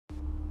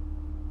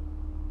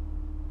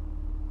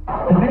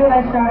The minute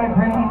I started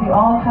breaking the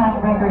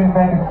all-time record in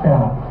record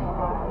sales,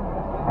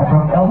 I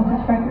broke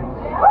Elvis's record.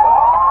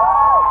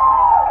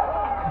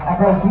 I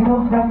broke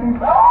Beatles' record.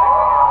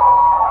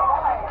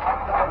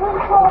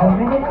 The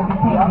minute it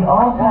became the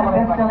all-time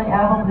best-selling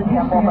album in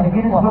history in the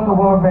Guinness Book of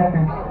World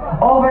Records,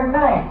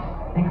 overnight,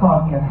 they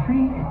called me a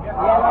freak.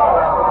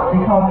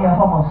 They called me a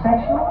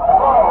homosexual.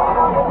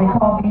 They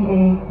called me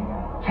a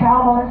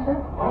child molester.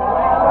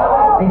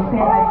 They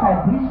said I tried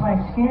to bleach my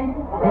skin.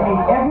 They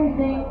made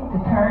everything to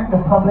turn the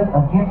public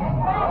against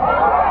me.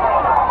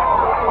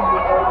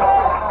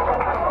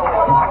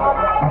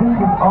 This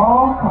is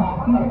all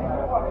complete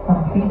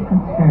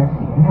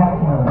conspiracy. You have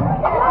to know that.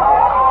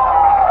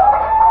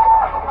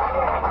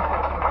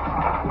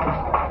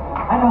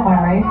 I know my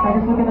race. I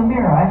just look in the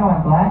mirror. I know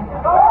I'm black.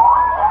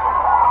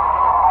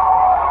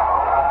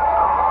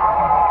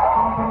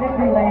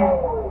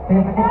 They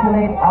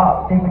manipulate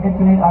our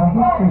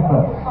history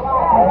books.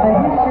 The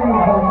history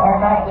books are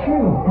not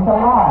true. It's a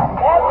lie.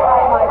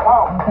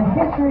 The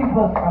history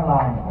books are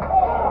lying.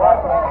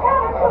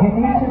 You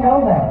need to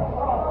know that.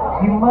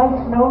 You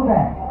must know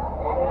that.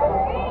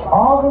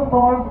 All the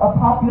forms of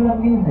popular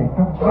music,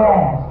 from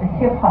jazz to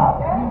hip hop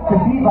to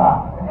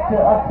bebop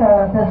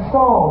to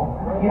soul,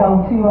 you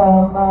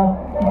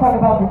talk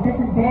about the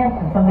different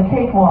dances, from the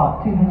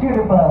cakewalk to the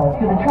jitterbug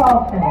to the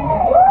Charleston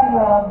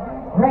to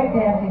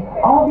breakdancing.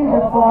 All these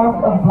are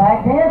forms of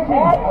black dancing.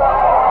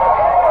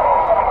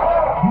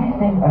 These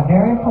things are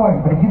very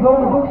important, but if you go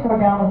to the bookstore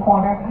down the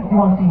corner, you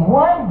won't see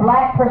one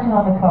black person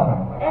on the cover.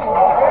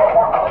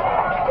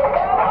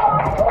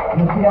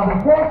 You'll see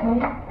Elvis Presley.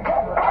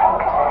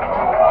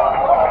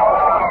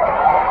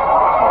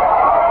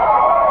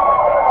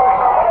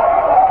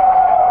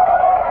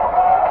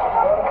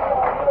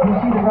 You'll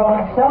see the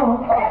Rolling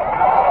Stones.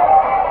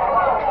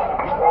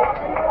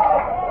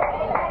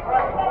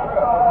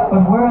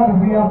 But where are the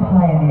real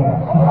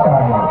pioneers who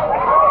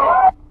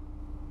started?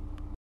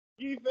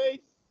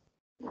 G-Face.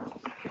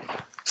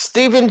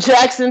 Stephen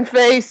Jackson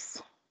face.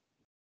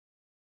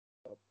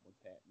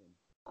 What's happening?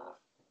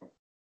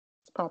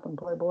 It's popping,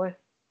 Playboy.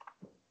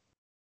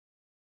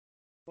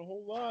 A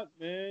whole lot,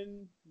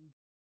 man.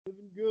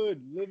 Living good.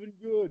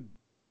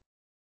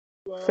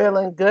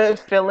 Feeling good,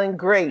 feeling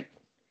great.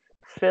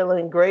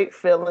 Feeling great,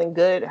 feeling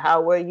good.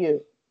 How are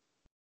you?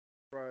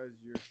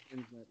 Surprised your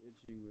skin's not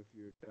itching with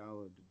your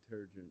dollar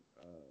detergent.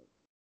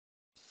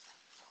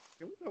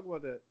 Can we talk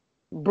about that?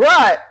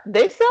 Bruh,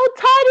 they sell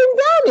Tide and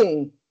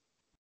Downy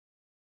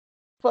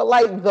for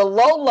like the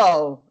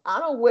low. I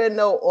don't wear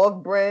no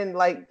off-brand.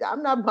 Like,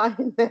 I'm not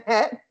buying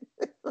that.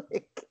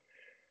 Like,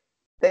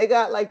 they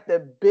got like the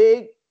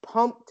big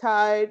pump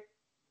Tide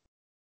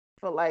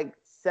for like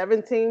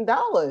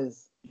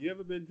 $17. You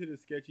ever been to the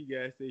sketchy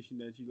gas station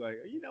that you like,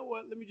 you know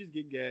what, let me just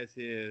get gas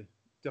here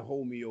to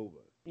hold me over?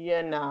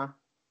 Yeah, nah.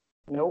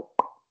 Nope.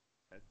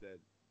 That's that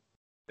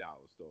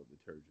dollar store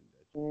detergent.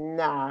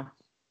 Nah.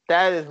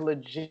 That is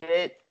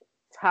legit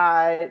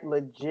Tide,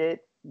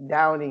 legit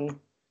Downy.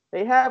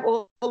 They have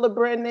all the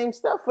brand name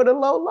stuff for the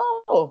low.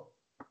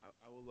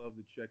 I would love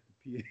to check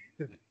the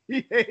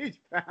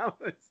pH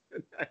balance.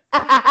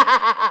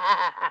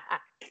 I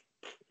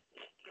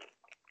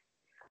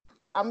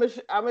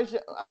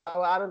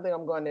don't think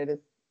I'm going there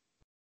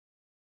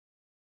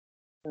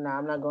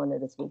I'm not going there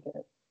this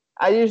weekend.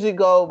 I usually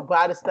go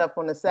buy the stuff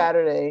on a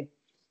Saturday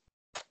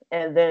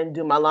and then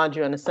do my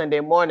laundry on a Sunday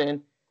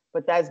morning,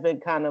 but that's been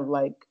kind of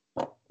like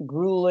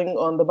grueling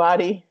on the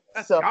body.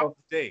 That's so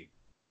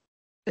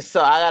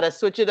I gotta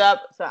switch it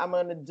up. So I'm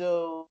gonna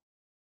do.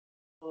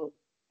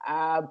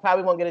 I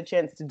probably won't get a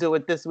chance to do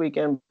it this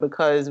weekend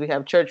because we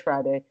have church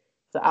Friday.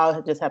 So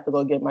I'll just have to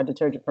go get my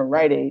detergent from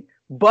Rite Aid.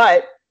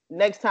 But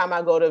next time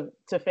I go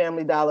to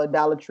Family Dollar,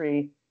 Dollar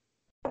Tree,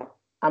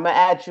 I'm gonna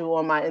add you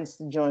on my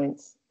Insta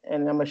joints,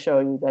 and I'm gonna show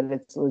you that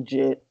it's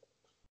legit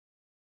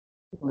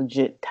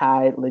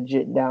Tide,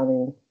 legit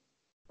Downy.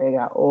 They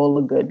got all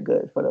the good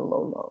for the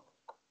low.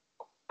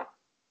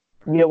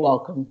 You're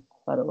welcome,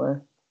 by the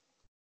way.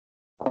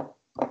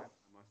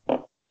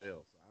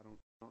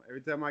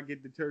 Every time I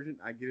get detergent,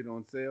 I get it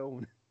on sale.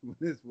 When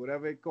it's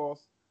whatever it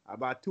costs, I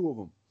buy 2 of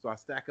them, so I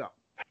stack up.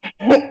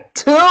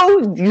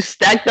 2? You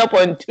stacked up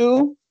on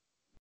 2?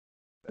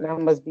 That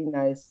must be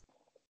nice.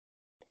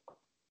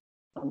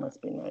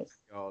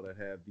 Y'all that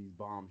have these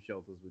bomb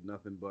shelters with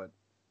nothing but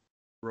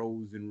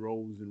rows and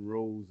rows and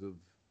rows of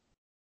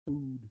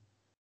food.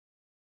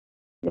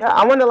 Yeah,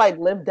 I want to like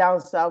live down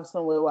south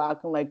somewhere where I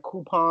can like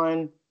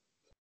coupon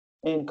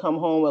and come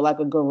home with like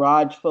a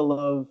garage full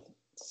of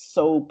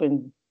soap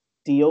and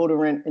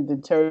deodorant and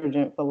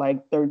detergent for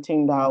like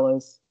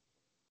 $13.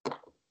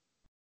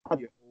 I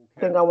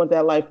think I want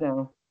that life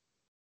now.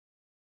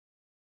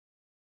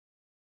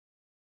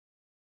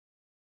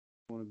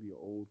 I want to be an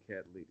old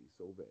cat lady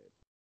so bad.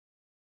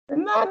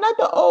 Not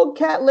the old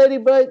cat lady,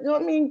 but you know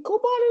what I mean,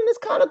 couponing is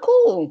kind of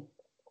cool.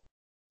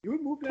 You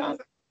would move down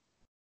south?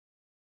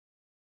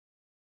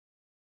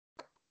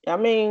 I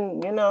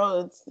mean, you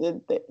know,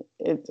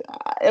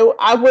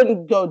 I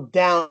wouldn't go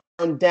down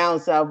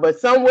south, but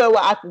somewhere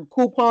where I can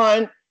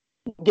coupon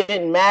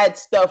getting mad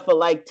stuff for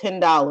like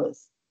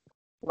 $10.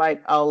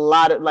 Like a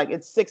lot of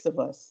it's 6 of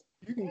us.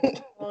 You can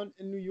get one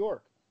in New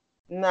York.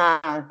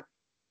 Nah,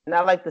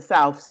 not like the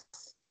Souths.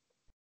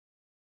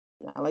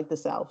 Not like the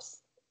Souths.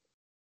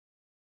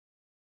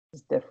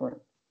 It's different.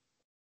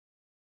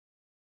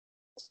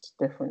 It's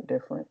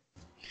different.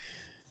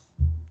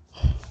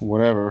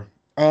 Whatever.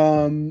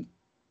 I'm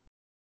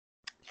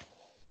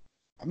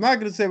not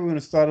gonna say we're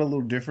gonna start a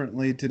little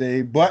differently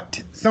today,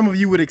 but some of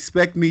you would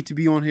expect me to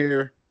be on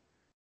here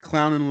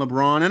clowning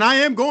LeBron, and I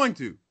am going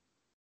to.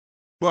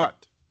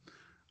 But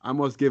I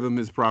must give him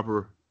his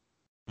proper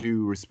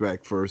due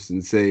respect first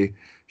and say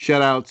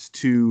shout outs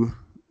to.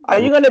 Are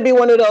you gonna be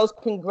one of those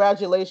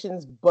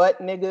congratulations butt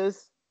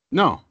niggas?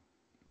 No.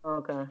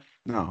 Okay.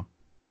 No.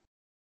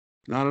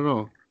 Not at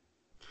all.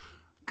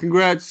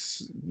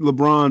 Congrats,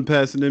 LeBron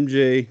passing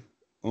MJ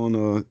on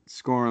a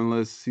scoring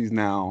list. He's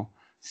now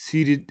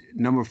seeded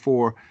number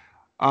 4.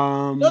 You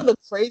know the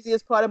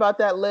craziest part about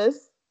that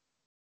list?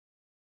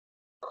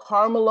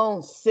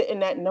 Carmelo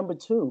sitting at number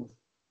 2.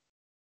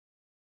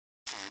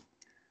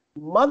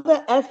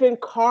 Mother effing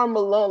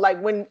Carmelo.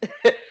 Like when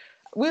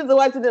we was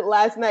watching it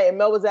last night and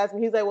Mel was asking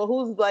me, he's like, well,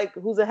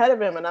 who's ahead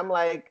of him? And I'm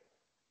like,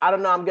 I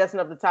don't know. I'm guessing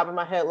off the top of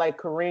my head, like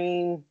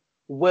Kareem,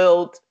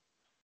 Wilt,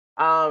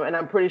 and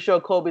I'm pretty sure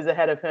Kobe's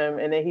ahead of him.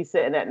 And then he's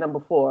sitting at number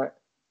 4.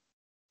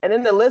 And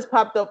then the list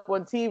popped up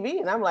on TV,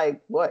 and I'm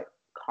like, what?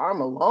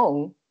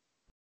 Carmelo?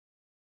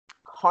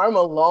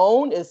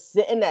 Carmelo is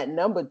sitting at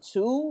number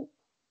 2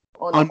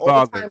 on the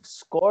all-time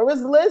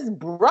scorers list?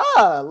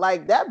 Bruh,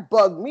 like that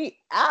bugged me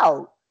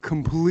out.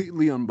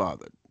 Completely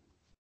unbothered.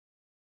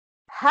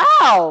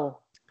 How?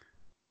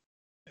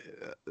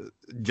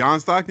 John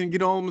Stockton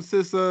get on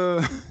assists,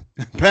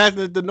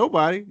 passing it to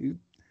nobody.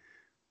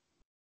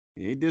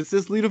 He ain't the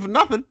assist leader for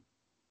nothing.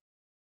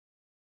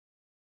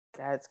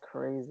 That's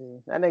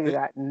crazy. That nigga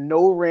got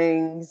no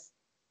rings.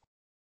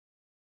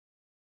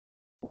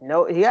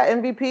 No, he got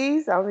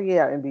MVPs. I don't think he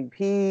got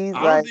MVPs.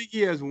 I don't think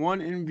he has one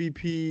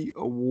MVP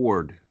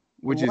award,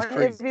 which is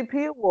crazy. One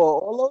MVP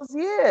award all those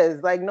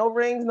years. Like no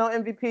rings, no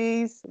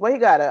MVPs. What he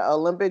got? An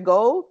Olympic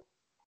gold?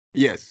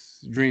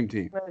 Yes, Dream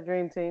Team.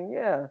 Dream Team,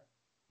 yeah.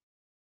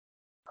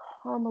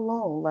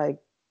 Carmelo, like.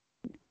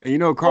 And you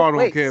know, Carl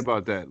don't care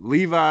about that.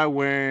 Levi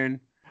wearing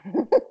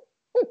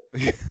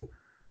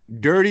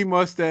dirty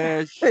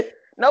mustache.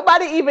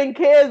 Nobody even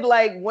cares.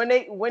 Like when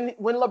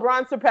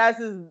LeBron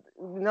surpasses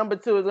number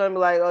 2, it's gonna be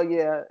like, oh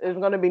yeah, it's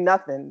gonna be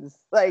nothing. It's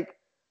like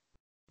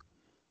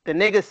the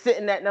nigga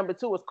sitting at number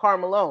 2 was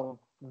Carmelo,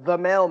 the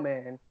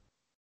mailman.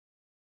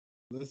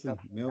 Listen,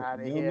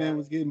 mailman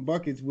was getting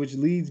buckets, which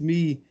leads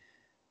me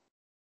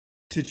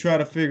to try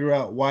to figure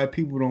out why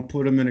people don't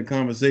put him in a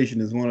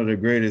conversation as one of the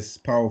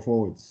greatest power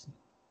forwards.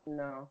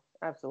 No,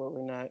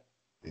 absolutely not.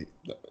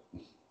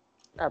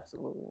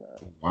 Absolutely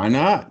not. Why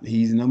not?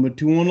 He's number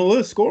 2 on the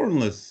list, scoring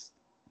list.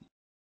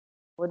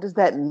 What does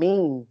that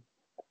mean?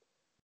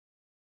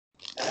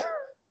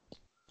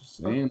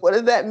 What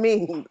does that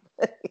mean?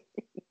 It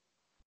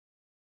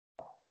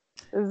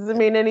doesn't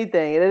mean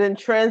anything. It didn't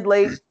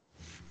translate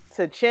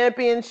to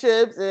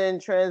championships. It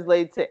didn't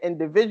translate to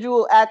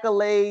individual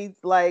accolades.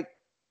 Like,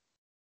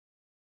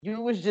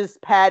 you was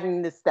just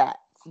padding the stats,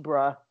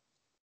 bruh.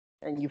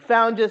 And you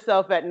found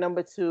yourself at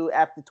number 2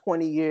 after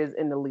 20 years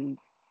in the league.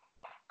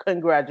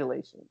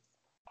 Congratulations.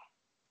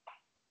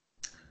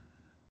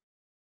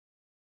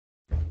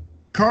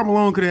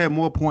 Carmelo could have had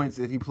more points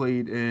if he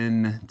played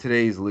in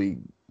today's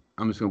league.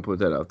 I'm just going to put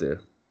that out there.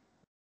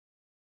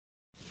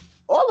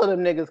 All of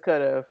them niggas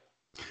could have.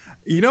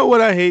 You know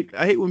what I hate?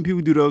 I hate when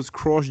people do those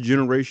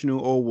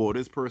cross-generational, oh, well,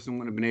 this person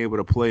wouldn't have been able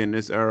to play in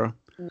this era.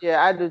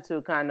 Yeah, I do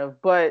too, kind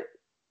of. But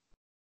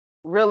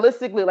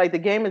realistically, like, the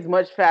game is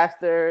much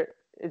faster.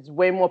 It's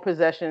way more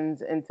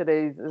possessions in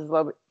today's. It's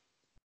like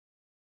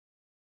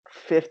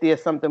 50 or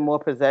something more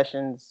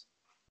possessions.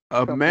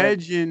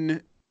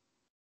 Imagine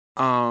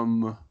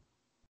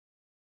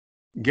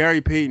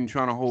Gary Payton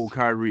trying to hold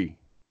Kyrie.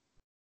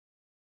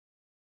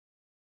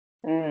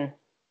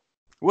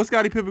 What's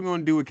Scottie Pippen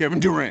going to do with Kevin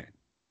Durant?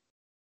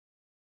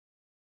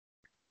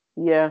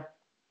 Yeah.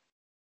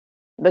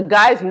 The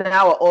guys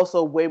now are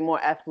also way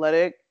more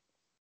athletic.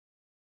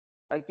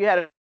 Like, you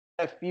had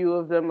a few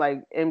of them,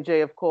 like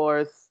MJ, of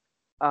course,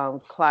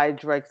 Clyde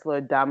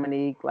Drexler,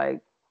 Dominique,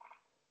 like,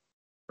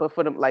 but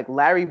for them, like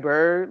Larry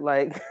Bird,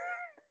 like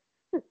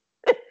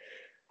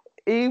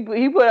he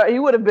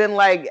would have been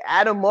like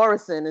Adam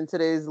Morrison in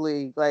today's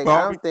league. Like,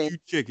 I don't think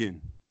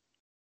chicken.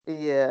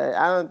 Yeah,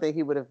 I don't think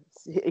he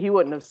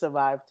wouldn't have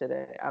survived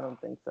today. I don't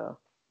think so.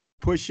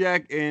 Put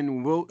Shaq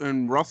in Wilt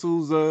and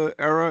Russell's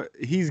era,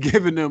 he's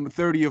giving them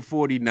 30 or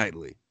 40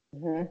 nightly.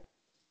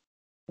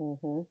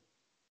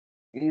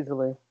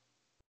 Easily.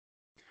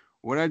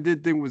 What I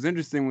did think was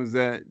interesting was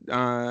that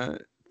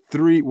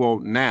 3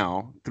 of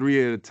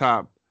the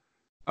top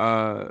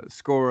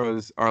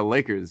scorers are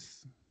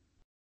Lakers.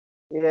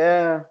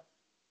 Yeah.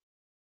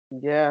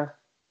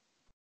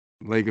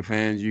 Laker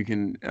fans, you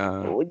can. They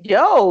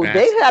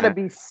gotta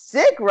be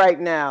sick right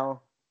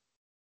now.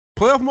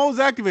 Playoff mode's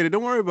activated.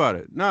 Don't worry about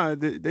it. Nah,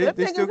 they still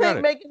niggas got ain't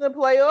it. making the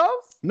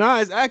playoffs. Nah,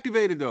 it's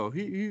activated though.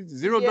 He's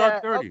zero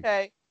dark 30.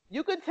 Okay.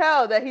 You could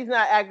tell that he's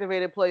not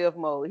activated playoff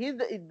mode.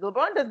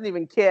 LeBron doesn't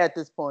even care at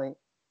this point.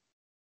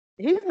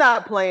 He's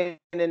not playing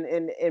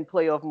in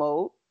playoff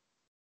mode.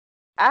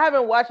 I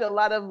haven't watched a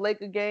lot of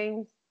Laker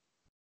games.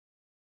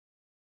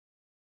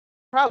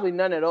 Probably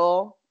none at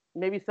all.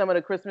 Maybe some of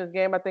the Christmas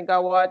game I think I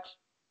watched.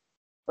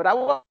 But I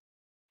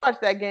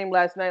watched that game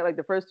last night, like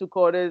the first 2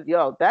 quarters.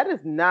 Yo,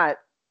 that's not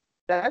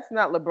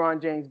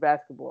LeBron James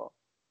basketball.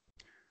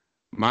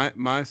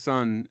 My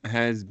son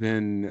has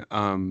been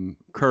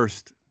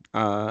cursed.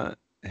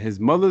 His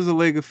mother's a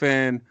Laker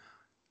fan,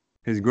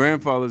 his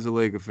grandfather's a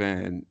Laker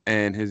fan,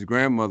 and his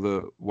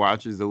grandmother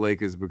watches the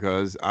Lakers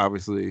because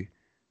obviously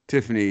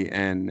Tiffany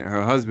and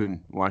her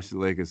husband watch the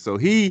Lakers. So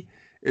he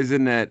is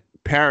in that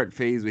parrot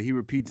phase where he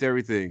repeats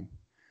everything.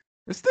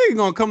 This nigga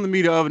gonna come to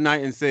me the other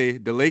night and say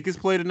the Lakers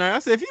play tonight. I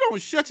said, if you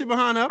don't shut your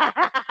behind up,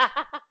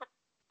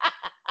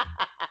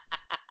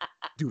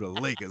 do the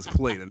Lakers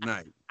play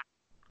tonight?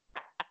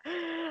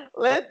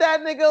 Let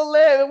that nigga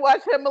live and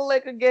watch him a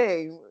Laker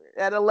game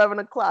at 11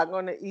 o'clock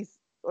on the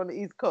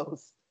East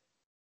Coast.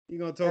 You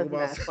gonna talk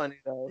about something? Funny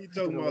though. You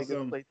talking about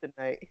something play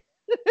tonight?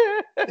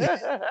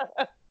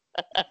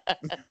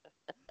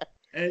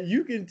 And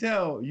you can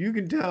tell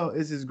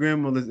it's his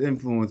grandmother's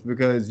influence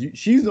because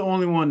she's the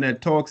only one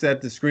that talks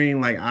at the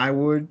screen like I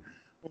would.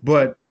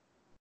 But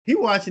he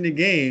watching the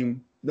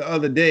game the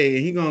other day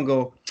and he gonna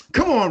go,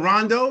 "Come on,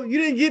 Rondo, you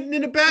didn't get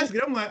in the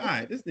basket." I'm like, all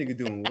right, this nigga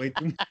doing way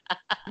too much.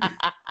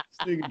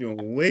 This nigga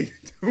doing way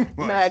too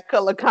much. Mad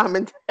color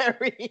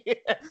commentary.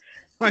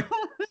 Like,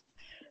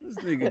 this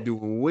nigga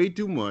doing way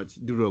too much.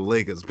 Do the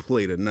Lakers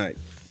play tonight?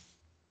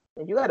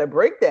 You gotta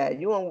break that.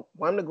 You want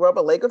him to grow up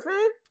a Laker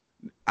fan?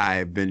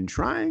 I've been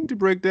trying to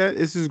break that.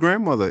 It's his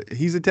grandmother.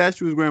 He's attached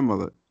to his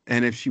grandmother.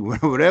 And if she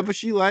whatever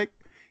she like,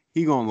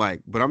 he gonna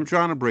like. But I'm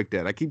trying to break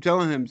that. I keep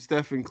telling him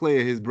Steph and Clay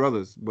are his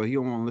brothers, but he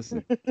don't want to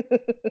listen.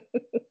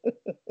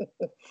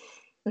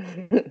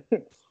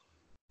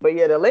 But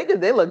yeah, the Lakers,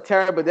 they look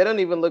terrible. They don't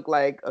even look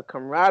like a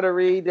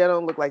camaraderie. They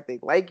don't look like they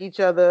like each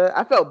other.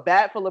 I felt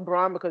bad for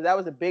LeBron because that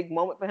was a big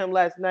moment for him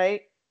last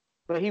night.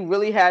 But he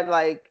really had,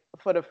 like,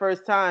 for the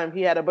first time,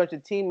 he had a bunch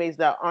of teammates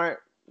that aren't,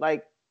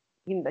 like,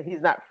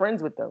 he's not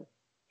friends with them.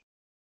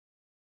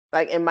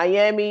 Like in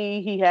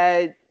Miami, he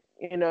had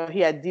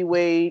D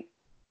Wade.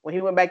 When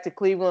he went back to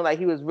Cleveland, like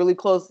he was really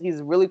close.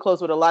 He's really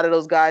close with a lot of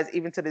those guys,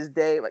 even to this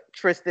day, like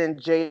Tristan,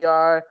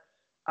 JR,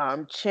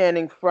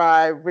 Channing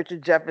Frye,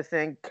 Richard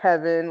Jefferson,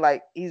 Kevin.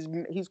 Like he's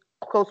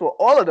close with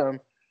all of them.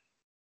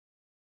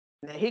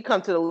 And he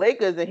comes to the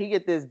Lakers and he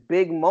get this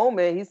big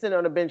moment. He's sitting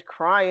on the bench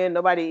crying.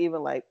 Nobody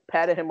even like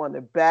patted him on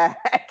the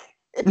back.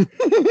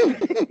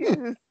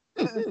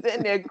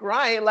 Sitting there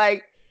crying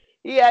like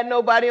he had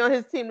nobody on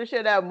his team to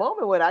share that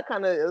moment with. It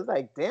was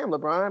like, damn,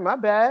 LeBron, my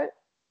bad.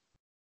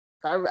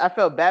 I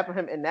felt bad for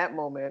him in that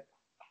moment.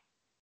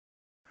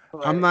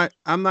 But I'm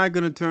not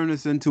gonna turn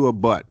this into a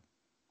butt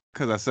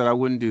because I said I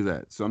wouldn't do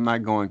that. So I'm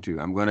not going to.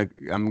 I'm gonna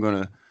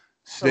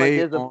stay.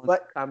 There's a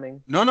butt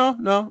coming.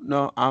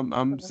 No.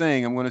 I'm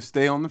saying I'm gonna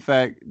stay on the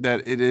fact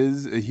that it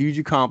is a huge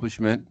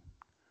accomplishment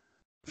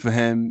for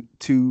him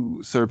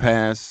to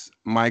surpass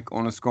Mike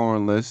on a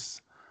scoring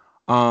list.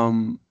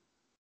 Did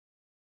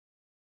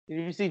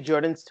you see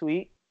Jordan's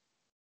tweet?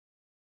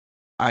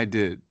 I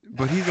did,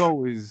 but he's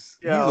always.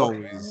 It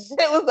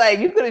was like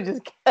you could have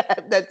just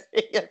kept that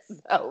to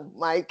yourself,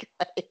 Mike.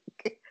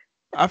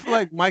 I feel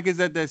like Mike is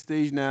at that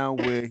stage now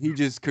where he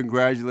just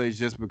congratulates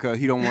just because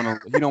he don't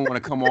want to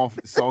come off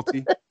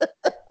salty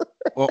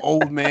or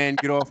old man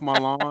get off my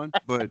lawn.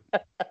 But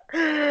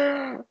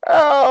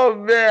oh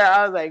man,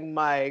 I was like,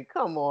 Mike,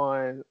 come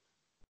on.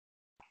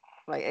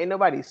 Like, ain't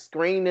nobody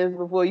screened this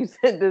before you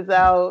sent this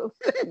out.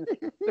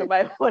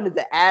 Nobody wanted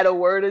to add a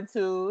word or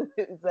two.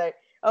 It's like,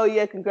 oh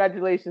yeah,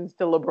 congratulations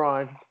to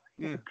LeBron.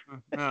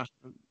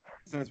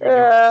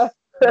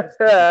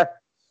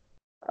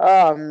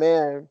 Oh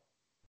man.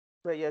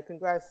 But yeah,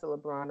 congrats to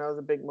LeBron. That was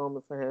a big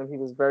moment for him. He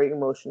was very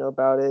emotional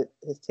about it.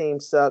 His team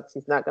sucks.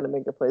 He's not going to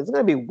make the playoffs. It's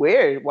going to be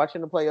weird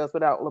watching the playoffs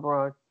without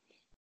LeBron.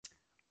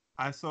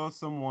 I saw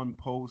someone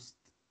post,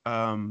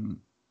 I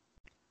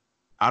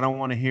don't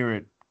want to hear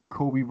it.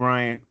 Kobe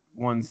Bryant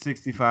won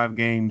 65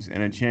 games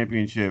and a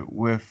championship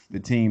with the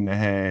team that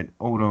had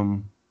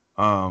Odom,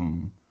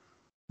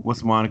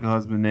 what's Monica's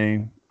husband's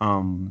name?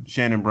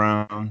 Shannon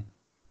Brown,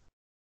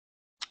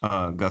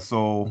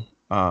 Gasol,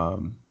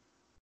 and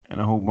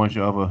a whole bunch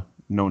of other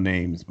no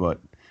names. But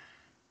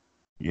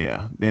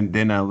yeah, then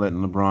they're not letting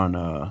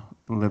LeBron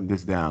live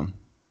this down.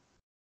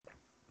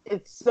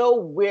 It's so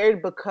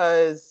weird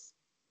because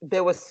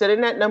they were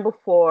sitting at number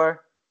 4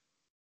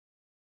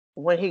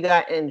 when he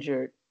got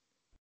injured.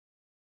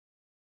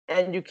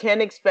 And you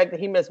can't expect that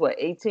he missed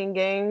 18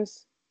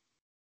 games.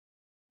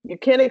 You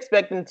can't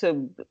expect him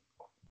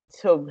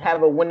to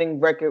have a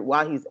winning record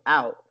while he's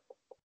out.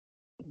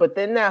 But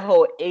then that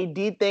whole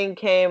AD thing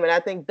came, and I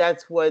think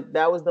that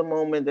was the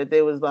moment that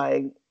they was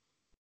like,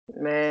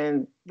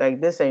 man, like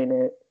this ain't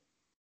it.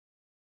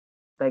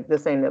 Like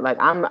this ain't it. Like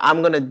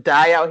I'm gonna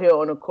die out here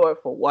on the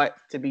court for what?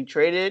 To be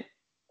traded?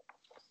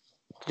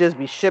 Just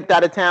be shipped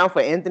out of town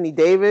for Anthony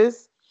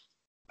Davis?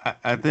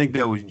 I think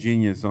that was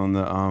genius on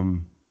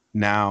the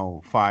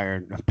now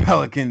fired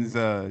Pelicans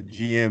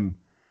GM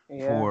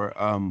for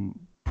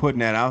putting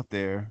that out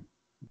there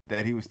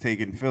that he was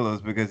taking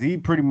fillers, because he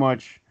pretty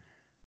much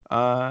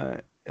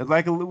it was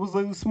like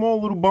a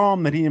small little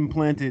bomb that he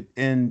implanted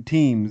in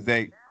teams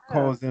that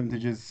caused them to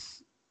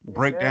just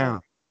break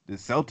down. The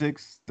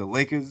Celtics, the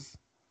Lakers.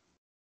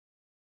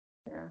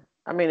 Yeah.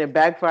 I mean, it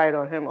backfired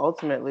on him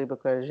ultimately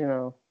because,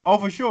 Oh,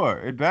 for sure.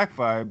 It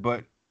backfired,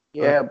 but...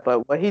 Yeah,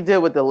 but what he did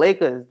with the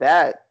Lakers,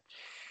 that...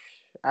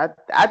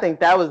 I think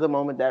that was the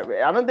moment that...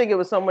 I don't think it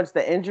was so much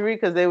the injury,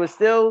 because they were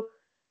still...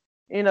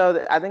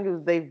 I think it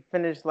was they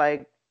finished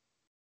like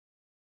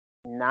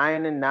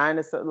 9-9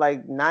 or something,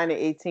 like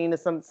 9-18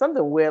 or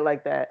something weird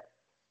like that.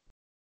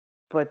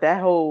 But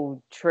that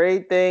whole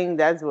trade thing,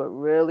 that's what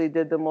really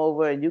did them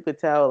over. And you could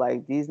tell,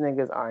 like, these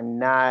niggas are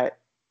not...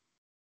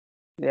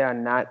 They are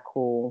not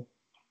cool.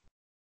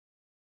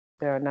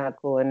 They're not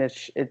cool, and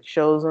it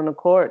shows on the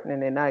court,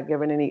 and they're not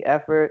giving any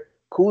effort.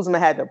 Kuzma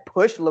had to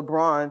push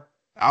LeBron.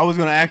 I was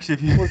gonna ask you if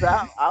he was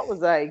out. I was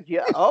like,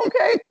 yeah,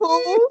 okay,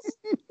 Kuz.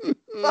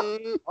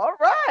 All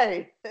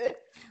right.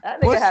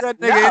 Push that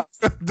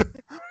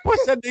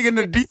nigga in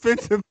the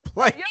defensive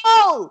play.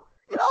 Yo,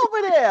 get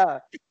over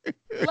there.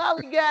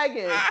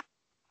 Lollygagging.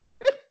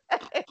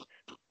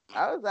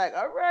 I was like,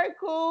 all right,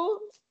 cool.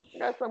 You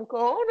got some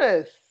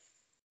cojones.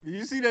 Did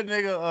you see that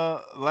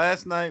nigga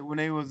last night when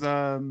they was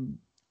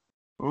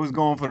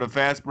going for the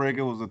fast break?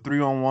 It was a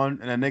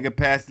 3-on-1, and a nigga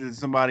passed it to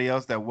somebody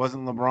else that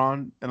wasn't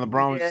LeBron, and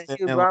LeBron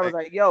was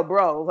like, "Yo,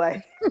 bro,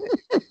 like,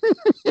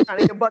 trying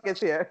to get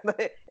buckets here,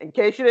 in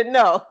case you didn't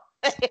know."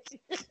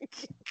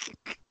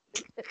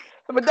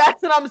 But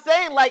that's what I'm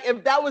saying. Like,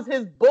 if that was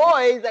his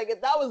boys, like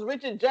if that was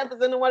Richard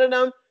Jefferson and one of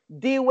them,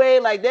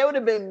 D-Wade, like they would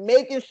have been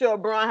making sure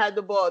Braun had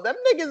the ball. Them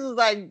niggas is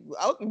like,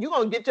 oh, you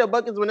gonna get your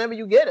buckets whenever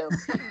you get them.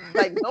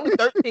 Like it's only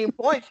 13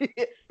 points. You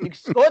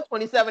scored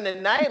 27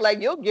 a night. Like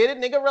you'll get it,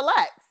 nigga.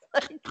 Relax.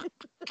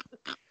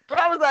 But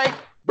I was like,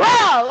 bro,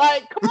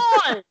 like come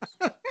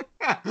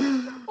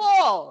on,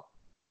 ball.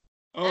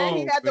 And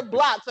he had the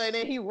block, so and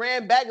then he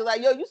ran back. He's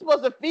like, yo, you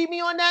supposed to feed me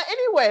on that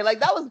anyway. Like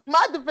that was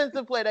my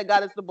defensive play that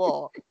got us the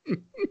ball.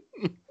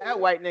 That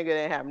white nigga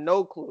didn't have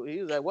no clue.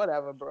 He was like,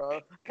 whatever,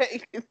 bro.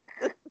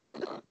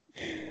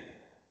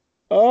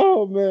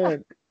 Oh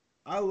man,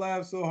 I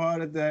laughed so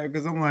hard at that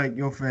because I'm like,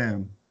 yo,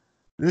 fam,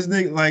 this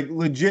nigga, like,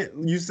 legit.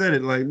 You said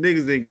it, like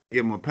niggas didn't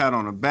give him a pat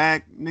on the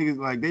back. Niggas,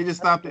 like, they just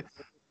stopped it.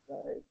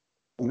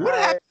 What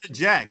happened to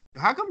Jack?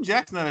 How come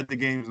Jack's not at the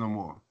games no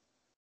more?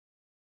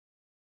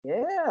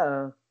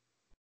 Yeah,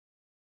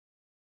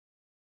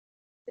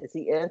 is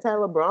he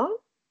anti-LeBron?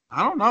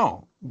 I don't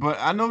know, but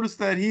I noticed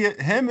that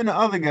him and the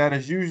other guy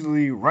that's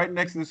usually right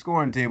next to the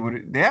scoring table,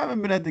 they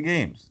haven't been at the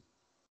games.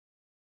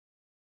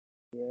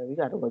 Yeah, we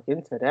got to look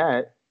into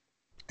that.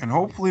 And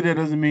hopefully that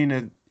doesn't mean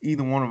that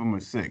either one of them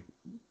is sick,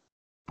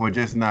 but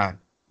just not.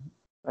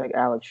 Like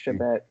Alex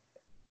Trebek.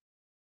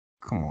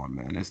 Come on,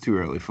 man. It's too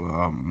early for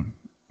All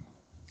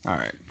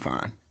right,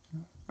 fine.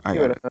 I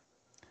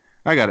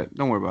got it.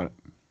 Don't worry about it.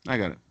 I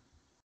got it.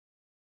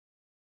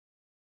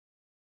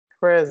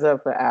 Prayers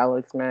up for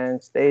Alex,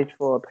 man. Stage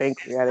 4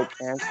 pancreatic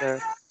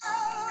cancer.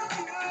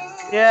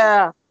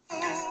 Yeah.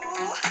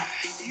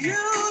 You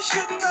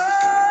should know.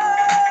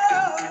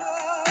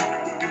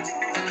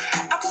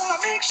 I wanna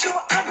make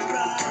sure I'm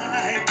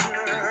right,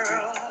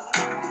 girl.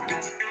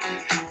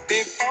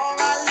 Before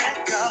I let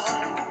go.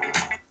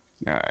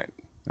 All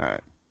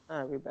right.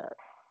 I'll be back.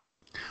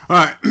 All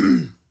right.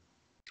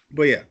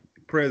 But yeah,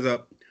 prayers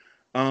up.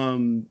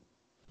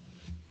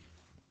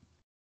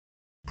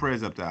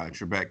 Prayers up to Alex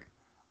Trebek.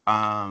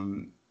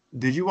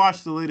 Did you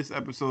watch the latest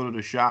episode of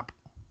The Shop?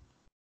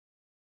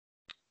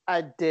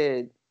 I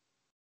did.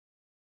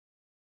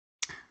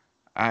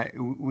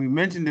 We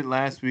mentioned it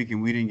last week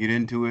and we didn't get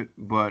into it,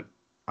 but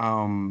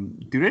do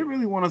they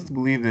really want us to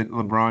believe that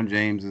LeBron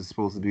James is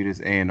supposed to be this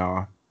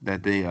A&R,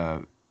 that they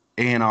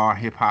A&R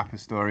hip hop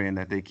historian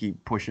that they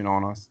keep pushing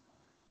on us?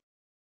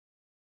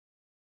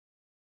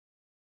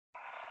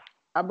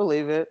 I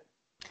believe it.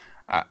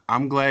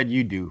 I'm glad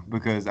you do,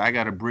 because I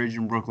got a bridge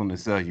in Brooklyn to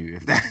sell you.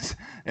 If that's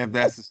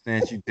the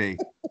stance you take,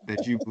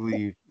 that you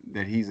believe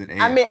that he's an A.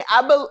 I mean,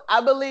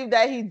 I believe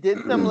that he did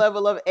some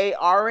level of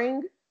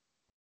ARing,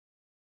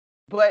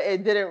 but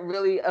it didn't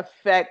really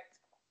affect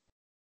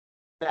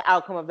the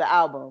outcome of the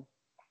album.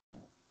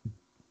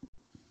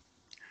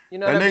 You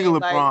know that what I mean?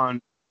 Nigga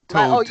LeBron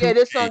told oh yeah,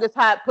 this song is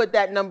hot. Put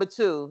that number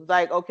 2.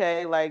 Like,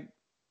 okay, like,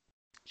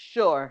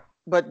 sure,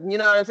 but you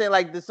know what I'm saying?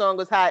 Like, the song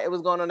was hot. It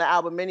was going on the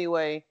album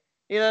anyway.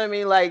 You know what I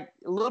mean? Like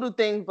little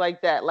things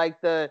like that.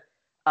 Like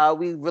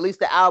we released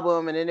the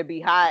album and then it'd be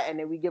hot and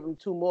then we give them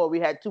 2 more. We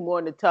had 2 more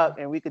in the tuck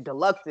and we could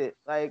deluxe it.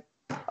 Like,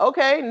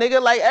 okay,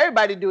 nigga, like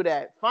everybody do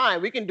that.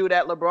 Fine, we can do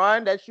that,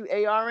 LeBron. That's you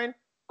ARing.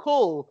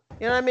 Cool.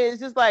 You know what I mean? It's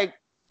just like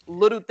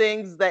little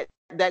things that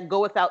go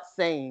without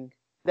saying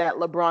that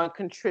LeBron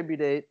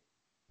contributed.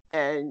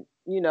 And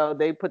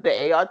they put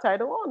the AR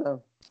title on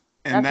him.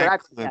 And That's what I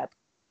that think clip, happened.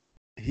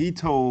 he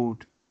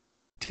told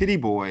Titty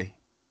Boy,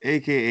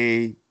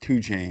 aka 2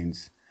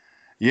 Chainz,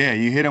 yeah,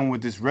 you hit him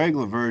with this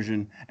regular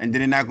version, and then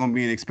they're not gonna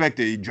be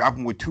expected. You drop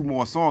him with 2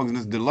 more songs in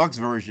this deluxe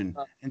version,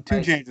 and 2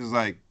 Right, Chainz is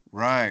like,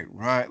 right.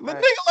 Like, right.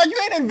 nigga, like you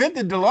ain't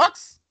invented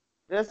deluxe.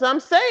 That's what I'm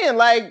saying.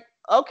 Like,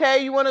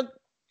 okay, you want to,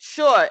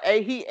 sure.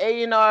 He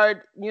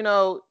A&R,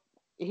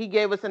 he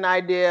gave us an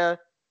idea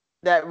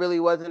that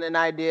really wasn't an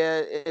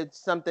idea.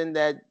 It's something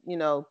that,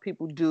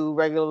 people do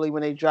regularly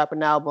when they drop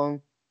an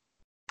album,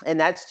 and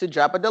that's to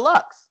drop a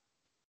deluxe.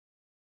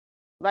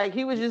 Like,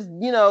 he was just,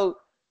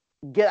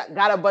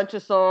 got a bunch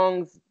of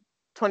songs,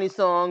 20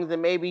 songs,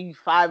 and maybe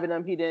 5 of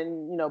them he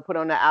didn't, put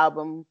on the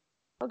album.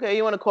 Okay,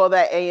 you want to call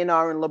that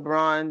A&R and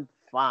LeBron?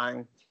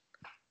 Fine.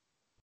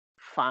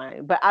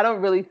 Fine. But I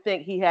don't really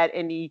think he had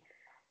any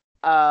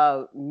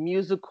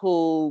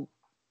musical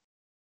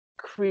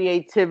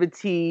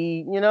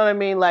creativity, you know what I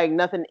mean? Like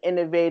nothing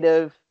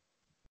innovative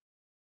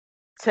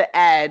to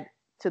add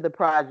to the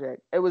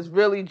project. It was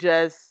really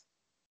just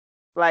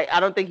like I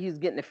don't think he's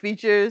getting the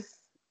features.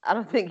 I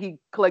don't think he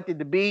collected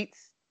the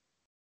beats.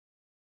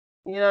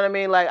 You know what I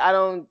mean? Like I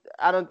don't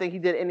think he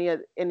did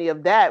any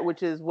of that,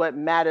 which is what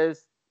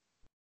matters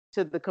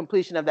to the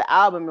completion of the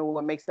album and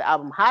what makes the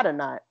album hot or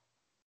not.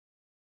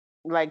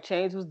 Like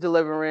Chainz was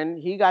delivering,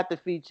 he got the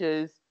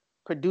features,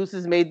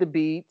 producers made the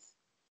beats,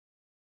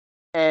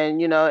 and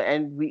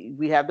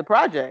we have the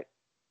project.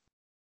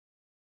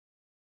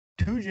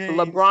 2 Chainz,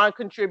 LeBron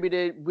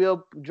contributed. We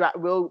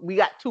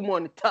got 2 more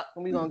in the tuck,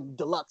 and we're gonna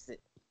deluxe it.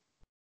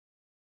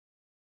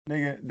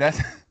 nigga,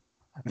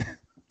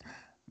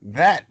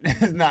 that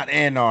is not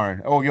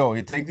A&R. Oh, yo,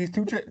 you take these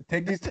two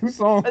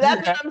songs. But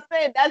that's what I'm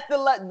saying. That's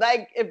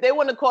like if they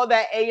want to call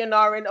that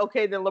A&R, and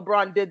okay, then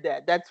LeBron did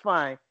that. That's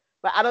fine.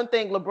 But I don't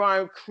think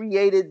LeBron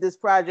created this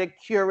project,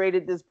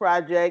 curated this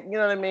project. You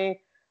know what I mean?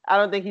 I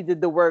don't think he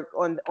did the work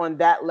on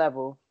that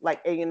level,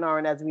 like A&R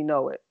and as we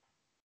know it.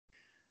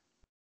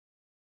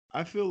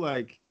 I feel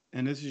like,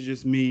 and this is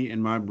just me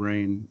and my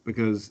brain,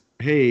 because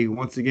hey,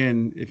 once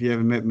again, if you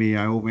haven't met me,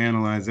 I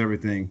overanalyze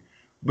everything.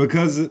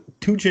 Because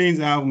 2 Chainz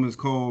album is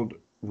called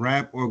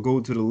Rap or Go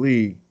to the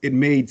League, it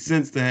made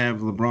sense to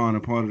have LeBron a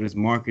part of this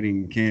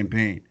marketing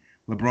campaign.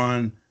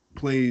 LeBron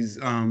plays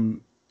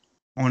on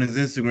his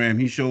Instagram,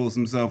 he shows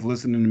himself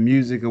listening to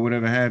music or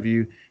whatever have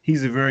you.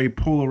 He's a very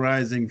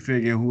polarizing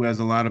figure who has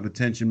a lot of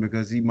attention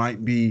because he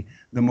might be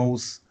the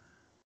most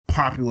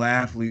popular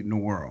athlete in the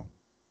world.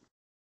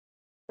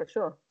 For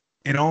sure.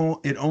 It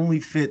only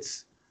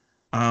fits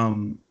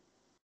 2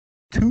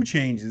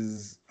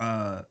 Chainz's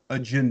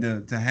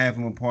agenda to have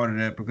him a part of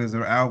that because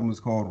their album is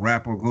called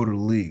Rap or Go to the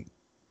League.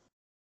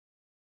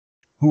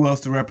 Who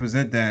else to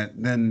represent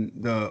that than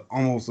the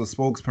almost a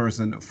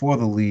spokesperson for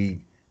the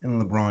league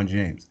and LeBron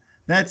James?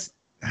 That's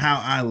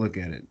how I look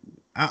at it.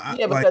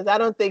 Yeah, because I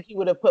don't think he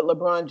would have put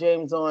LeBron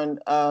James on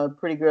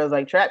Pretty Girls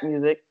Like Trap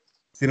Music.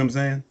 See what I'm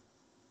saying?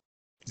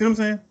 See what I'm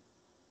saying?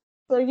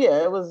 So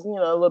yeah, it was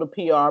a little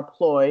PR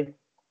ploy.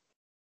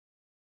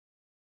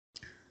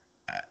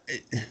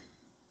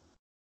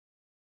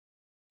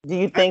 Do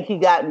you think he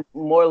got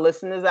more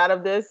listeners out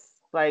of this?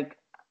 Like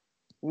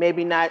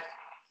maybe not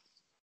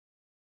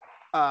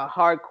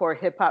hardcore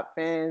hip hop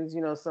fans,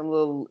 some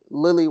little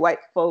lily white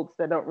folks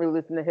that don't really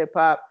listen to hip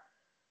hop,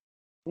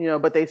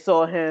 but they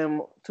saw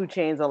him 2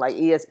 Chainz on like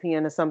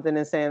ESPN or something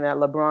and saying that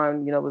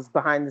LeBron, was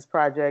behind this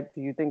project.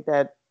 Do you think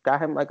that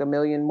got him like 1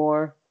 million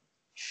more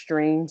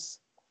streams?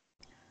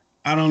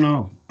 I don't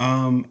know.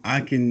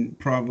 I can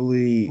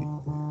probably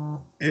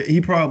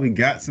he probably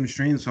got some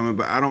streams from it,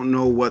 but I don't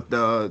know what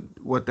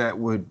that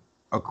would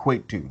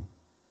equate to.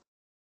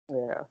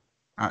 Yeah.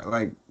 I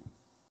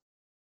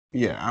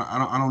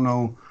don't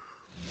know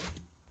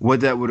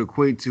what that would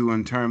equate to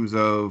in terms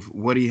of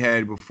what he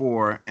had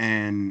before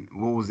and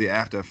what was the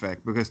after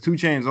effect. Because 2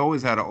 Chainz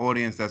always had an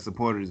audience that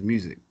supported his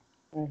music.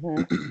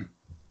 Mm-hmm.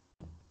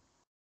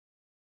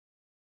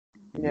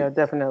 Yeah,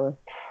 definitely.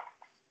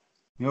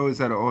 He always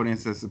had an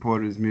audience that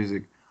supported his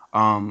music.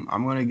 I'm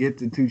gonna get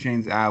to 2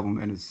 Chainz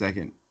album in a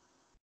second.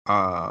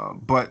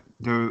 But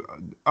the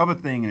other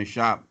thing in the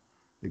shop,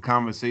 the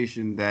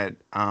conversation that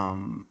I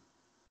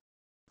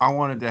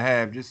wanted to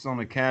have just on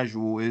a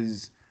casual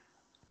is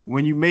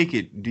when you make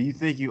it, do you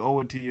think you owe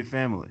it to your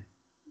family?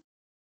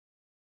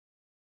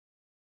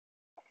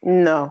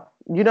 No,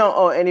 you don't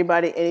owe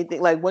anybody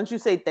anything. Like once you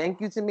say thank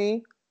you to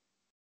me,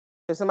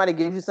 if somebody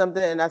gives you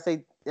something and I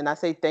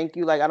say thank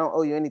you, like I don't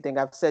owe you anything.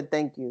 I've said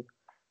thank you.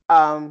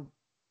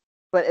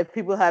 But if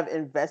people have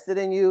invested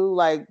in you,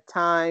 like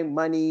time,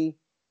 money,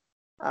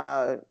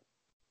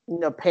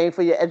 paying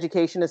for your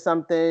education or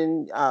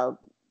something,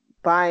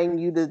 buying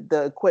you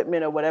the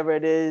equipment or whatever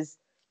it is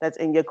that's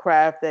in your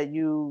craft that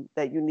you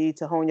need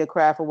to hone your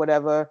craft or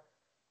whatever,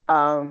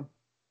 there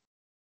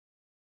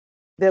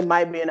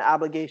might be an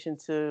obligation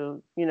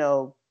to,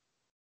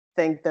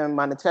 thank them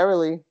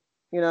monetarily.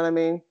 You know what I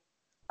mean?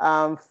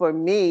 For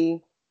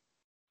me,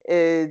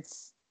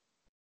 it's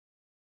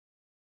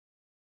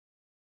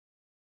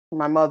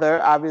my mother,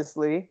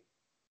 obviously.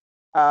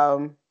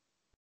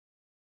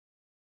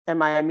 And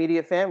my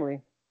immediate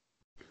family.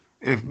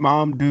 If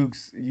Mom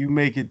Dukes, you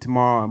make it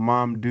tomorrow, and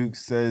Mom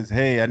Dukes says,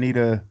 "Hey, I need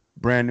a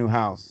brand new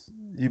house."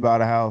 You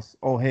bought a house.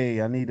 Oh,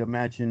 hey, I need a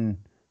matching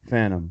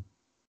Phantom.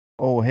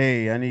 Oh,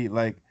 hey, I need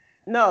like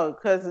No,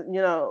 because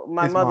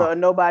my it's mother Mom. or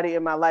nobody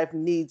in my life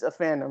needs a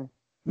Phantom.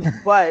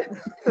 But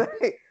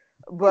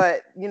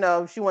but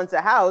if she wants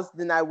a house,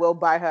 then I will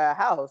buy her a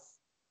house.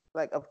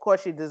 Like, of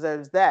course she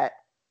deserves that.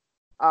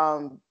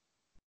 Um,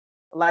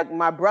 like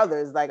my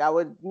brothers, like I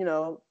would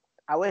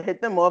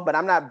hit them off, but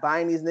I'm not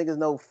buying these niggas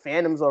no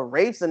Phantoms or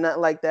Wraiths or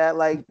nothing like that.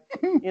 Like,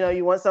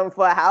 you want something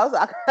for a house?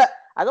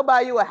 I could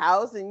buy you a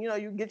house, and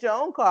you get your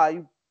own car.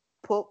 You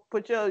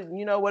put your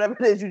whatever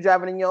it is you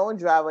driving in your own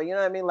driveway. You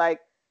know what I mean? Like,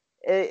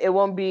 it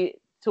won't be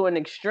to an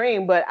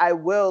extreme, but I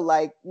will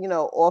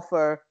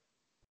offer.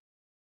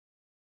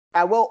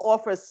 I will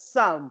offer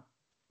some,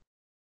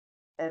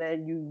 and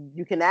then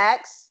you can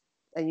ask,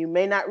 and you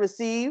may not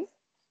receive,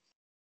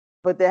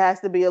 but there has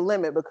to be a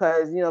limit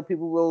because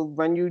people will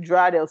run you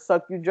dry. They'll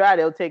suck you dry.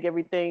 They'll take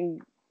everything.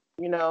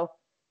 You know,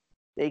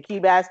 they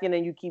keep asking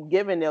and you keep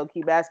giving. They'll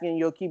keep asking and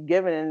you'll keep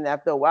giving, and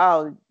after a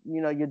while,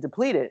 you're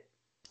depleted.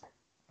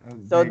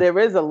 So there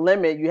is a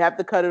limit. You have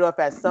to cut it off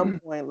at some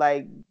point.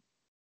 Like,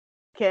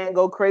 can't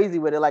go crazy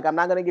with it. Like, I'm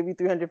not gonna give you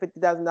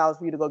 $350,000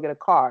 for you to go get a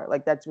car.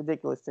 Like, that's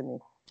ridiculous to me.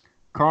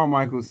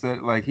 Carmichael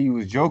said like he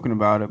was joking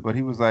about it, but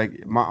he was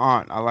like, "My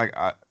aunt,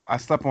 I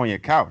slept on your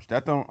couch.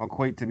 That don't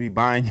equate to me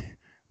buying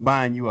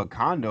you a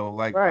condo.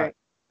 Like Right.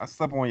 I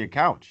slept on your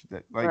couch.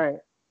 That like Right.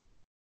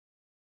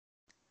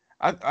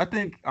 I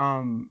think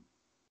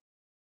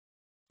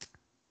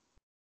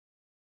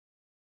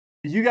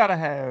you gotta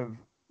have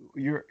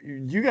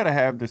you gotta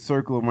have the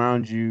circle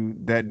around you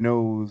that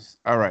knows.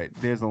 All right,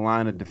 there's a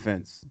line of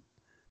defense.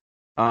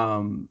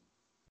 Um,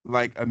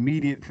 like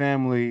immediate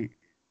family.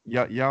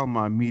 Y'all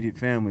my immediate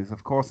families.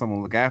 Of course, I'm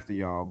gonna look after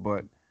y'all,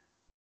 but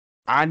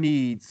I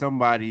need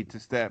somebody to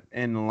step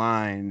in the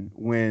line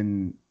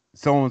when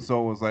so and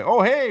so was like,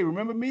 "Oh, hey,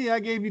 remember me? I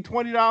gave you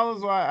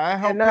 $20, or I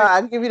helped No, pay." I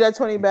can give you that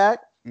 20 back.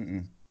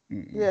 Mm-mm,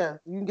 mm-mm. Yeah,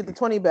 you can get the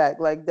 20 back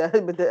like that,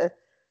 but it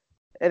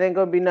ain't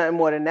gonna be nothing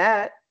more than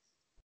that.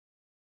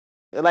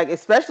 Like,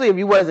 especially if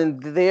you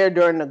wasn't there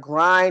during the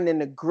grind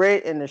and the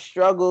grit and the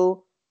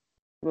struggle.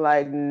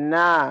 Like,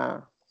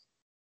 nah,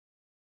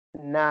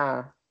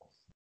 no,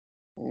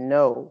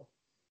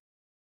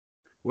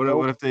 What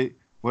nope.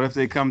 if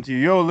they come to you?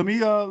 Yo, let me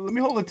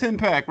hold a 10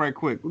 pack right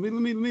quick. Let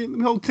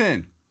me hold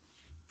 10.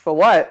 For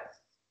what?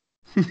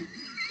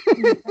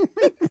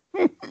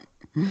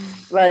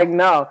 Like,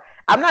 no.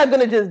 I'm not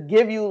gonna just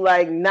give you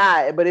like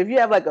nah, but if you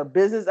have like a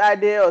business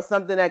idea or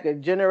something that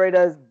could generate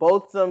us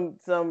both some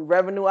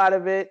revenue out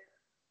of it,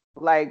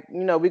 like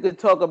we could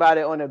talk about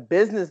it on a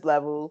business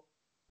level.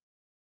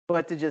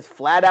 But to just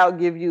flat out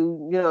give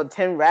you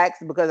 10 racks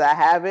because I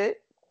have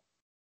it,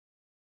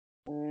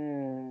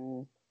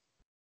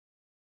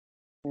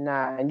 nah.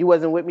 And you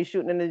wasn't with me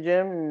shooting in the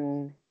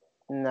gym,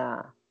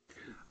 nah.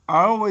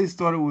 I always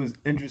thought it was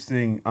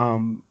interesting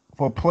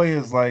for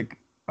players like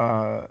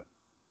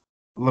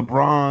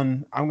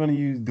LeBron. I'm gonna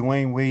use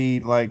Dwayne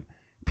Wade, like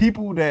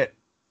people that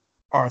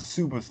are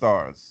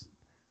superstars.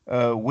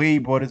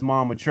 Wade bought his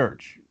mom a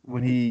church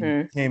when he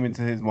came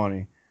into his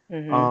money.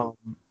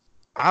 Mm-hmm.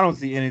 I don't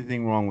see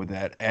anything wrong with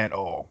that at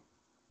all.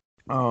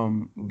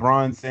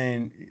 Bron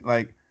saying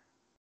like,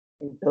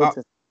 He built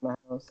my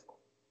house.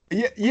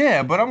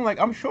 yeah, but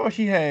I'm sure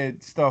she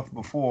had stuff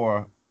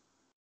before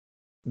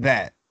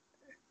that.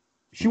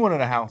 She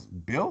wanted a house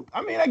built.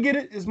 I mean, I get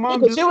it. His Yeah, mom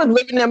 'cause do. she was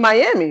living in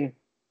Miami.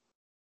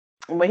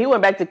 When he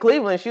went back to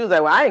Cleveland, she was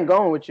like, "Well, I ain't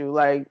going with you."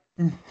 Like,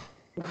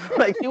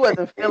 like she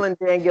wasn't feeling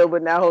Dan Gilbert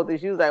and that whole thing.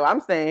 She was like, well, "I'm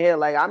staying here.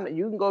 Like,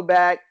 you can go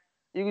back.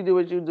 You can do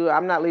what you do.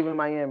 I'm not leaving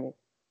Miami."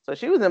 So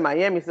she was in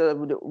Miami. So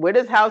where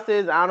this house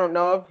is, I don't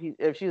know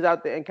if she's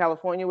out there in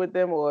California with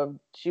them or if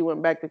she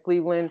went back to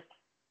Cleveland.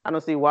 I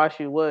don't see why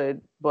she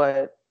would,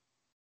 but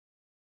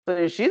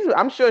so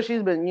I'm sure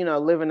she's been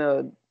living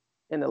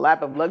in the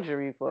lap of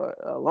luxury for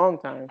a long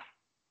time.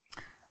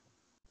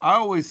 I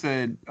always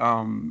said,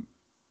 and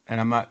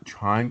I'm not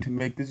trying to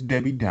make this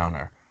Debbie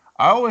Downer.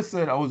 I always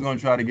said I was going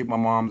to try to get my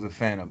mom's a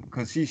Phantom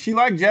because she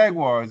liked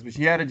Jaguars, but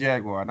she had a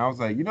Jaguar, and I was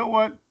like, you know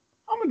what?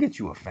 I'm gonna get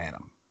you a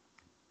Phantom.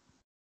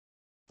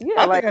 Yeah,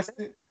 I think like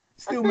I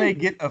still may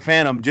get a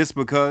Phantom just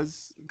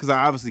because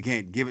I obviously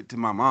can't give it to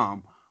my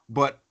mom,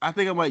 but I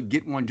think I might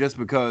get one just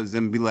because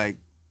and be like,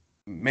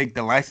 make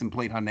the license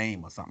plate her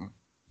name or something.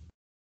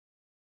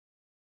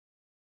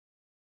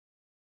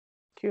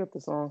 cue up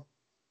the song.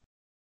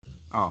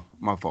 Oh,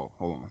 my fault.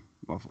 Hold on.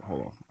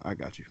 Hold on. I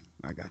got you.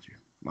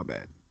 My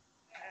bad.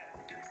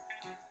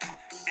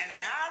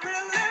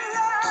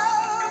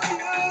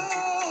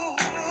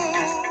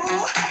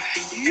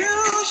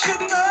 You should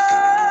know.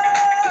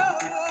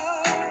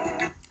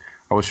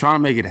 I was trying to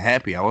make it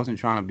happy. I wasn't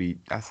trying to be.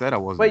 I said I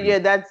wasn't. But yeah,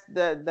 that's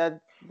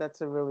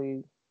a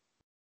really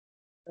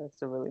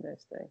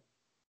nice thing.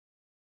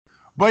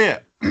 But yeah,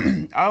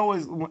 I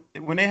always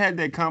when they had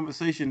that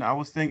conversation, I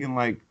was thinking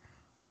like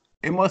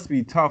it must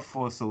be tough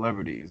for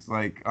celebrities.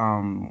 Like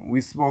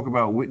we spoke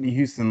about Whitney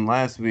Houston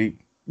last week.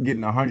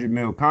 getting $100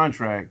 million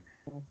contract,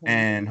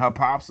 and her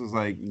pops was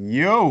like,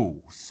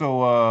 "Yo,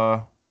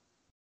 so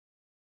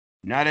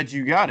now that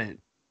you got it,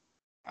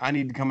 I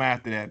need to come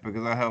after that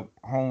because I help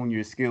hone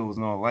your skills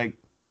and all." Like,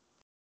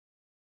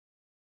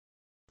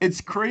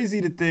 it's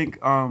crazy to think.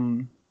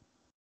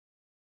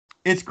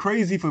 It's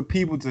crazy for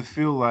people to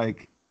feel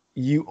like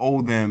you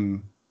owe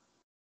them.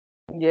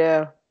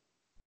 Yeah.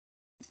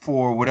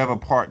 For whatever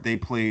part they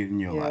played in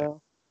your life.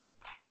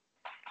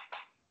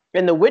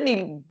 And the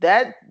Whitney,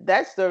 that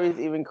story is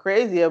even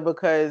crazier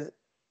because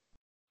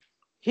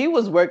he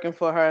was working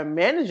for her,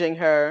 managing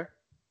her,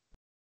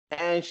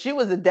 and she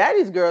was a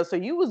daddy's girl, so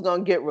you was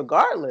gonna get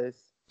regardless.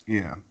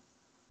 Yeah.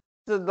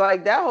 So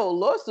like that whole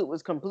lawsuit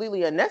was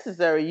completely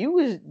unnecessary. You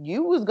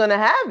was gonna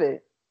have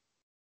it.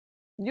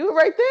 You were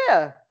right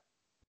there.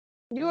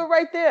 You were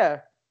right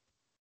there.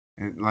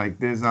 Like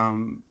there's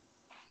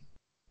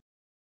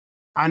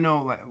I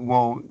know like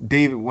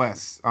David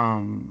West,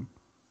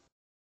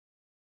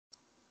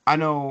 I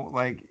know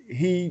like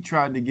he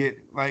tried to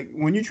get like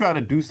when you try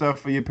to do stuff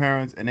for your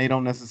parents and they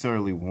don't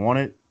necessarily want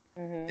it,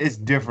 it's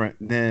different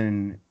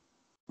than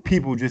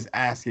people just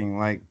asking.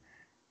 Like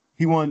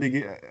he wanted to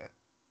get,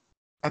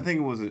 I think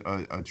it was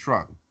a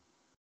truck.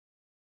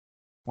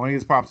 One of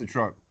his pops a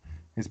truck.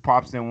 His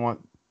pops he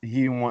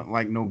didn't want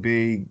like no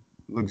big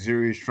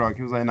luxurious truck.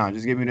 He was like, nah,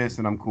 just give me this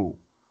and I'm cool.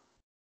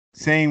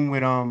 Same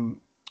with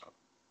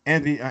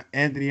Anthony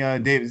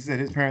Davis said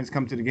his parents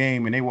come to the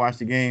game and they watch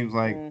the games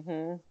like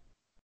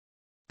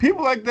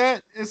people like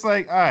that. It's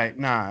like, all right,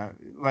 nah,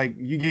 like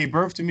you gave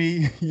birth to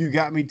me, you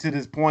got me to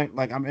this point,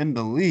 like I'm in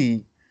the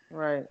league,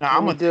 right? Now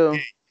I'm gonna do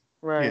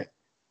right.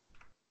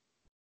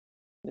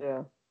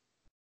 Yeah.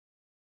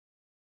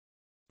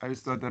 I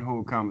just thought that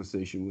whole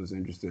conversation was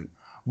interesting.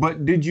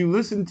 But did you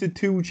listen to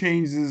 2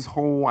 Chainz's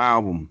whole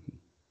album?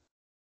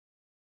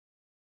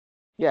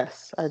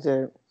 Yes, I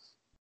did.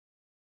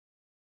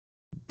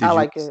 I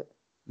like it.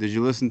 Did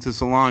you listen to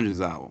Solange's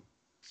album?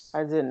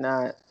 I did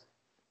not.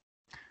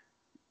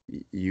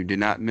 You did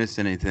not miss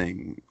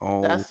anything.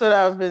 That's what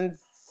I've been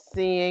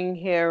seeing,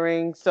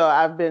 hearing. So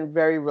I've been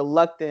very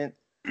reluctant.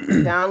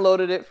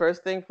 Downloaded it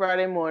first thing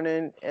Friday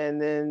morning,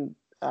 and then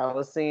I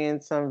was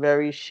seeing some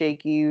very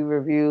shaky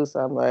reviews.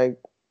 So I'm like,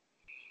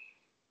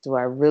 do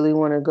I really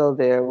want to go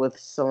there with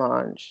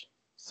Solange?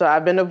 So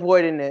I've been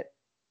avoiding it.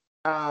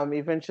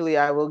 Eventually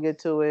I will get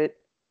to it,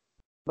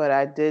 but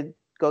I did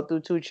go through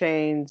 2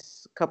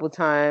 Chainz a couple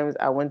times.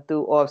 I went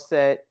through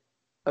Offset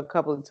a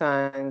couple of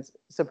times.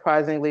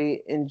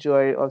 Surprisingly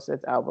enjoyed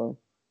Offset's album.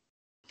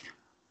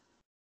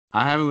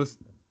 I haven't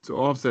listened to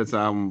Offset's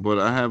album, but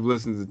I have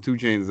listened to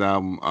 2 Chainz's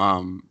album.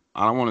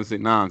 I don't want to say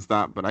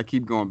nonstop, but I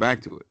keep going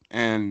back to it.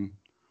 And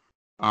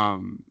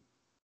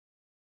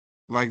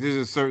like there's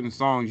just certain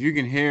songs you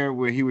can hear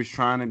where he was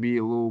trying to be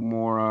a little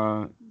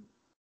more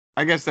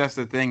I guess that's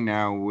the thing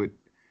now with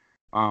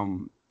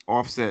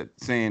Offset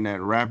saying that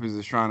rappers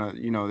is trying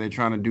to, they're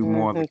trying to do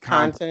more of the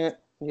content.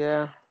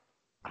 Yeah.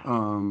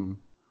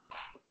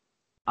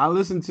 I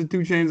listened to 2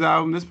 Chainz's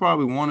album. There's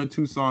probably 1 or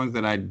 2 songs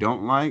that I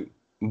don't like,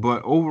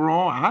 but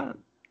overall, I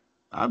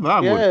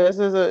vibe with it.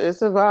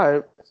 It's a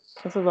vibe.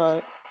 It's a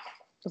vibe.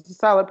 It's a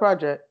solid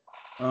project.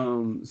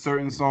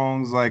 Certain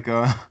songs like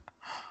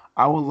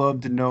I would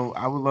love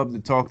to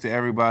talk to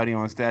everybody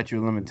on Statute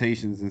of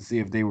Limitations and see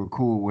if they were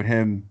cool with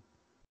him.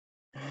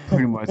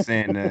 Pretty much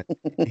saying that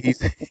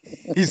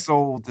he's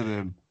sold to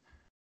them.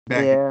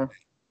 Yeah.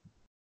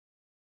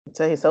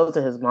 So he sold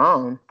to his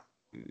mom.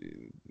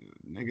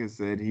 Nigga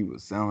said he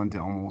was selling to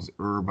almost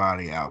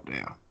everybody out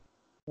there.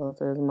 Sold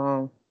to his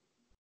mom.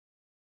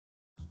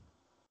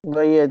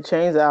 But yeah,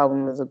 Chainz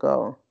album is a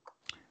go.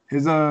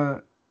 His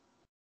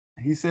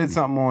he said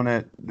something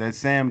on that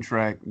Sam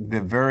track,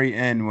 the very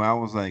end, where I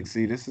was like,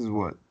 see, this is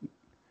what.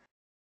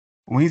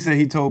 When he said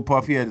he told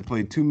Puff he had to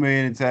pay $2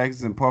 million in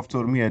taxes, and Puff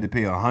told him he had to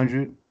pay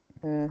 $100.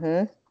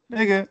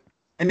 Nigga,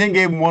 and then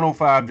gave him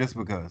 105 just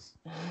because.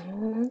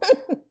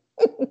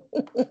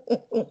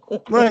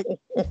 Like,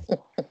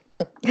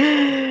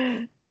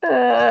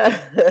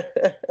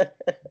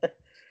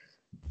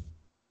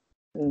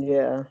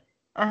 yeah.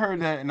 I heard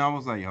that and I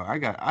was like, yo, I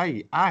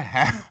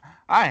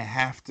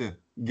have to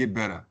get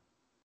better.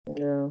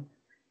 Yeah.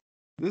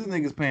 This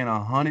nigga's paying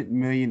 $100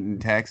 million in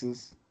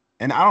taxes.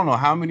 And I don't know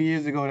how many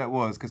years ago that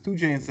was, because 2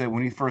 Chainz said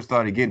when he first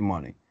started getting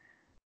money.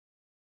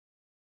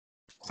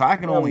 So I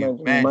can only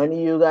imagine.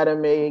 Money you gotta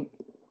make.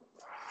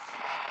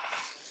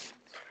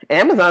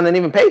 Amazon didn't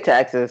even pay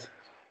taxes.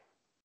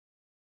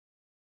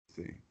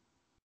 See.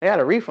 They got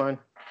a refund.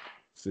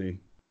 See.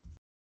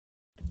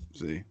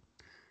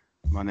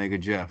 My nigga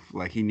Jeff,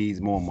 like he needs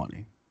more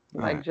money.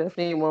 Jeff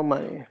need more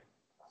money.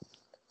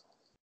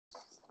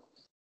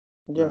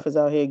 Jeff is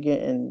out here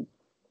getting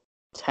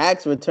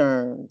tax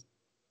returns,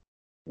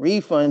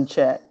 refund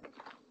check.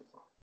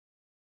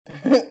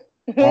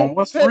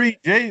 What's free?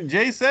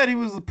 Jay said he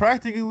was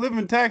practically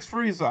living tax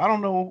free, so I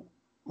don't know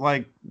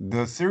like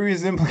the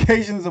serious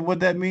implications of what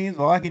that means.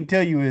 All I can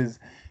tell you is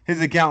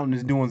his accountant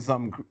is doing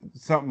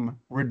something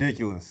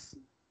ridiculous.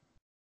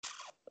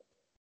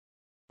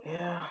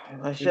 Yeah,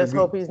 let's just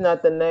hope he's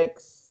not the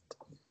next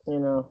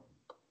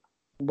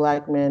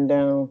black man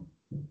down.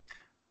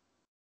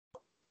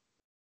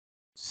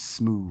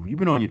 Smooth. You've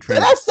been on your Did I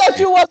transition. set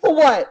you up for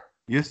what?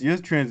 Your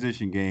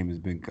transition game has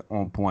been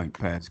on point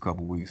past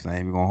couple weeks. I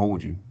ain't even gonna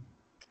hold you.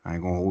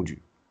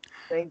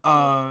 Thank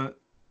you.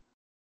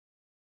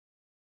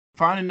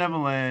 Finding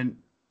Neverland.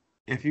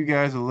 If you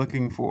guys are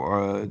looking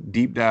for a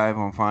deep dive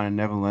on Finding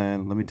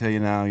Neverland, let me tell you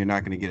now, you're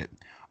not gonna get it.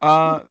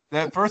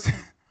 That first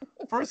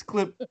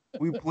clip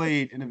we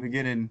played in the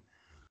beginning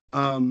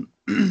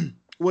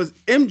was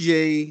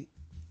MJ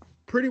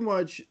pretty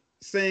much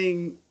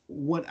saying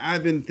what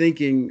I've been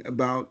thinking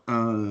about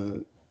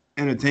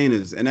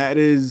entertainers, and that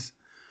is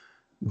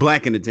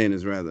black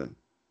entertainers, rather.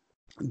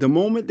 The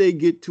moment they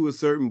get to a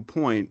certain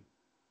point,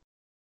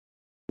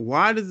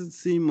 why does it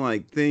seem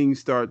like things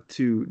start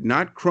to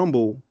not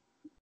crumble,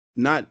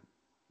 not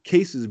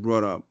cases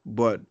brought up,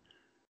 but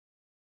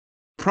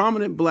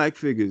prominent black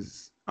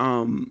figures?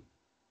 And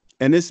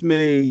this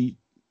may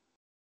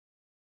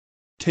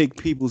take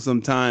people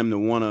some time to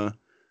want to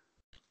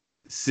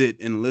sit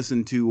and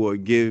listen to or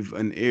give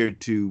an ear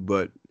to,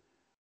 but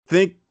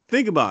think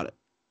about it.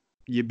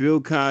 Your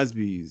Bill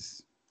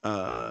Cosby's,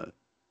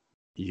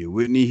 your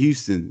Whitney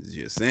Houston's,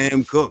 your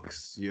Sam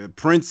Cooks, your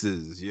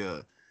Prince's,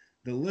 the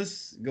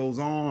list goes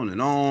on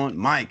and on.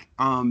 Mike,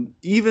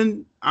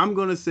 even I'm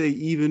gonna say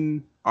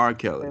even R.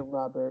 Kelly.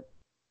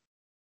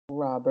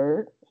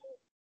 Robert.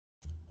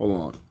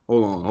 Hold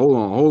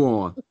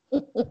on.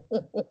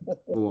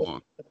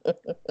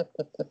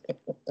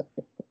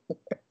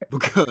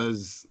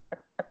 Because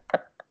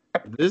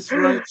this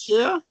right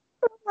here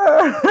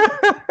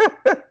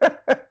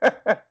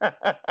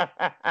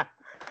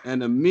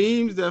and the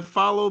memes that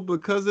follow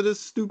because of this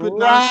stupid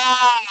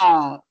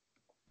nonsense.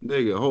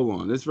 Nigga,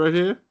 hold on. This right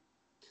here.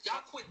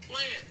 Y'all quit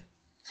playing.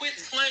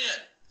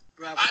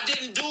 Robert. I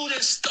didn't do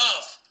this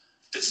stuff.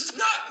 This is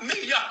not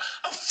me.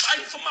 I'm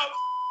fighting for my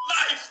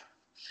life.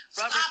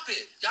 Robert. Stop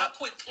it. Y'all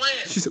quit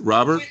playing. She said,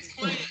 Robert.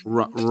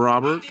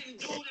 Robert. I didn't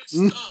do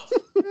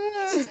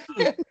this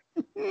stuff.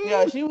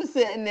 Yeah, she was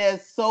sitting there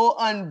so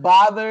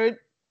unbothered.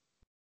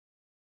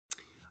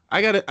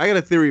 I got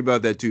a theory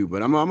about that too,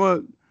 but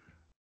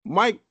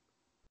Mike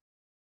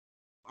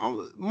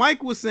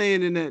was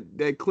saying in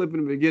that clip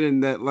in the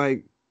beginning that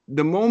like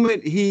the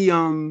moment he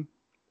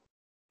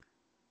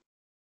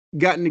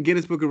got in the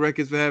Guinness Book of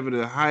Records for having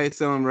the highest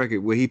selling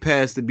record, where he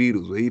passed the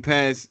Beatles, where he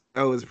passed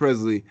Elvis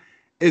Presley,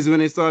 is when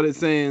they started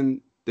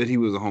saying that he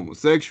was a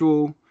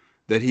homosexual,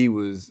 that he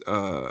was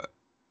a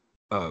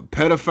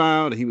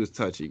pedophile, that he was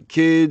touching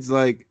kids,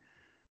 like.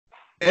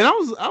 And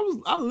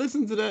I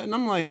listened to that and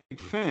I'm like,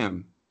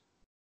 fam,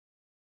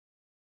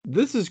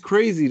 this is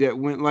crazy that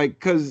went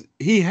like, cause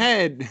he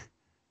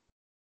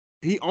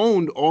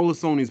owned all of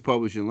Sony's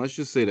publishing. Let's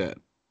just say that.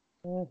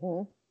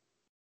 Mm-hmm.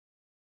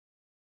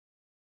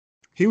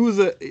 He was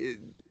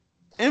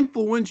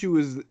influential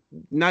is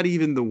not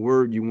even the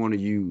word you want to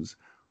use.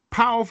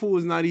 Powerful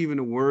is not even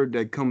a word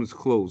that comes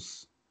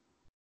close.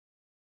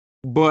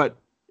 But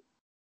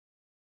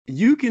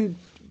you can,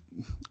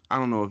 I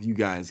don't know if you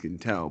guys can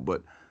tell,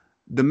 but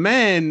the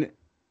man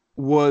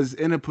was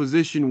in a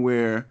position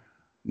where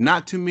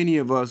not too many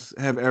of us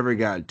have ever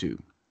got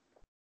to.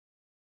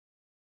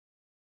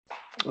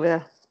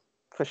 Yeah,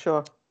 for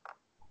sure.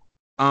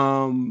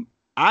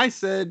 I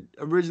said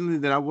originally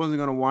that I wasn't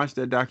going to watch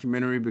that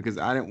documentary because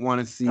I didn't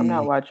want to see I'm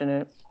not watching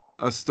it.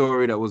 A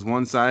story that was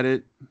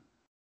one-sided.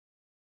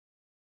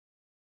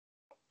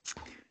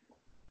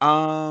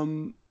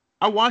 I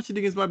watched it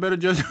against my better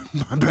judgment.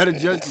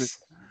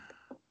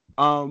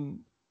 But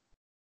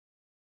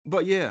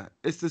yeah,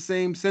 it's the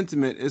same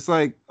sentiment. It's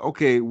like,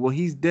 okay, well,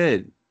 he's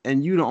dead,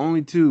 and you the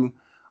only two.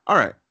 All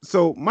right.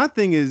 So my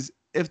thing is,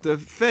 if the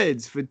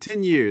feds for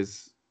 10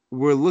 years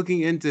were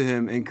looking into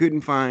him and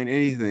couldn't find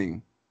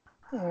anything,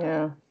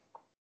 yeah,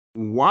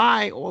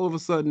 why all of a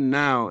sudden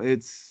now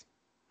it's,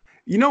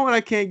 you know what I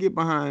can't get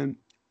behind?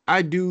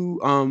 I do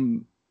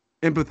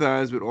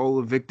empathize with all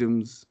the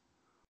victims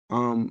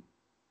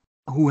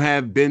who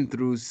have been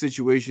through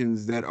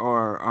situations that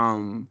are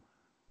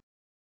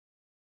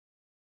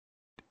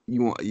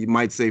you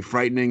might say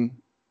frightening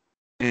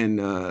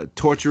and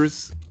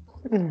torturous.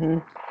 Mm-hmm.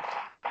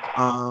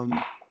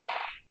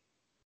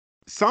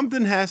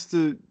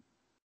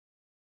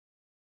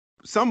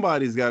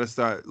 Somebody's got to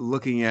start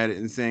looking at it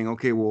and saying,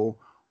 okay, well,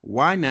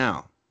 why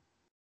now?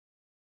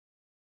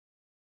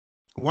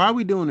 Why are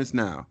we doing this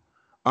now?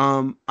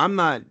 I'm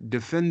not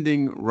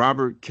defending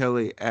Robert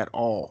Kelly at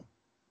all.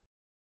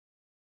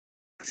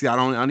 See, I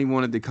don't even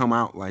want it to come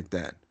out like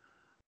that.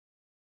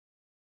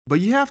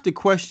 But you have to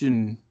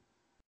question,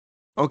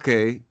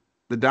 okay,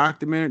 the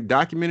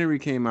documentary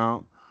came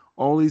out,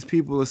 all these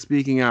people are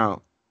speaking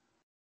out.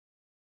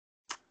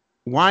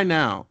 Why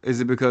now? Is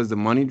it because the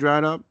money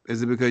dried up?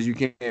 Is it because you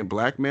can't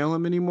blackmail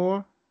him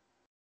anymore?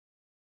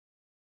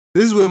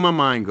 This is where my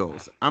mind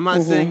goes. I'm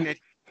not saying that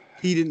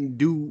he didn't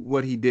do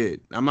what he did.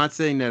 I'm not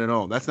saying that at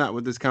all. That's not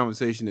what this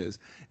conversation is.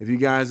 If you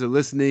guys are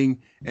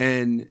listening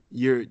and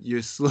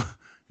you're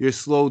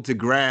slow to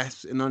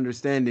grasp and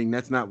understanding,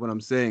 that's not what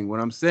I'm saying. What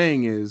I'm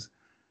saying is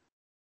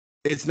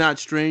it's not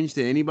strange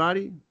to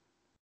anybody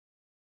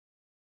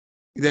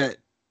that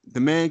the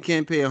man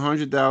can't pay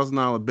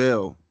 $100,000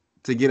 bill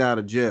to get out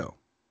of jail,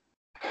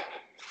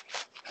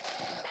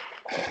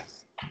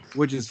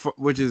 which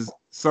is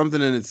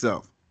something in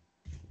itself.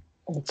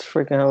 It's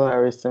freaking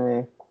hilarious to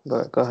me.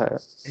 But go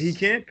ahead. He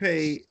can't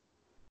pay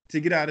to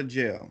get out of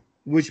jail,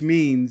 which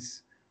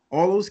means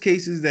all those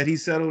cases that he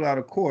settled out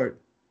of court,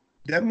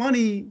 that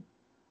money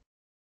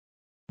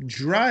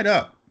dried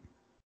up.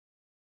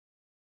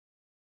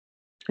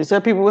 He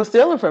said people were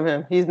stealing from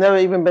him. He's never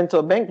even been to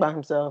a bank by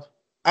himself.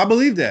 I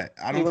believe that.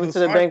 He went to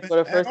the bank for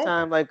the first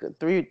time like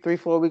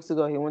 4 weeks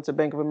ago. He went to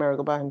Bank of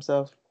America by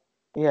himself.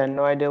 He had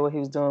no idea what he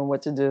was doing,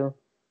 what to do.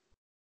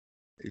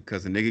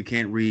 Because the nigga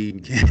can't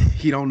read.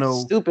 He don't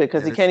know. Stupid,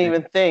 because he can't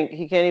even think.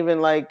 He can't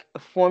even like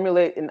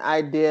formulate an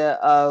idea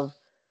of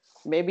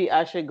maybe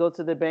I should go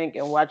to the bank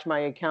and watch my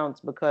accounts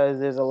because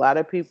there's a lot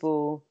of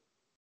people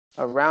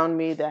around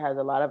me that has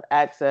a lot of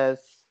access.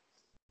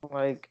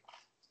 Like,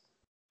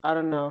 I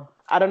don't know.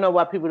 I don't know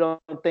why people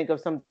don't think of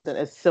something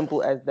as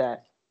simple as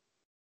that.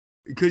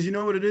 Because you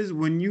know what it is?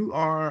 When you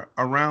are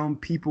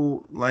around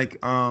people like,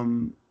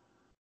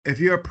 if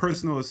you're a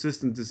personal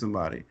assistant to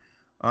somebody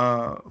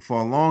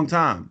for a long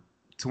time,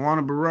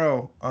 Tawana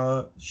Burrell,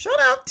 shout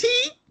out T.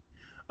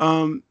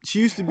 She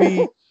used to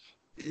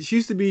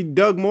be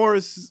Doug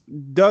Morris's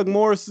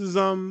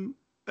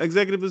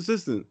executive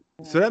assistant.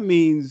 So that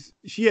means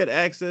she had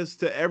access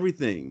to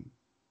everything.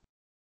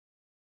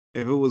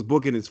 If it was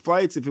booking his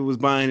flights, if it was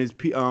buying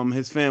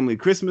his family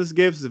Christmas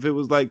gifts, if it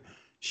was like,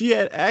 she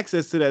had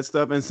access to that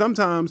stuff. And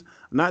sometimes,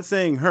 I'm not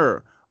saying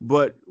her,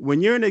 but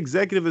when you're an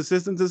executive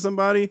assistant to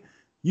somebody,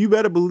 you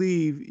better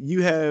believe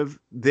you have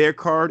their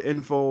card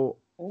info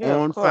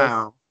on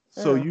file,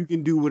 so you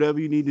can do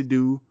whatever you need to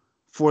do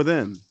for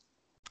them.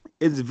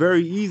 It's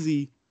very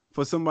easy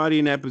for somebody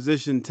in that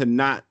position to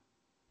not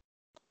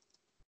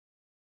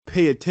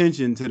pay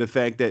attention to the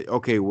fact that,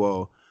 okay,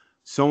 well,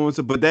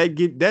 so-and-so, but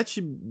that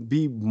should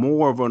be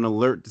more of an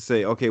alert to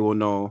say, okay, well,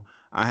 no,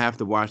 I have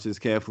to watch this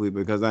carefully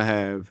because I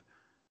have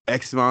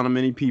X amount of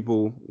many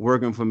people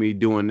working for me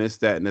doing this,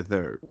 that, and the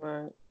third.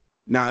 Right.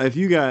 Now, if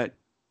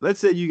let's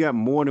say you got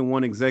more than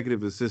one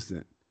executive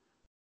assistant,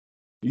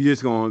 you're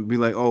just going to be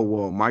like, oh,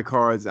 well, my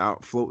card's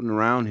out floating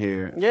around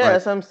here. Yeah,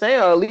 that's what I'm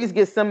saying. Or at least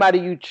get somebody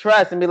you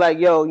trust and be like,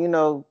 yo,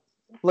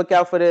 look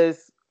out for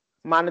this,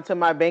 monitor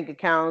my bank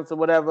accounts or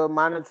whatever,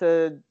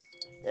 monitor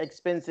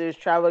expenses,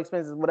 travel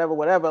expenses,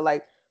 whatever.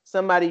 Like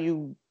somebody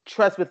you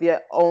trust with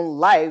your own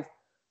life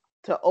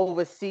to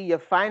oversee your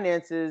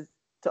finances,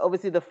 to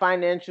oversee the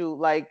financial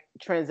like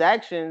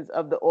transactions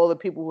of all the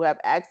people who have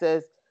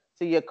access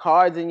to your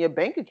cards and your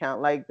bank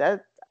account. Like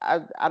that, I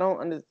don't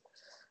understand.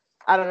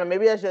 I don't know.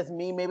 Maybe that's just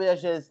me. Maybe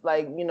that's just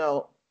like,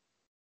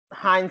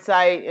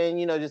 hindsight and,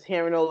 just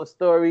hearing all the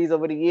stories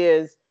over the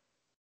years.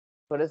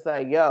 But it's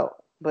like, yo,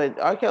 but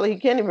R. Kelly, he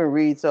can't even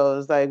read. So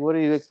it's like, what do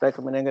you expect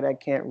from a nigga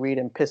that can't read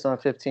and piss on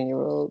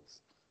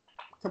 15-year-olds?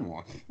 Come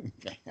on.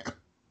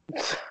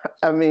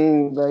 I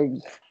mean, like.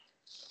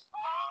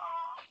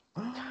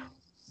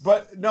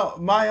 But no,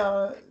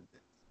 my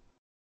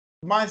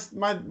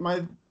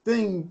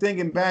thing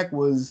thinking back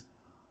was,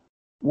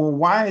 well,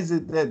 why is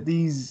it that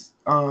these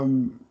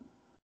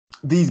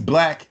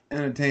black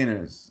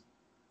entertainers,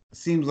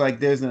 seems like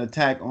there's an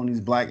attack on these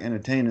black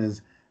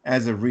entertainers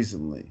as of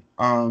recently.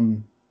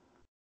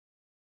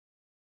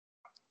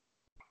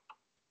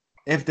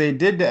 If they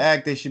did the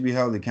act, they should be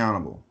held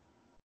accountable.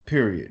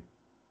 Period.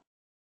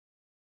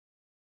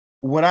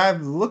 What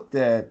I've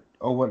noticed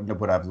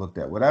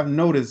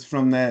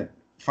from that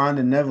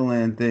Finding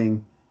Neverland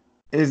thing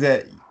is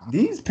that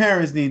these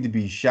parents need to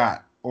be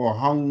shot or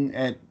hung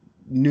at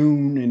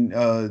noon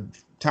in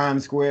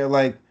Times Square,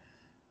 like,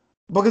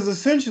 because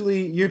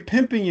essentially you're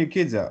pimping your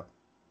kids out.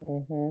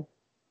 Mm-hmm.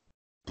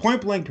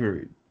 Point blank,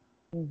 period.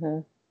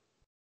 Mm-hmm.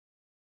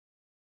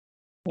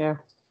 Yeah.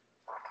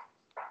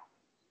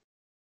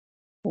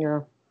 Yeah.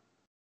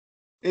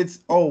 It's,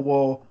 oh,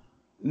 well,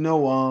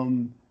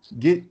 no,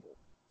 get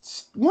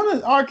one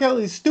of R.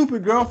 Kelly's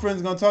stupid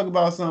girlfriends gonna talk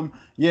about some,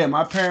 yeah,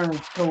 my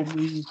parents told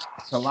me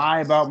to lie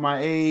about my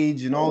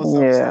age and all this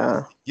other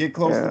stuff. Get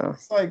close. Yeah.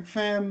 It's like,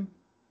 fam.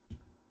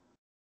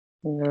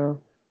 Yeah.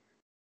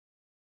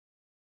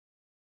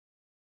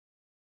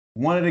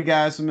 One of the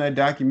guys from that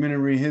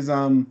documentary, his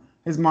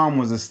mom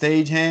was a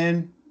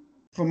stagehand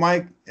for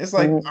Mike. It's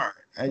like, all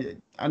right,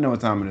 I know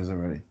what time it is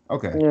already.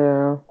 Okay.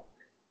 Yeah.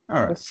 All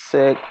right. It's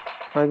sick.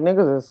 Like,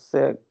 niggas are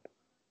sick.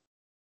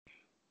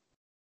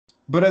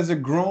 But as a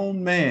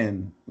grown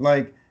man,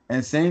 like,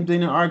 and same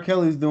thing that R.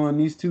 Kelly's doing,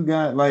 these two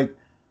guys, like,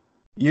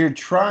 you're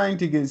trying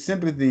to get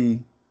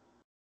sympathy.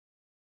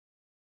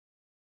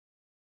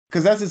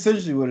 Because that's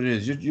essentially what it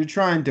is. You're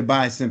trying to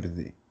buy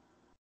sympathy.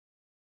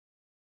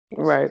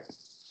 Right.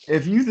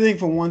 If you think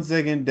for 1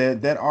 second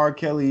that R.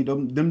 Kelly,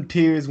 them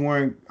tears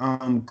weren't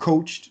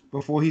coached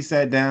before he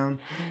sat down.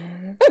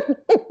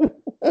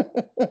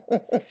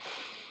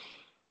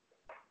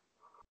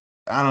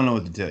 I don't know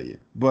what to tell you.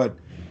 But,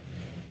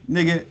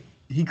 nigga,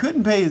 he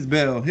couldn't pay his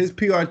bill. His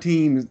PR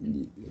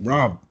team,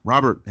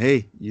 Robert,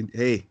 hey, you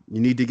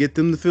need to get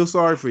them to feel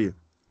sorry for you.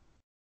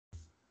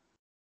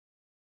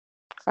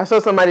 I saw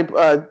somebody.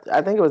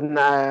 I think it was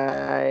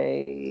Naeem.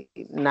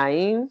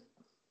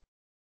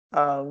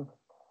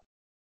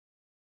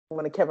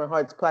 One of Kevin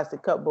Hart's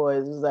Plastic Cup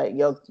Boys was like,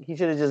 "Yo, he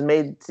should have just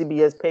made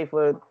CBS pay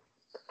for,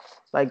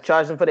 like,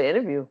 charge him for the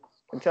interview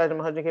and charge him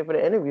 $100K for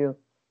the interview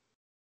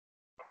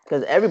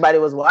because everybody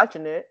was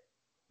watching it."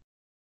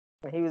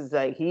 And he was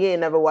like, he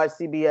ain't never watched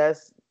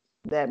CBS,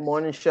 that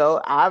morning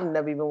show. I've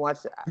never even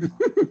watched it.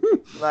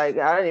 Like,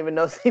 I didn't even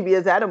know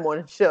CBS had a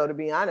morning show, to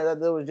be honest. I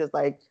thought it was just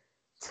like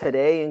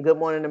Today and Good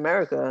Morning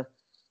America.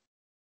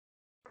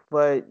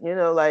 But, you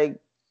know, like,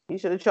 he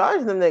should have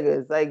charged them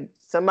niggas. Like,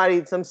 some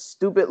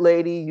stupid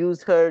lady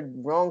used her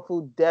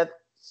wrongful death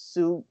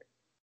suit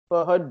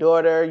for her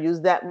daughter,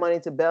 used that money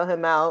to bail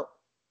him out.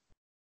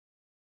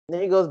 Then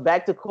he goes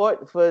back to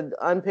court for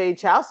unpaid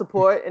child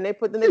support, and they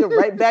put the nigga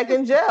right back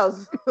in jail.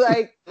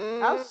 Like,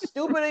 how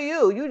stupid are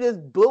you? You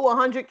just blew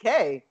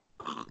 $100K.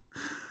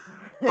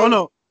 Oh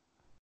no,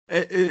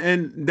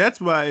 and that's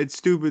why it's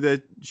stupid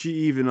that she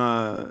even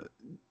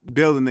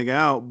bailed the nigga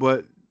out.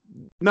 But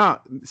nah,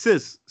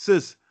 sis,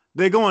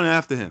 they're going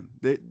after him.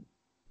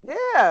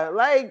 Yeah,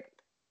 like,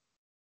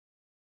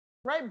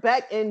 right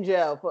back in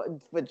jail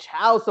for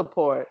child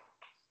support.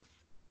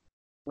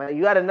 Like,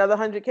 you got another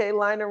 $100K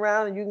lying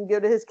around and you can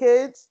give to his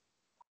kids?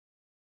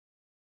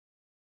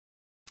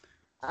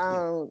 I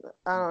don't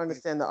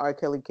understand the R.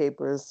 Kelly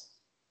capers.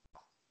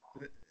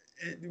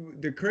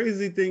 The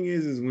crazy thing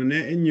is when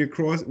they're in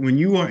when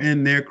you are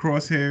in their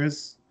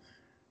crosshairs,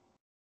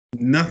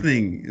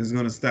 nothing is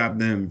going to stop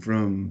them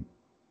from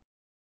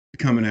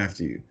coming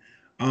after you.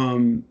 I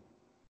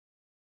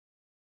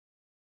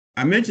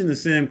mentioned the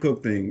Sam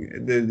Cooke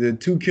thing, the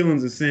two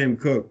killings of Sam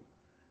Cooke.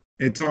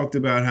 It talked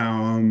about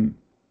how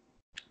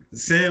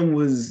Sam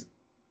was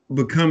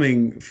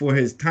becoming, for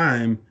his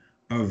time,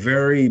 a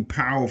very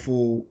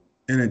powerful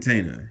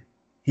entertainer.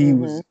 He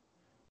was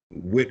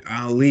with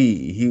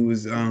Ali. He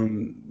was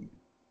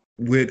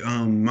with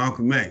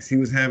Malcolm X. He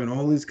was having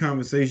all these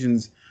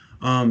conversations.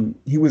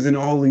 He was in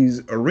all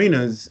these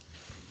arenas,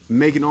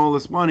 making all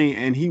this money,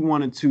 and he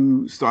wanted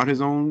to start his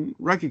own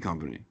record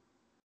company.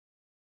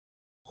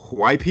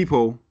 White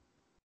people,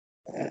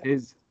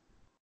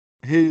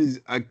 his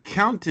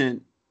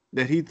accountant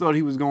that he thought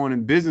he was going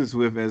in business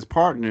with as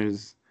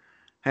partners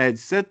had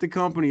set the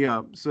company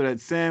up so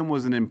that Sam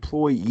was an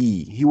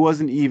employee. He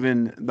wasn't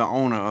even the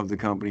owner of the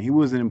company. He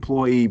was an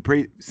employee.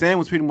 Sam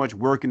was pretty much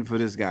working for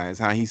this guy is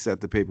how he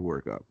set the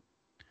paperwork up.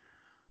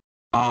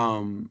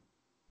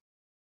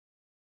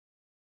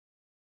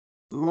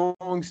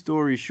 Long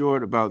story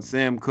short about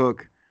Sam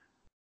Cooke,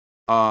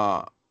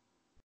 I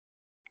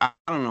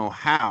don't know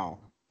how,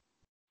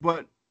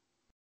 but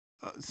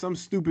some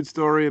stupid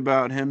story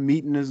about him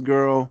meeting this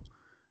girl.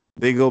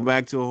 They go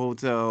back to a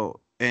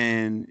hotel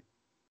and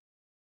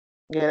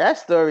yeah, that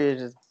story is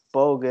just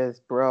bogus,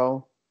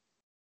 bro.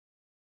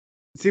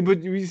 See,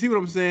 but you see what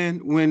I'm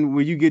saying? When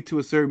you get to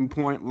a certain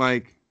point,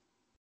 like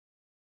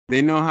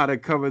they know how to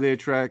cover their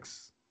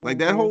tracks. Like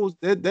that whole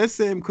that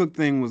Sam Cooke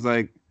thing was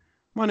like,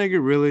 my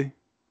nigga, really?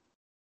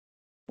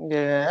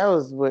 Yeah, it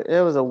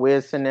was a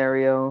weird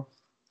scenario.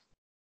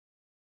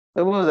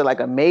 What was it, like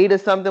a maid or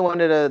something?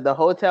 One of the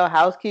hotel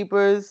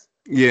housekeepers?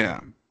 Yeah.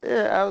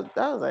 Yeah,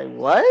 I was like,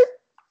 what?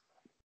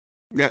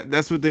 Yeah,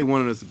 that's what they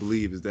wanted us to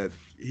believe is that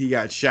he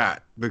got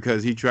shot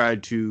because he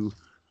tried to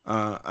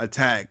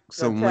attack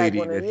some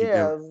lady.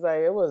 I was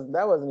like,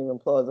 that wasn't even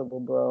plausible,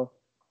 bro.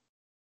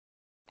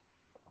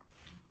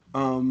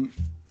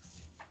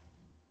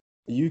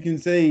 You can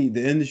say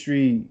the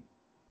industry.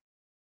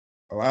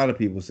 A lot of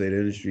people say the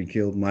industry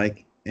killed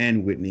Mike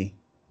and Whitney.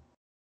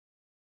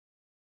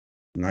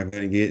 I'm not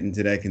going to get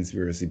into that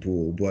conspiracy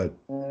pool, but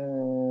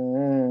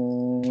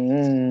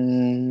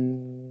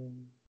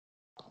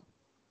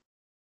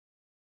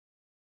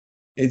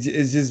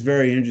it's just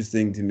very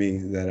interesting to me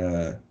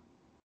that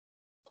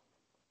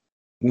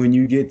when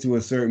you get to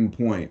a certain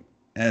point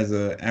as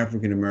an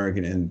African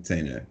American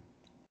entertainer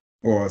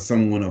or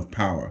someone of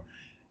power,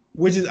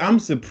 which is I'm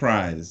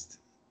surprised,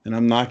 and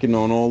I'm knocking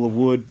on all the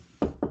wood.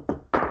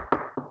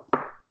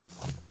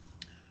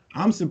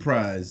 I'm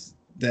surprised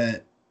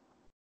that,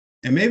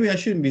 and maybe I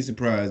shouldn't be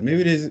surprised.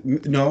 Maybe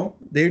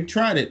they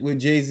tried it with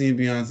Jay-Z and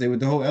Beyonce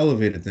with the whole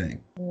elevator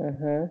thing.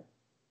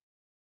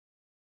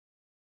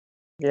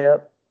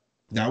 Yep.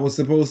 That was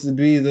supposed to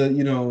be the,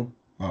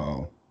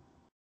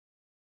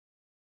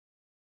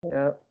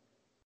 Yep.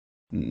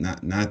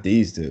 Not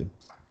these two.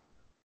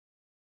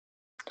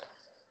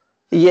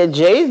 Yeah,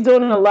 Jay's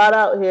doing a lot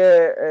out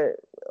here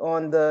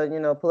on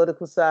the,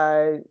 political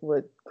side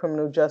with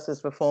criminal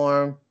justice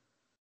reform.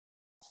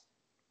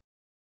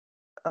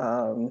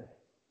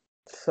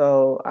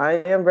 So I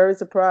am very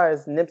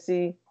surprised.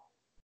 Nipsey's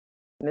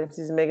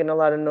making a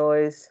lot of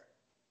noise.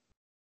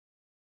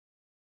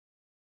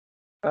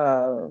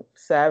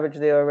 Savage,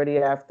 they already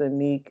after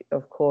Meek,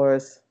 of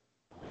course.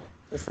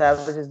 The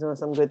Savage is doing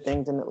some good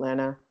things in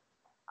Atlanta.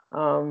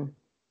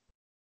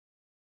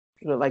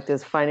 like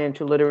this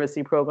financial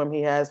literacy program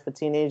he has for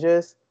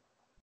teenagers.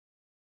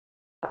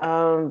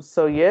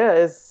 So yeah,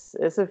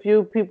 it's a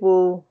few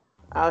people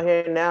out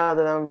here now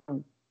that I'm,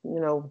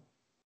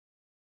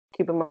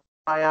 keeping my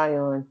eye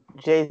on.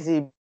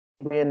 Jay-Z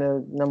being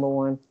the number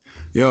one.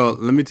 Yo,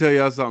 let me tell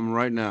y'all something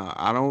right now.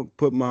 I don't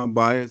put my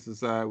bias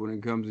aside when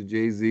it comes to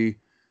Jay-Z.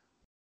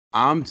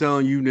 I'm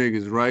telling you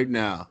niggas right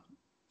now,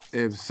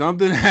 if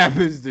something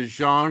happens to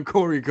Sean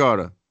Corey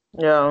Carter,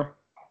 Yeah.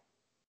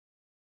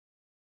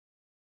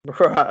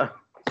 Bruh.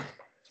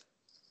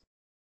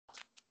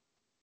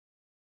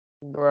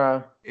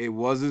 it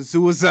wasn't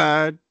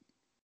suicide.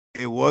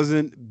 It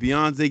wasn't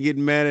Beyonce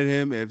getting mad at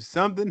him. If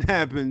something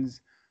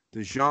happens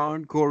to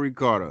Sean Corey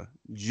Carter,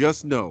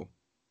 just know.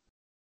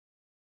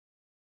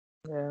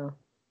 Yeah.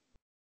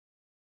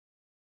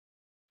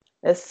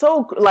 It's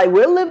so, like,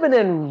 we're living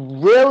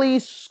in really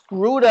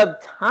screwed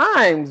up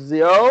times,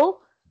 yo.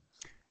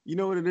 You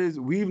know what it is?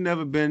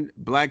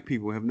 Black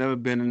people have never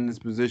been in this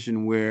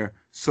position where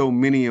so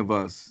many of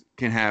us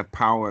can have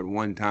power at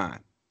one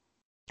time.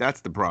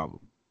 That's the problem.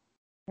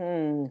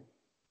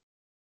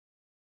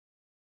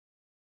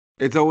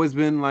 It's always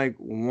been like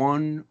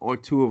one or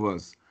two of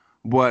us,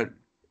 but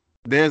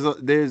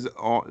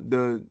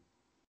the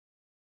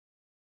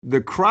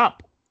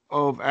crop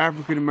of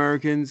African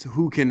Americans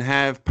who can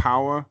have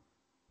power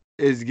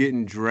is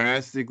getting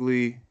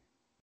drastically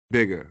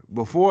bigger.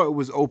 Before it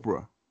was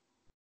Oprah.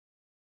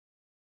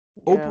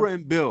 Yeah. Oprah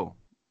and Bill.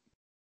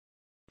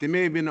 They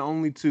may have been the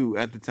only two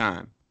at the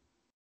time.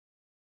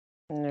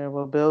 Yeah,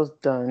 well, Bill's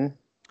done.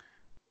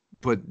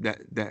 But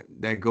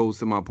that goes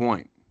to my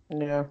point.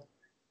 Yeah.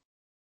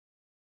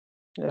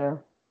 Yeah.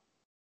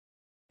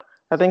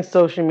 I think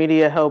social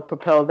media helped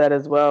propel that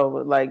as well.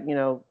 With, like,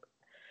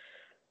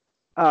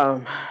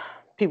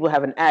 people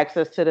having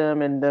access to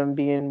them and them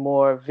being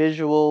more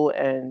visual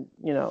and,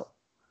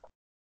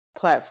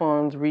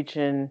 platforms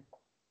reaching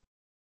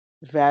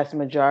vast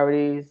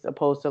majorities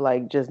opposed to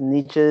like just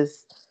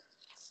niches.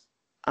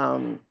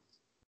 But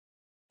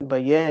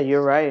yeah,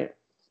 you're right.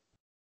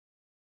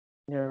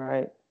 You're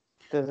right.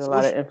 There's a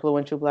lot of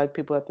influential Black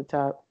people at the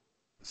top.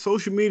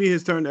 Social media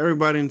has turned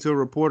everybody into a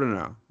reporter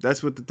now.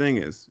 That's what the thing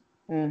is.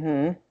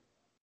 Mm-hmm.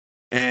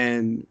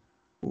 And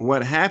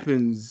what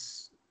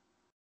happens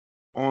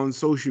on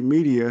social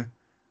media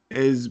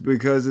is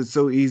because it's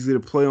so easy to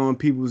play on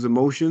people's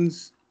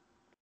emotions.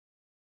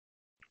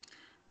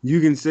 You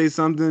can say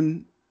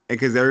something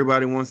because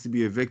everybody wants to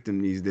be a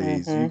victim these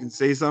days. Mm-hmm. You can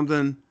say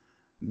something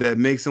that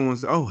makes someone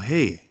say, "Oh,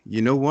 hey,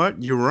 you know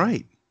what? You're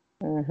right.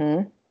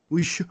 Mm-hmm.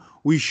 We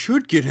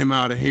should get him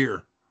out of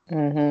here."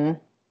 Mm-hmm.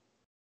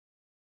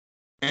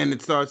 And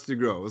it starts to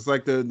grow. It's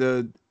like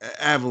the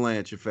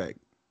avalanche effect.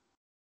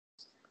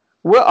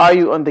 Where are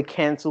you on the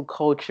cancel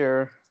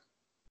culture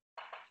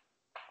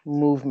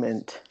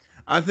movement?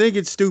 I think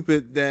it's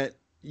stupid that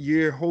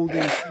you're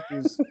holding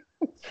people's.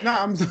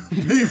 No,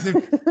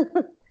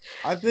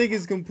 I think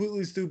it's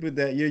completely stupid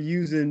that you're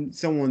using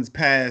someone's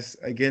past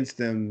against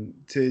them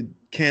to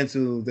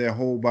cancel their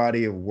whole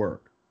body of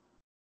work.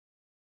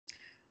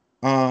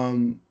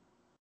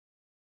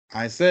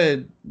 I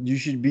said you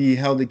should be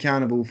held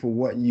accountable for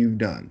what you've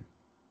done.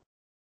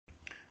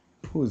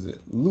 Who was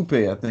it? Lupe,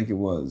 I think it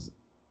was.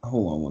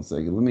 Hold on one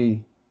second. Let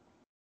me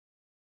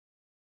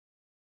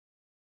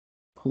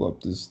pull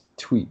up this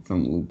tweet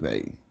from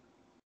Lupe.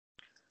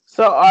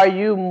 So are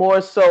you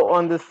more so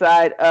on the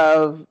side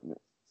of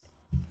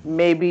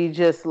maybe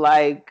just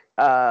like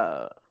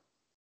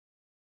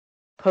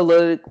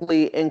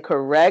politically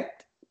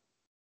incorrect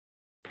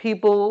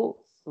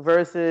people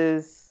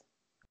versus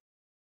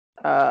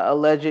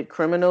alleged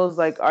criminals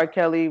like R.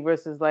 Kelly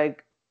versus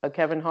like a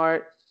Kevin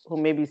Hart who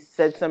maybe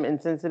said some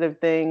insensitive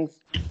things?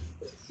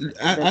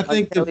 I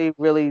think R. Kelly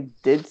really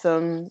did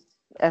some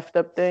effed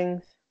up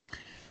things.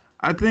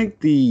 I think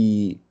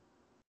the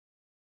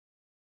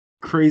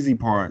crazy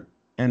part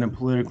and the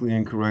politically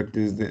incorrect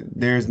is that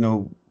there's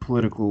no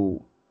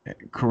political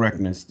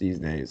correctness these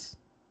days.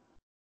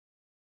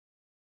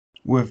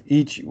 With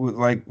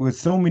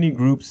so many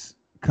groups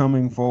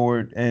coming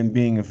forward and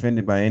being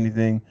offended by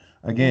anything,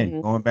 again,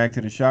 going back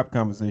to the shop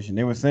conversation,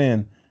 they were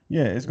saying,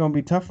 yeah, it's gonna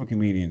be tough for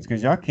comedians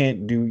because y'all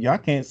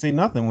can't say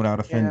nothing without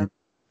offending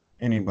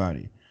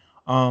anybody.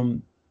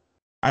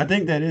 I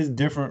think that is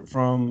different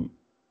from.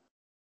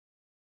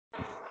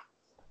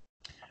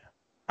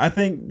 I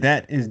think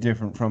that is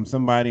different from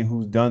somebody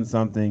who's done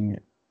something.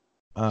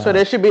 So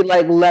there should be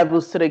like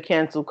levels to the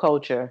cancel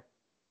culture.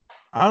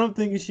 I don't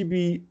think it should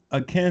be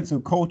a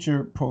cancel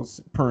culture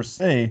per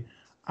se.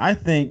 I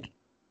think,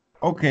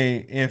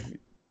 okay, if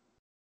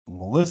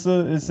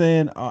Melissa is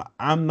saying,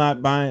 I'm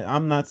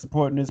not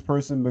supporting this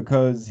person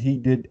because he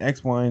did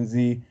X, Y, and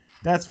Z,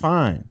 that's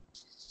fine.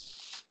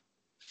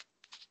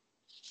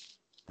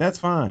 That's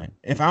fine.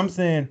 If I'm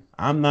saying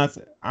I'm not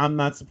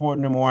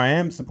supporting them or I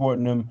am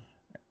supporting them,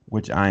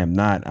 which I am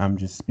not, I'm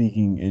just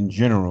speaking in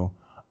general,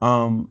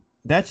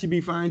 that should be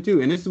fine too.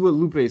 And this is what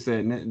Lupe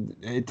said, and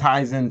it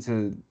ties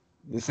into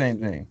the same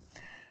thing.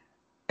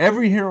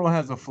 Every hero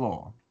has a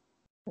flaw.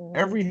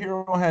 Every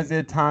hero has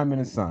their time in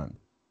the sun.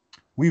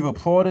 We've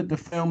applauded the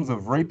films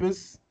of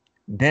rapists,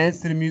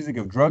 danced to the music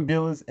of drug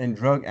dealers and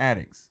drug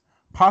addicts,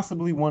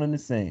 possibly one and the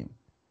same.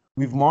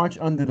 We've marched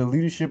under the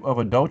leadership of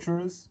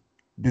adulterers,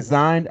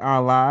 designed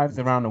our lives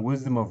around the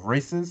wisdom of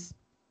racists,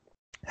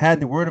 had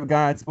the word of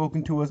God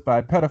spoken to us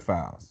by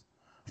pedophiles,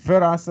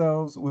 fed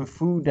ourselves with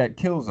food that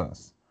kills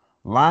us,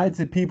 lied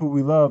to people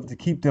we love to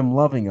keep them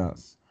loving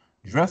us,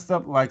 dressed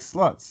up like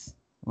sluts,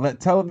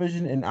 let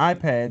television and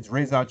iPads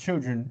raise our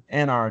children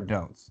and our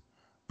adults,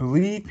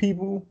 believe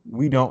people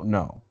we don't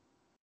know.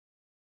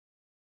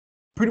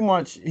 Pretty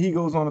much, he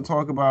goes on to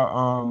talk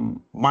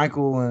about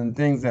Michael and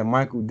things that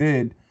Michael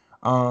did.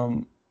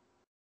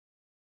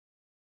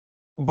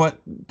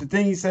 But the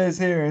thing he says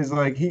here is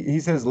like he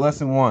says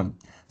lesson one: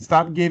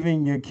 stop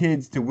giving your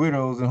kids to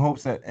widows in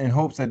hopes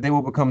that they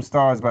will become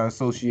stars by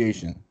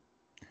association.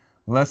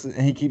 Lesson,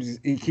 and he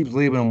keeps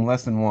labeling them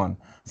lesson one.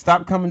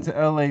 Stop coming to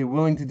LA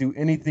willing to do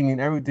anything and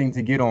everything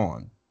to get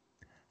on.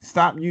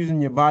 Stop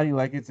using your body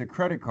like it's a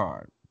credit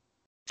card.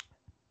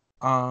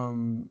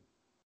 What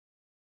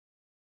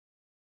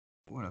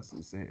else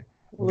is there?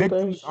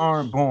 Victims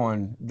aren't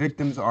born,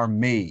 victims are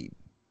made.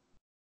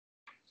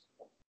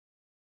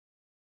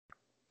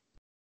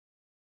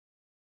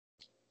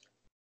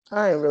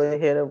 I ain't really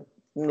here to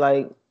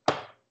like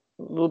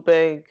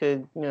Lupe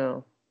could,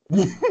 go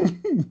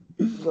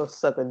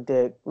suck a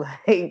dick.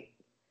 Like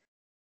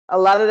a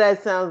lot of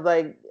that sounds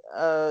like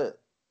it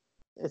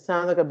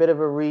sounds like a bit of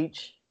a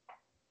reach.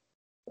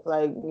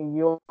 Like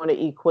you want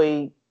to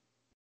equate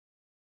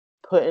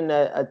putting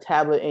a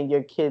tablet in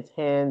your kid's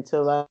hand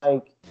to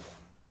like,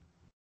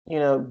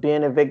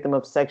 being a victim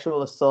of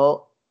sexual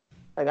assault.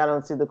 Like I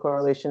don't see the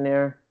correlation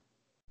there.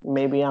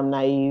 Maybe I'm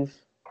naive.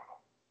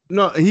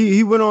 No,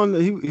 he went on.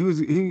 He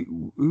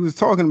was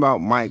talking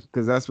about Mike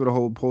because that's what the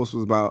whole post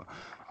was about,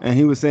 and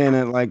he was saying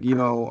that like Yeah,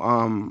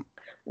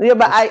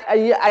 but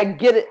I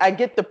get it. I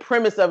get the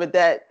premise of it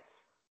that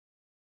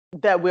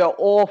we are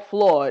all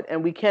flawed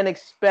and we can't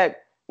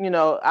expect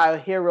our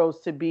heroes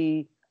to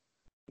be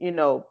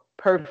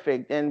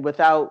perfect and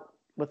without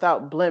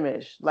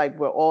blemish. Like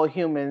we're all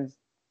humans.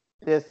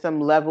 There's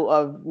some level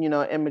of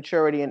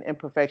immaturity and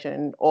imperfection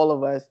in all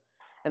of us,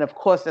 and of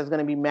course that's going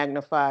to be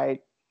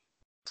magnified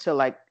to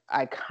like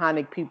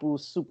iconic people,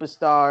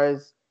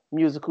 superstars,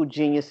 musical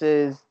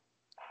geniuses,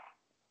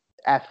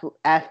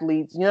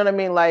 athletes. You know what I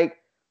mean?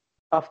 Like,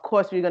 of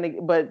course we're gonna,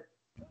 but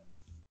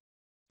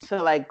to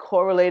like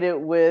correlate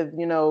it with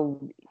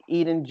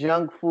eating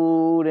junk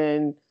food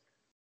and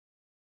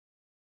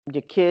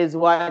your kids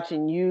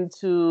watching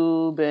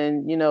YouTube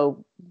and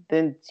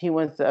then he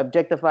wants to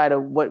objectify to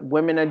what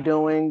women are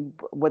doing,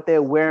 what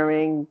they're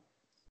wearing,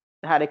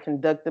 how they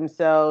conduct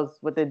themselves,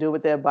 what they do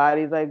with their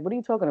bodies. Like, what are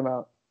you talking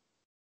about?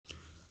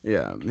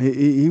 Yeah,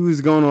 he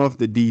was going off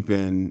the deep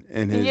end,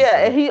 and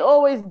he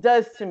always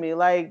does to me.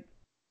 Like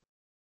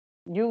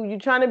you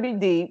trying to be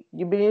deep,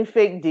 you're being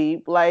fake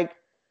deep. Like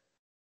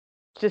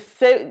just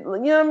say, you know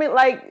what I mean?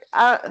 Like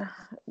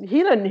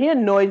he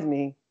annoys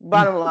me.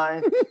 Bottom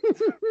line,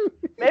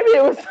 maybe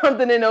it was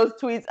something in those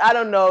tweets. I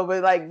don't know,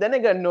 but like that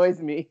nigga annoys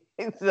me.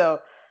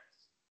 So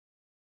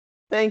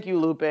thank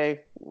you, Lupe.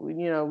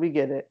 We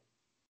get it.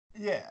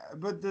 Yeah,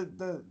 but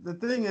the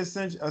thing is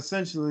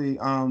essentially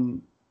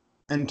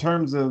in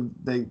terms of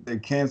the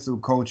cancel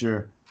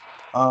culture,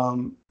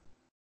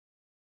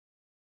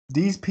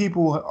 these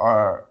people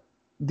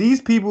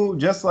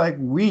just like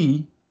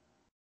we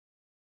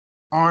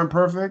aren't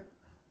perfect.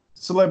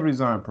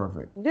 Celebrities aren't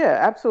perfect. Yeah,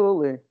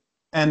 absolutely.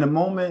 And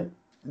the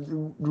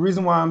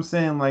reason why I'm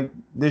saying like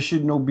there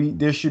should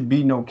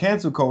be no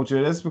cancel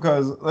culture, that's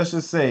because let's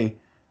just say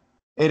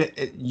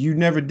you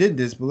never did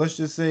this, but let's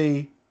just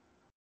say.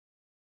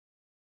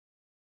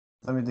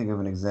 Let me think of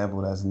an example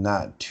that's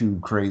not too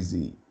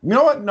crazy. You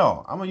know what?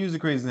 No, I'm gonna use a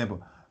crazy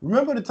example.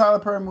 Remember the Tyler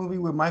Perry movie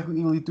where Michael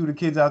Ealy threw the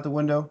kids out the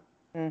window?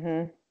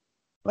 Mm-hmm.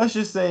 Let's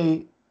just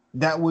say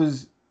that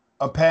was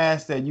a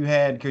past that you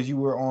had because you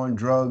were on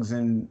drugs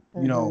and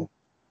your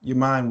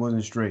mind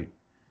wasn't straight.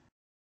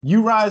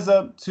 You rise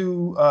up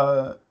to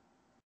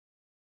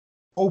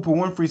Oprah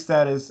Winfrey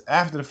status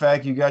after the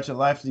fact. You got your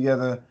life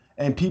together,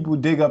 and people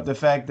dig up the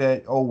fact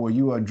that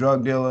you were a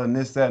drug dealer and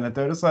this, that, and the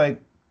third. It's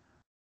like.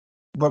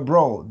 But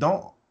bro,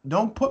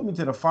 don't put me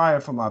to the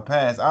fire for my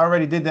past. I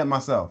already did that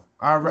myself.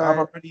 I've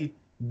already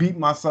beat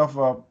myself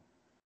up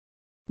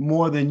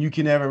more than you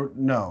can ever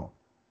know.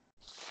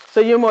 So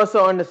you're more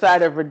so on the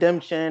side of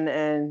redemption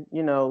and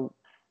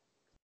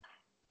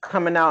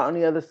coming out on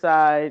the other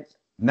side.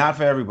 Not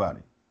for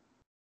everybody.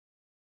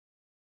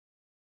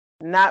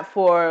 Not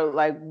for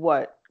like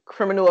what?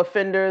 Criminal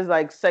offenders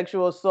like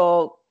sexual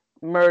assault,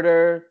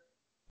 murder,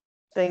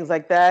 things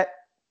like that.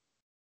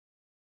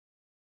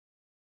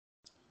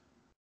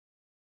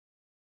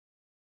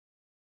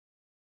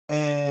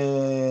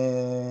 And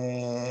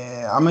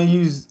I'm gonna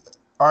use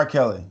R.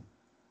 Kelly.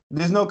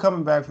 There's no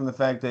coming back from the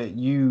fact that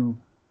you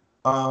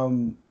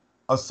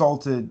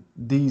assaulted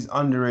these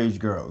underage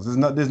girls.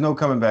 There's no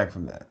coming back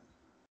from that.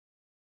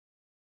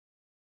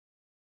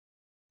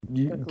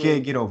 You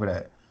can't get over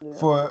that.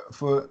 Yeah.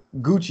 For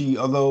Gucci,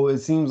 although it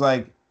seems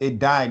like it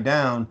died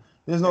down,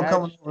 There's no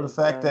coming over the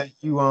fact that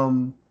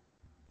you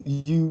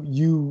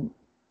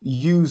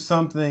use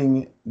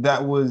something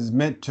that was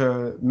meant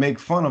to make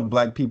fun of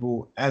black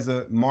people as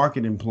a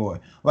marketing ploy.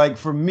 Like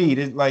for me,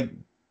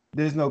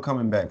 there's no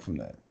coming back from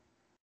that.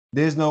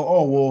 There's no,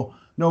 oh well,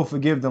 no,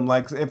 forgive them.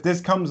 Like if this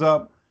comes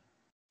up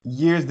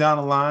years down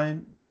the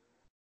line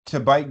to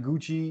bite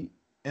Gucci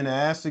in the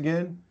ass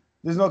again,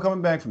 there's no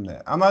coming back from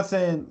that. I'm not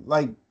saying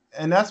like,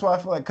 and that's why I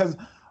feel like, because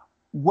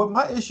what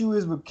my issue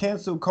is with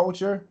cancel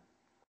culture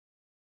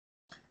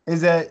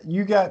is that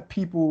you got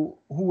people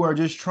who are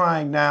just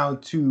trying now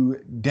to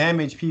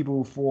damage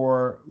people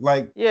for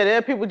like. Yeah, there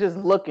are people just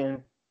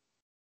looking.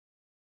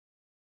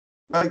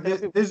 Like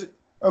there's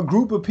a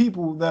group of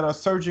people that are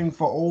searching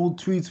for old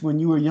tweets when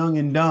you were young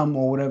and dumb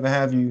or whatever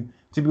have you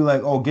to be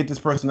like, oh, get this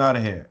person out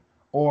of here.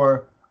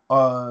 Or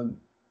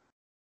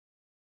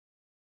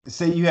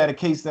say you had a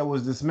case that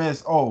was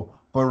dismissed. Oh,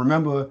 but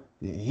remember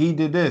he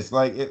did this.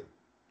 Like it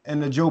in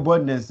the Joe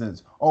Budden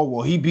instance. Oh,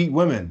 well, he beat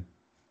women.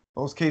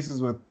 Those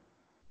cases were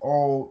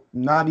all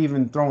not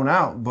even thrown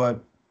out,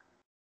 but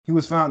he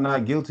was found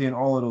not guilty in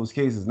all of those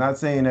cases. Not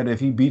saying that if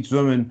he beats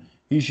women,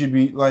 he should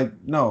be like,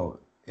 no.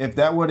 If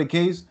that were the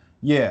case,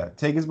 yeah,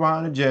 take us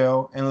behind the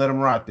jail and let him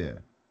rot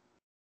there.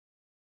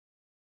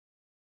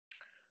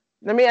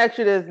 Let me ask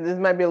you this. This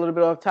might be a little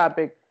bit off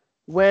topic.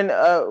 When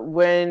a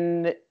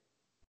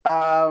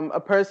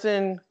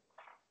person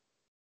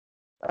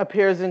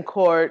appears in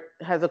court,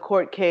 has a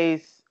court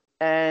case,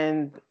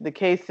 and the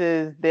case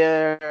is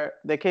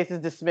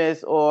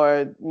dismissed,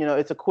 or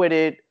it's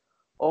acquitted,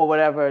 or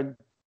whatever,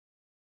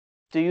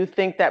 do you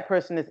think that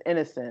person is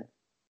innocent?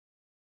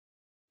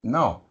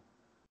 No.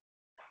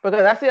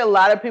 Because I see a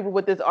lot of people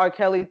with this R.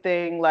 Kelly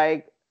thing,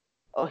 like,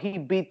 oh, he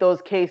beat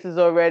those cases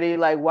already.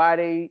 Like, why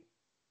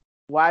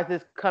is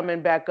this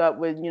coming back up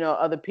with,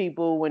 other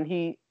people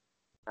when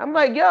I'm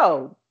like,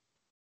 yo,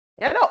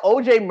 I know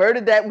OJ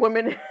murdered that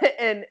woman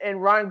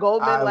and Ron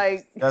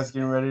Goldman. That's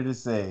getting ready to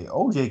say,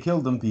 OJ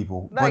killed them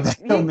people. Like,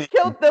 he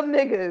killed them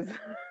niggas.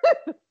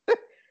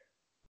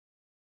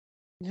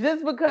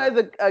 Just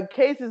because a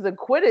case is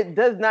acquitted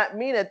does not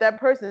mean that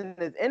person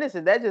is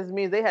innocent. That just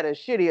means they had a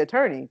shitty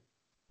attorney.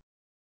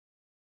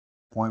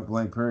 Point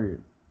blank,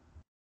 period.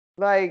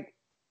 Like,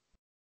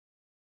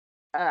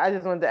 I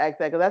just wanted to ask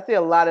that because I see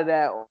a lot of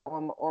that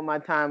on my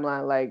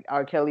timeline. Like,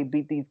 R. Kelly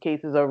beat these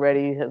cases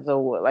already.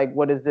 So, like,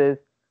 what is this?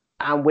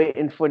 I'm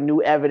waiting for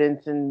new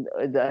evidence in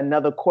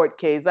another court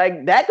case.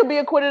 Like, that could be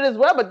acquitted as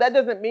well, but that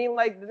doesn't mean,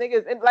 like, the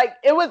niggas, like,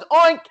 it was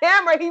on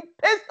camera. He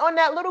pissed on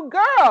that little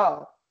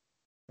girl.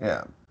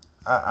 Yeah.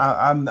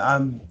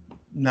 I'm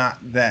not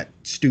that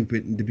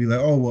stupid to be like,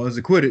 oh, well, it's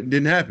acquitted. It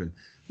didn't happen.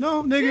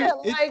 No, nigga, yeah,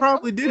 like, it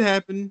probably did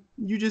happen.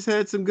 You just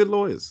had some good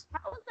lawyers.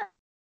 How is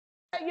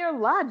that your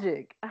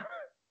logic?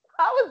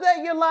 How is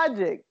that your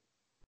logic?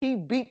 He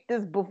beat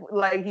this before,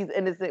 like, he's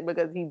innocent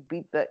because he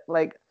beat that,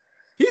 like.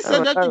 He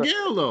said that to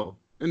Gail, though,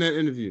 in that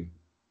interview.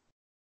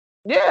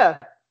 Yeah.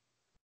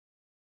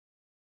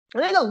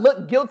 And they gonna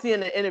look guilty in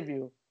the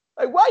interview.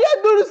 Like, why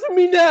y'all do this to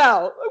me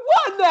now? Like,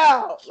 why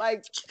now?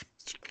 Like,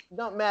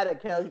 don't matter,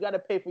 Kel. You gotta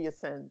pay for your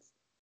sins.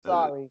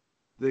 Sorry.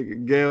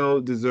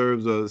 Gail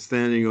deserves a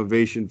standing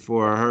ovation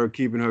for her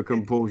keeping her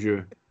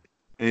composure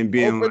and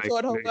being like,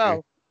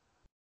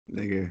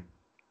 nigga.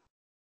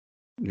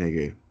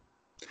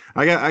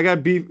 I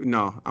got beef.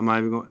 No, I'm not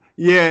even going.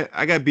 Yeah,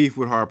 I got beef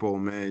with Harpo,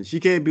 man.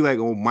 She can't be like,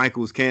 oh,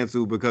 Michael's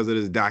canceled because of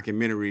this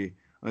documentary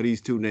of these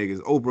two niggas.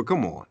 Oprah,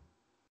 come on.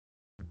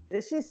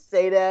 Did she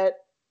say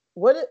that?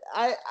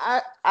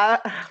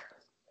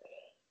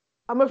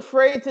 I'm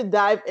afraid to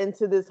dive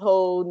into this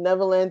whole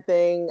Neverland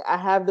thing. I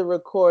have the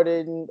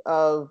recording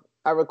I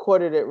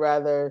recorded it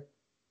rather,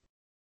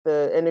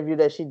 the interview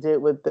that she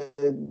did with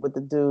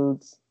the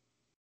dudes.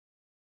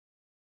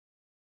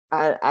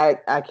 I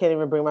can't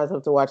even bring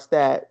myself to watch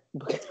that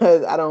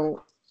because I don't.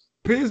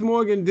 Piers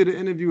Morgan did an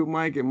interview with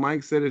Mike, and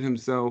Mike said it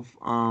himself.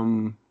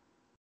 And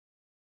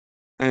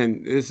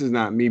this is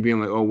not me being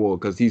like, oh well,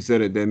 because he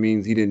said it, that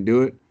means he didn't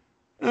do it.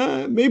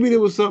 Maybe there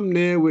was something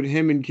there with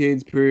him and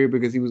kids, period,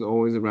 because he was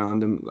always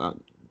around them.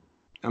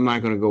 I'm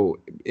not gonna go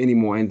any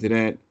more into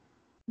that,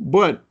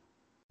 but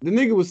the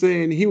nigga was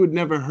saying he would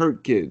never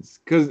hurt kids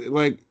because,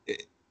 like,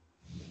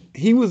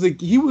 he was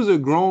a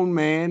grown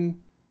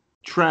man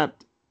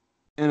trapped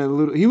in a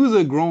little. He was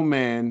a grown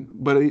man,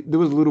 but there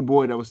was a little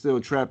boy that was still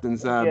trapped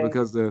inside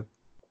because of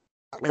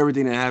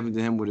everything that happened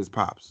to him with his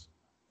pops.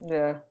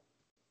 Yeah.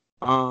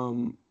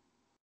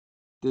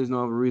 There's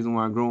no other reason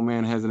why a grown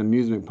man has an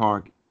amusement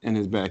park in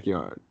his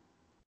backyard.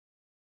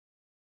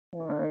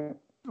 Right.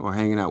 Or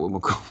hanging out with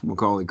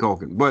Macaulay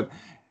Culkin. But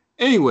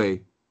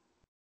anyway,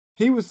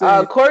 he was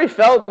saying Corey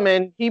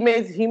Feldman, he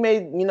made he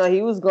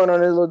was going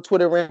on a little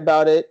Twitter rant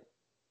about it.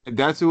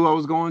 That's who I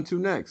was going to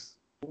next.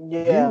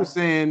 Yeah. He was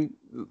saying,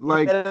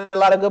 like, he made a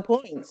lot of good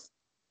points.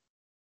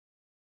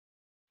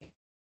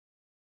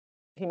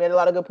 He made a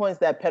lot of good points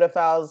that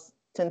pedophiles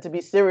tend to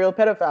be serial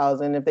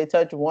pedophiles, and if they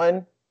touch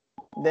one,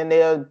 then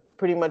they are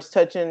pretty much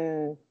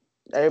touching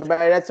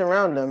everybody that's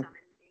around them.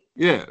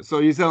 Yeah. So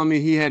you're telling me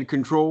he had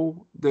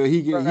control?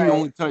 He Right.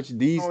 only touched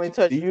these Only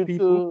touched these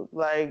people? YouTube.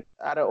 Like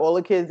out of all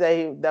the kids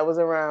that was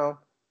around,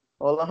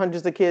 all the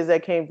hundreds of kids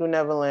that came through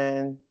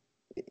Neverland,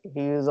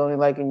 he was only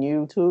liking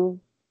YouTube.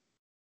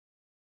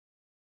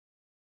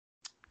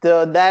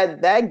 So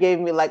that gave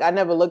me like, I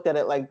never looked at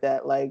it like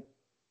that. Like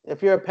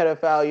if you're a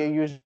pedophile, you're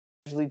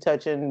usually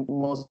touching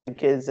most of the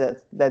kids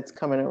that's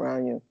coming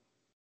around you,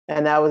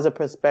 and that was a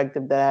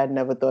perspective that I had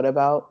never thought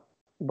about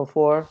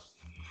before.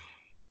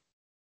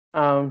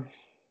 And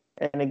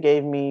it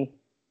gave me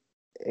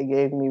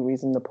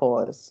reason to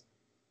pause.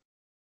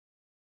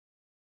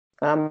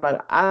 I'm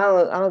like, I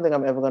don't think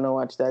I'm ever gonna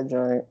watch that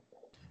joint.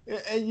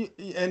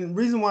 And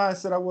reason why I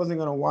said I wasn't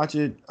gonna watch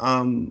it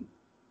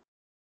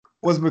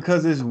was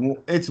because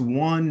it's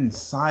one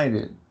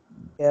sided.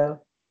 Yeah.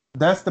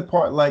 That's the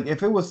part. Like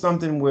if it was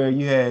something where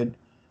you had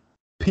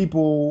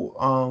people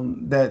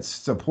that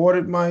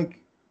supported Mike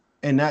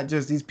and not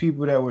just these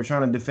people that were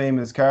trying to defame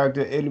his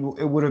character, it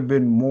would have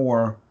been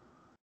more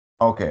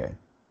okay.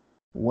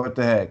 What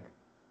the heck?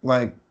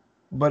 Like,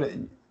 but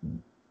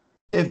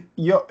if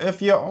your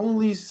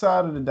only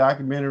side of the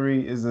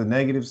documentary is the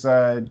negative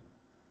side,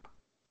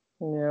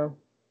 Yeah.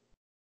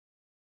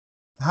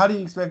 how do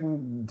you expect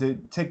me to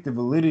take the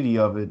validity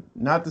of it?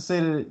 Not to say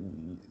that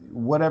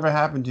whatever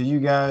happened to you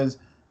guys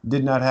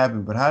did not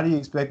happen, but how do you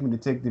expect me to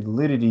take the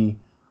validity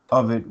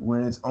of it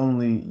when it's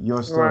only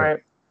your story?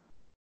 Right.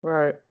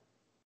 Right.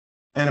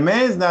 And a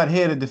man's not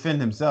here to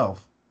defend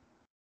himself.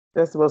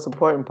 That's the most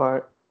important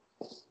part.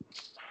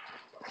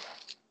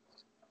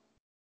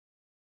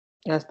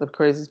 That's the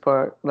craziest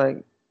part.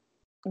 Like,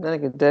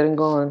 that nigga dead and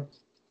gone.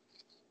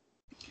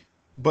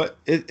 But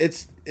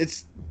it's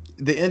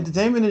the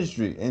entertainment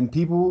industry and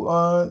people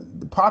are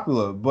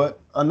popular. But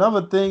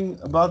another thing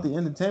about the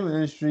entertainment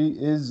industry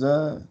is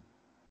your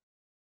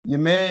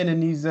man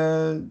in these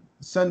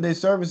Sunday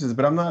services.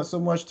 But I'm not so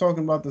much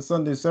talking about the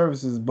Sunday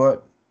services,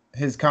 but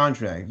his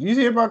contract. You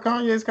hear about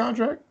Kanye's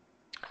contract?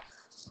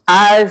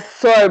 I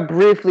saw it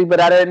briefly, but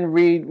I didn't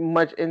read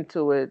much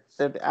into it.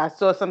 I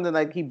saw something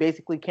like he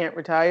basically can't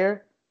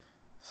retire.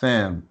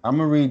 Fam, I'm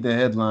gonna read the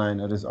headline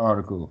of this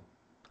article.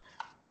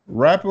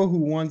 Rapper who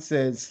once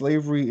said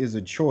slavery is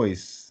a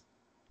choice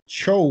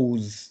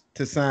chose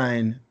to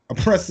sign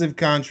oppressive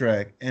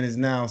contract and is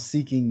now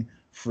seeking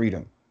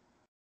freedom.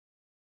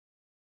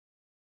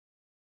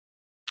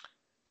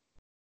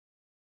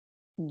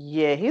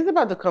 Yeah, he's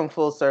about to come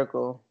full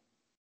circle.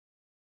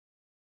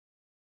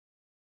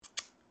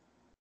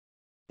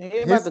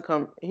 He's about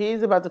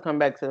to come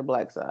back to the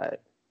black side.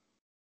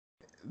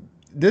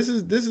 This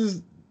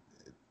is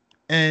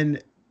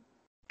and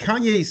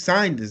Kanye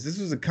signed this. This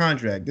was a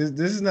contract. This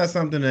is not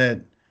something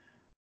that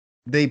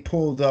they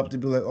pulled up to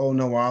be like, oh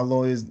no, our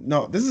lawyers.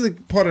 No, this is a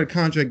part of the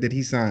contract that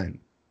he signed.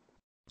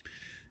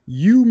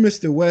 You,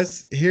 Mr.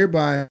 West,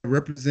 hereby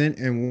represent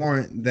and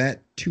warrant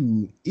that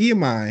to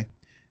EMI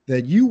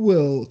that you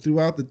will,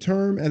 throughout the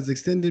term as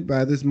extended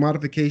by this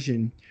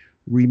modification,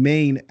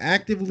 remain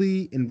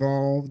actively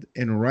involved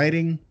in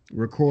writing,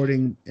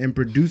 recording, and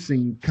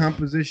producing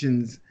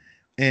compositions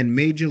and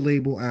major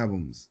label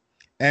albums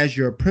as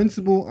your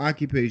principal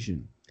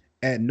occupation.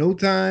 At no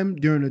time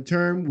during the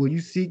term will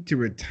you seek to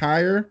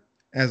retire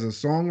as a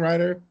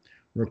songwriter,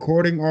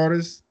 recording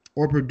artist,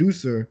 or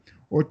producer,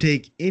 or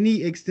take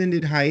any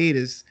extended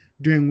hiatus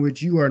during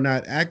which you are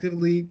not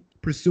actively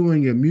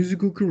pursuing a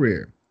musical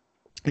career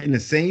in the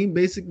same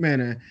basic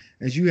manner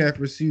as you have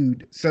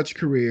pursued such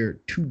career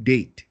to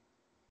date.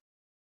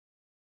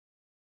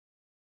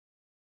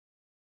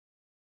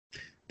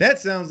 That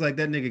sounds like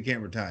that nigga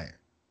can't retire.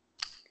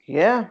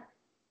 Yeah.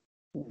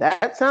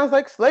 That sounds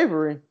like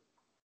slavery.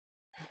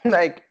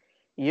 Like,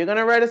 you're going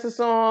to write us a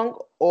song,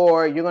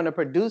 or you're going to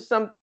produce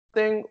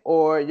something,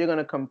 or you're going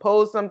to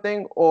compose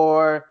something,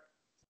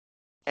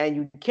 and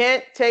you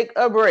can't take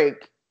a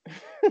break.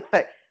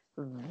 Like,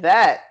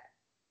 that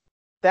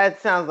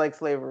sounds like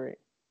slavery.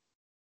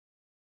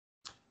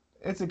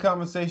 It's a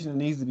conversation that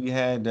needs to be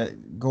had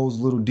that goes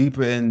a little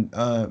deeper in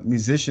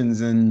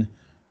musicians and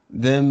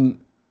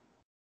them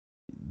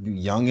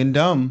young and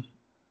dumb.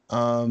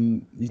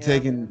 You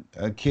taking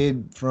a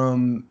kid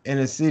from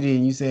inner city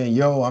and you saying,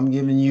 "Yo, I'm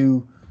giving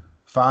you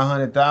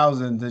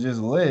 500,000 to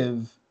just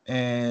live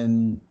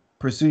and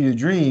pursue your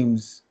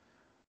dreams."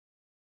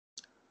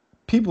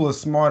 People are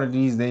smarter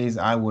these days,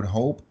 I would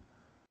hope.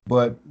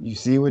 But you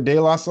see with De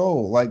La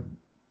Soul, like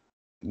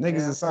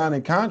niggas are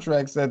signing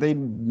contracts that they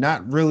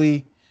not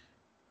really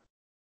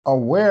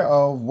aware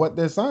of what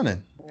they're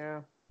signing.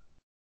 Yeah.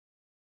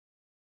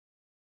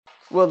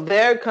 Well,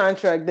 their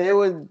contract,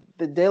 the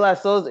De La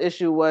Soul's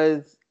issue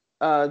was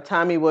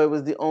Tommy Boy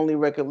was the only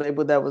record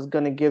label that was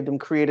going to give them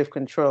creative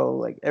control.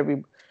 Like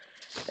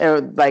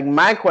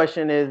my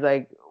question is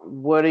like,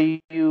 are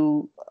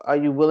you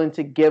willing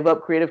to give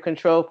up creative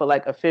control for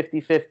like a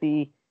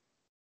 50-50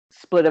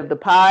 split of the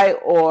pie,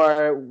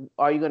 or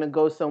are you going to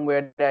go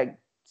somewhere that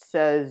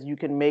says you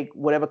can make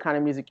whatever kind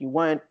of music you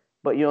want,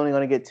 but you're only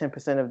going to get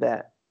 10% of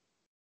that?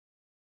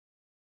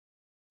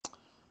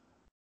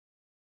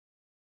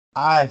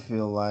 I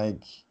feel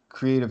like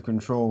creative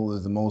control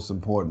is the most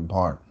important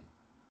part.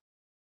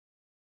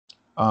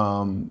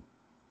 Um,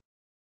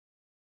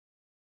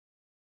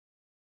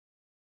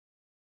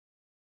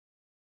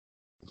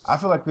 I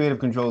feel like creative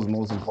control is the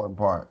most important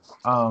part.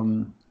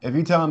 If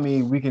you're telling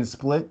me we can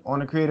split on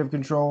the creative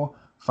control,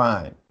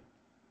 fine,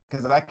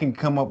 because I can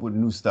come up with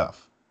new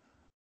stuff.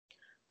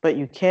 But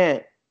you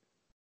can't.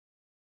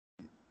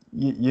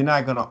 You're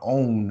not gonna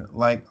own,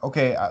 like,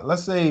 okay,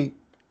 let's say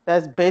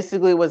That's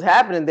basically what's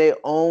happening. They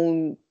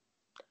own.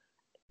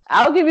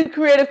 I'll give you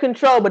creative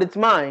control, but it's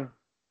mine.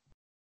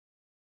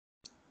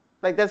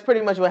 Like that's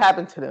pretty much what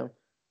happened to them.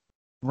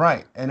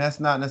 right, and that's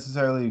not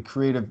necessarily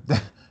creative.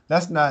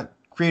 That's not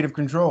creative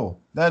control.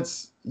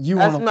 That's you.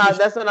 That's not.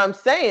 That's what I'm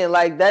saying.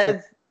 Like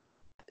that's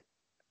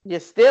you're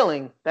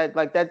stealing.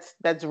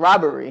 That's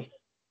robbery.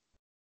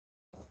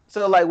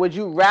 So like, would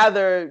you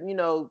rather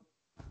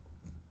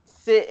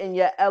sit in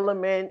your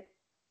element,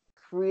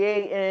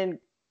 creating,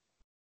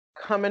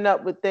 coming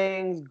up with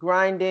things,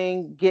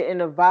 grinding,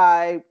 getting a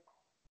vibe,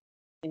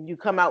 and you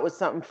come out with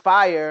something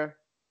fire,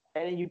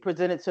 and then you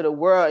present it to the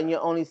world, and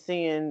you're only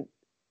seeing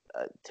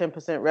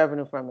 10%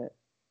 revenue from it?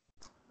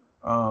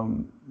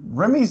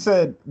 Remy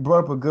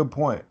brought up a good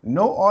point.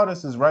 No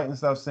artist is writing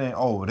stuff saying,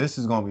 "Oh, this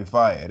is gonna be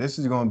fire. This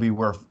is gonna be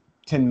worth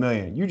 10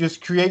 million." You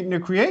just creating to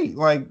create.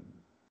 Like,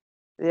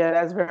 yeah,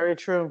 that's very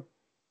true.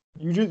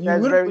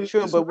 That's very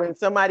true. But when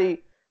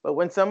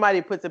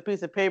somebody puts a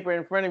piece of paper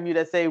in front of you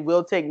that say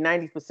we'll take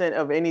 90%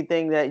 of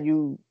anything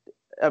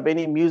of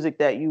any music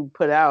that you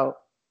put out.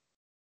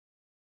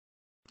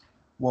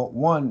 Well,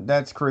 one,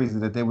 that's crazy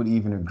that they would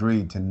even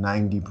agree to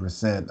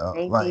 90% of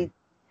 90,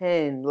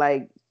 10.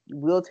 Like,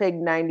 we'll take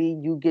 90,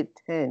 you get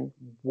 10.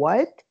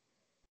 What?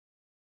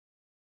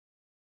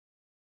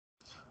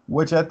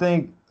 Which I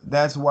think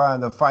that's why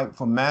the fight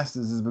for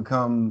masters has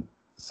become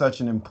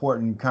such an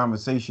important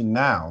conversation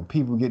now.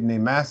 People getting their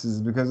masters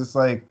because it's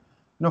like,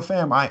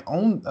 fam, I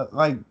own,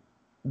 like,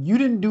 you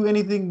didn't do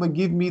anything but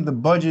give me the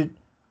budget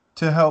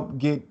to help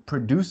get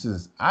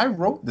producers. I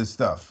wrote this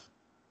stuff.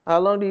 How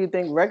long do you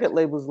think record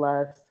labels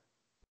last?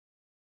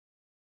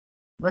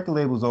 Record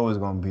labels always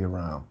going to be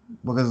around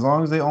because as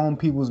long as they own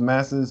people's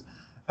masters,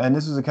 and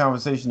this was a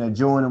conversation that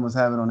Joe and them was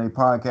having on their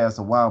podcast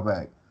a while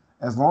back,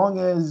 as long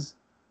as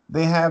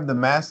they have the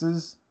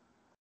masses,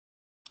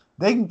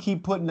 they can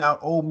keep putting out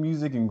old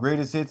music and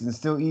greatest hits and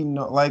still eating,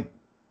 like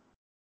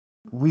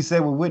we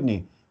said with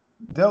Whitney.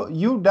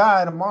 You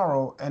die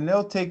tomorrow and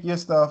they'll take your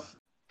stuff.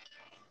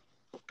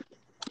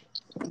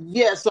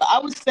 Yeah, so I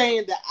was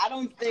saying that I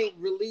don't think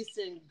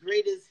releasing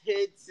greatest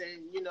hits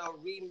and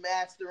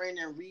remastering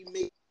and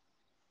remaking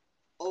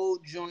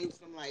old joints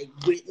from like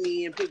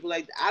Whitney and people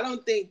like that, I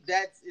don't think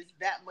it's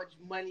that much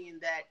money in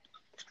that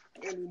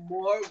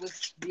anymore with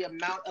the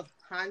amount of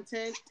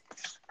content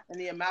and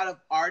the amount of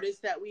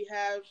artists that we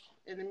have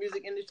in the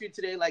music industry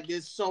today. Like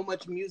there's so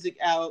much music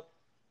out.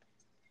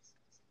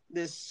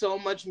 There's so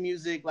much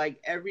music, like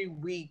every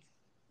week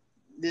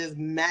there's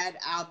mad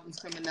albums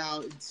coming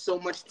out. It's so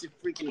much to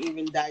freaking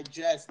even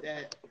digest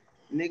that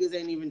niggas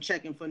ain't even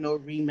checking for no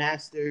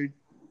remastered,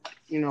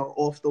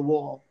 off the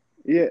wall.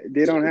 Yeah,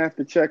 they don't have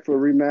to check for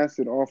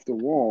remastered off the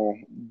wall.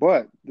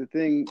 But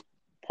the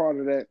part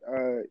of that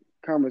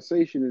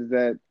conversation is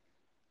that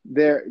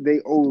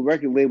they owe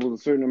record labels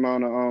a certain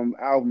amount of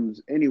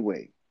albums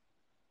anyway.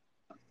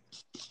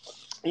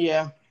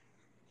 Yeah.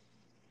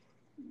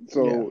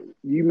 So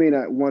you may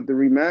not want the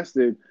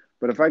remastered,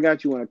 but if I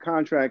got you on a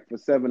contract for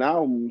 7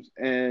 albums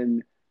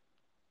and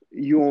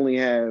you only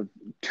have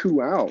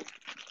 2 out,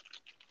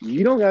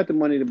 you don't got the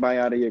money to buy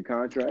out of your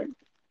contract.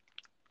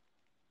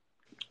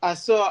 I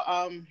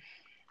saw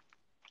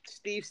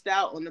Steve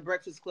Stout on the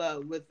Breakfast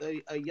Club with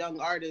a young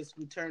artist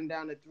who turned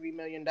down a $3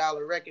 million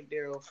record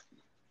deal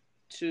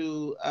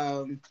to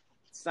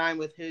sign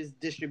with his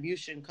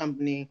distribution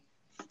company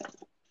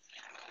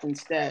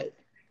instead.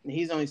 And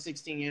he's only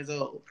 16 years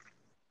old.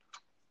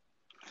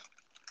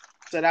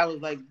 So that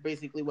was like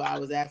basically what I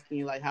was asking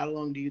you, like, how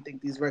long do you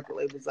think these record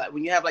labels, like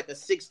when you have like a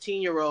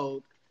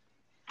 16-year-old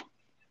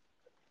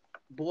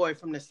boy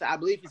from the South, I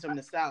believe he's from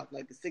the South,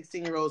 like a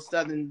 16-year-old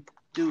Southern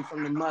dude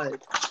from the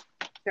mud,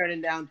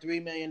 turning down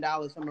 $3 million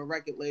from a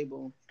record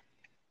label.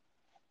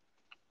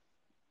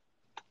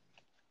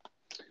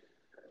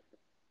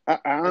 I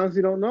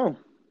honestly don't know.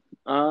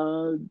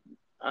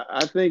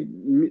 I think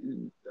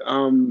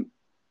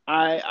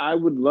I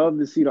would love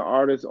to see the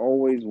artists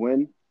always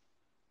win.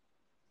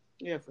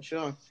 Yeah, for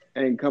sure.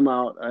 And come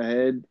out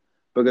ahead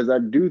because I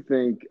do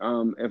think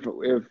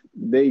if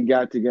they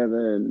got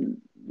together and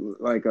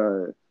like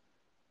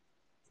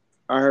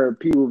I heard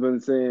people have been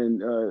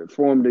saying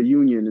formed a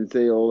union and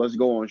say, "Oh, let's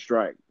go on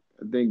strike."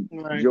 I think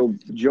right.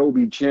 Joe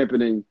be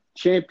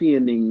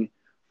championing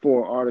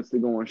for artists to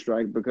go on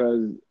strike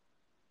because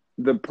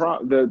the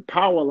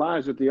power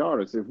lies with the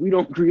artists. If we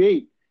don't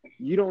create,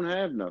 you don't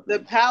have nothing. The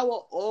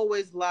power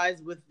always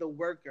lies with the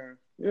worker.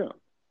 Yeah.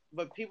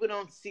 But people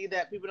don't see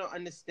that. People don't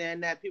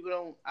understand that.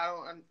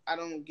 I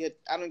don't get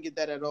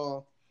that at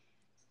all.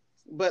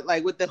 But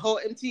like with the whole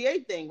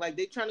MTA thing, like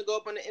they trying to go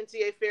up on the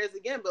MTA fares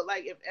again. But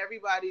like if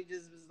everybody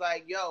just was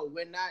like, "Yo,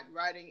 we're not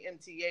riding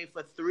MTA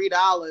for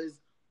 $3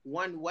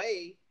 one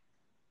way,"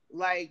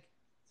 like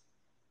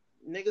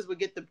niggas would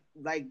get the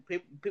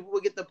people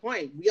would get the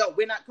point. Yo,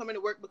 we're not coming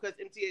to work because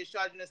MTA is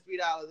charging us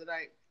 $3. And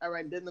all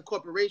right. Then the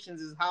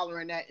corporations is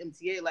hollering at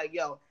MTA like,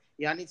 "Yo,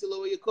 y'all need to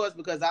lower your costs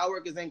because our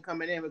workers ain't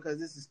coming in because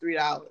this is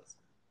 $3."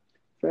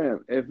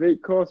 Fam, if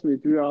it costs me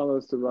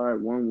 $3 to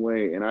ride one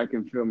way and I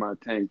can fill my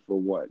tank for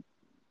what?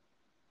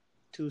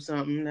 To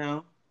something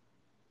now.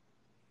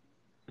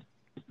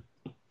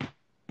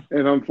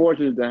 If I'm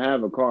fortunate to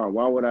have a car,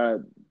 why would I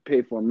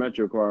pay for a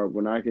Metro card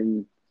when I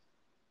can?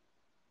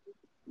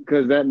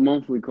 Because that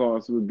monthly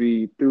cost would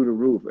be through the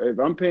roof. If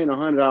I'm paying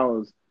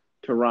 $100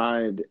 to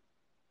ride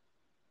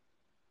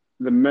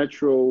the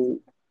Metro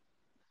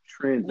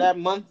Transit, that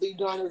monthly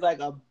joint is like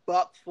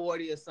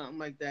 $140 or something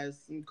like that. It's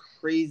some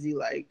crazy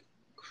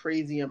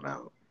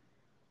amount.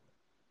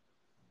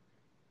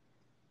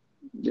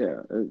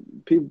 yeah,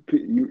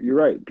 you're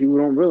right. People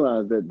don't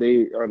realize that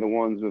they are the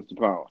ones with the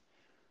power.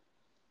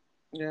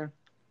 Yeah.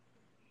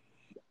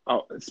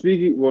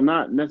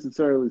 Not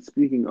necessarily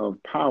speaking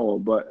of power,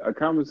 but a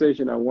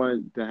conversation I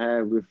wanted to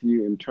have with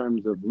you in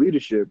terms of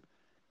leadership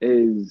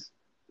is,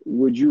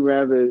 would you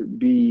rather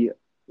be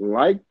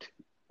liked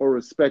or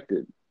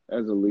respected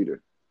as a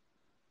leader?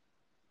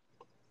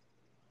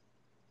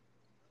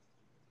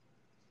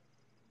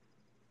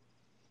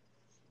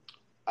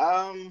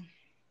 I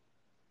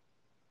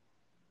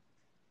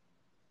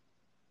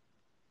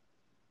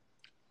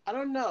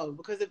don't know,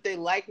 because if they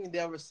like me,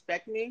 they'll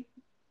respect me.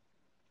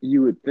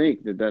 You would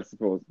think that that's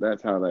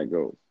how that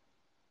goes.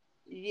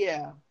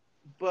 Yeah,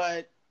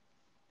 but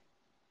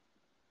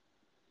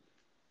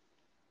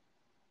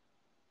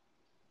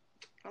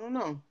I don't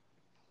know.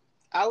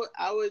 I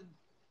would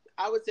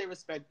say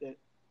respected.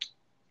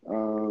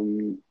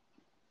 I'm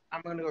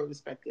gonna go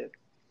respected.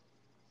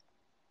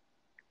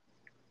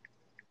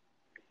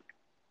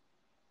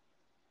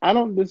 I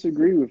don't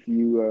disagree with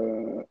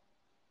you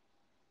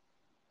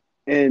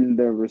in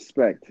the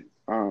respect.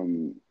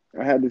 I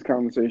had this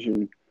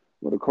conversation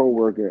with a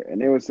coworker, and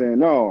they were saying,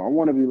 "No, I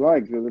want to be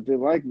liked because if they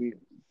like me,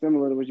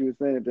 similar to what you were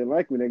saying, if they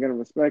like me, they're gonna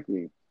respect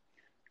me."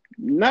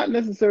 Not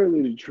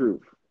necessarily the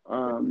truth.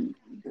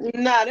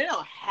 Nah, they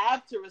don't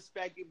have to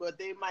respect you, but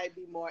they might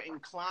be more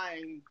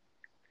inclined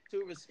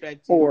to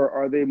respect you. Or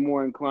are they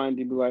more inclined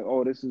to be like,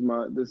 "Oh,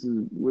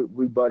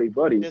 we buddy."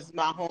 This is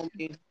my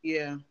homie.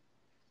 Yeah.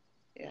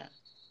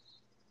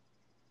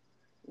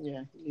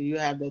 You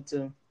have that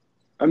too.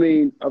 I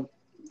mean,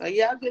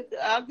 yeah,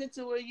 I'll get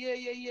to it.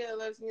 Yeah.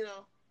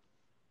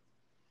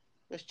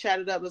 Let's chat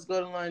it up. Let's go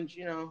to lunch.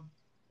 We'll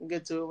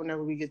get to it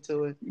whenever we get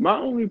to it. My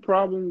only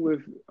problem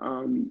with,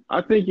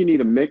 I think you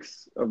need a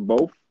mix of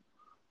both.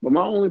 But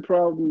my only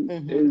problem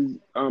is,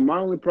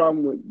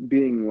 with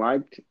being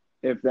liked,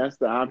 if that's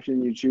the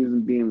option you're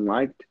choosing, being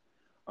liked.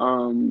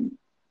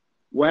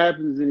 What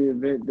happens in the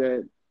event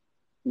that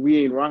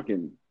we ain't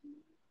rocking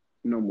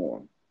no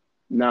more?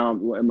 Now,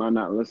 am I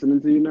not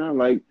listening to you now?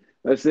 Like,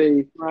 let's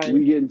say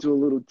we get into a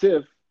little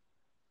tiff,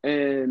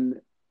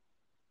 and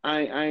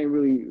I ain't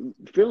really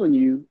feeling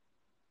you.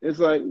 It's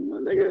like,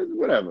 well, nigga,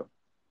 whatever.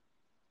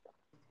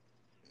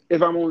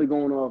 If I'm only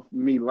going off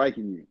me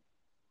liking you.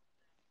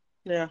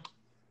 Yeah.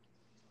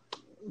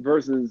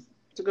 Versus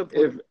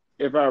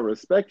if I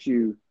respect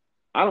you,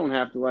 I don't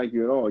have to like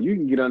you at all. You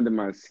can get under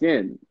my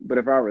skin, but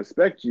if I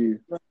respect you,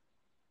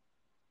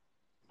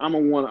 I'm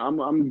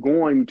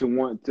going to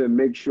want to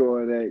make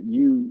sure that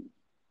you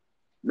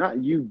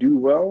do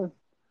well,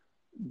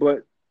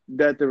 but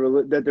that the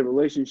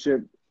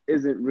relationship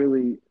isn't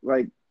really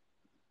like,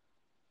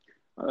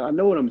 I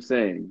know what I'm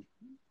saying,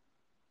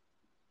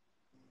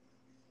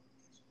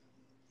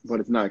 but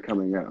it's not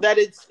coming out. That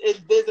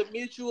there's a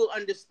mutual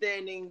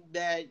understanding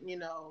that,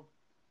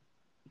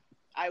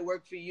 I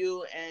work for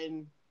you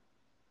and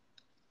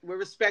we're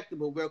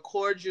respectable. We're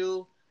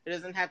cordial. It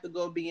doesn't have to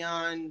go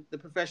beyond the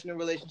professional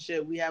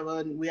relationship. We have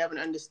an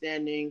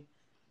understanding.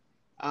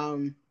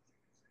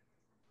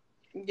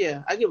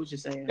 Yeah, I get what you're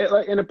saying.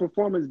 Like in a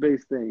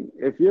performance-based thing,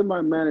 if you're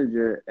my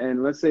manager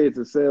and let's say it's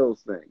a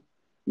sales thing,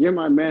 you're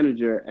my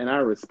manager and I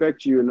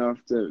respect you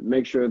enough to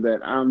make sure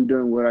that I'm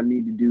doing what I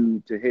need to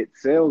do to hit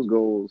sales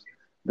goals,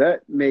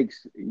 that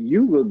makes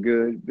you look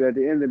good. But at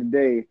the end of the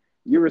day,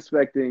 you're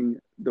respecting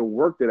the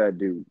work that I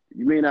do.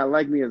 You may not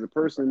like me as a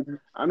person.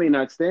 I may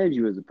not stand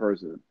you as a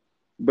person,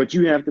 but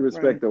you have to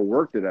respect the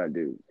work that I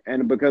do.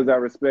 And because I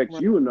respect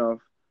you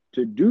enough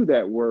to do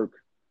that work,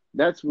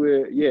 that's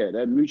where,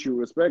 that mutual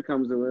respect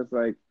comes in. It's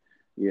like,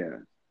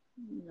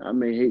 I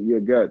may hate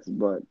your guts,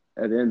 but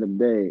at the end of the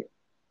day,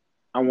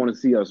 I want to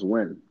see us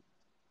win.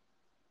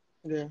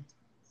 Yeah,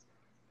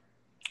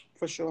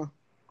 for sure.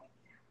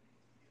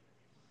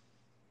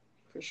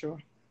 For sure.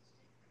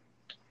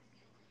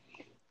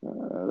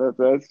 That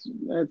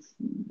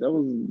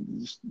was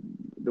just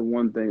the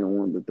one thing I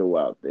wanted to throw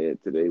out there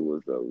today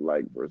was the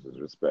like versus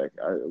respect.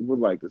 I would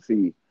like to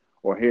see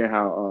or hear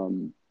how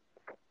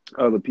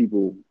other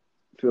people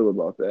feel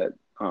about that.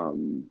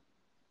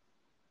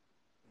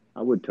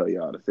 I would tell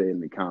y'all to say it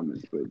in the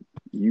comments, but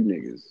you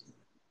niggas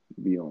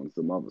be on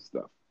some other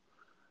stuff.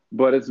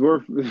 But it's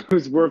worth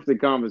the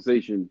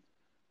conversation.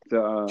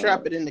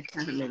 Drop it in the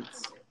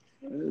comments.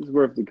 It's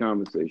worth the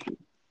conversation.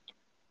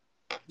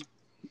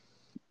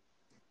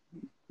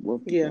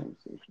 Yeah.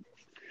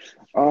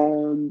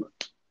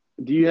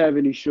 Do you have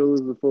any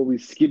shows before we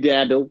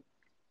skedaddle?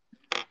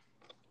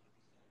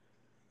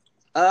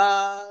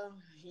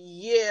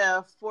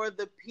 Yeah. For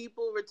the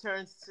People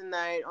returns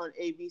tonight on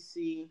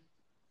ABC.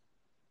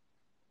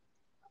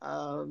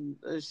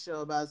 A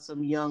show about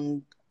some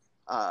young,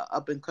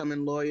 up and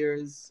coming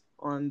lawyers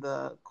on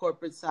the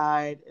corporate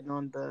side and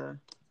on the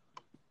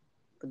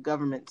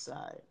government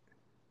side.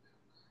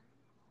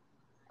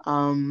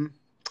 So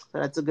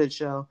that's a good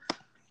show.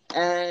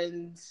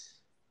 And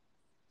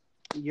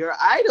your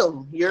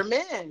idol, your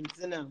man,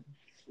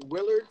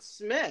 Willard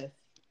Smith,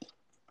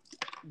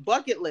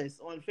 Bucket List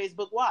on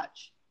Facebook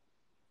Watch.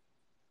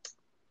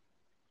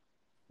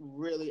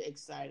 Really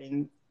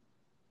exciting.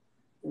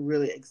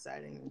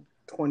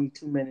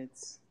 22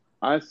 minutes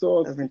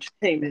of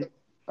entertainment.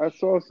 I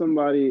saw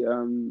somebody,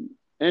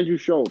 Andrew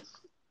Schultz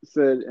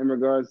said in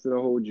regards to the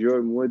whole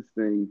Jordan Woods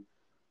thing,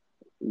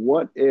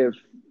 what if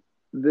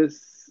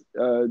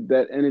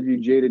that interview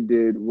Jada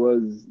did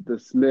was the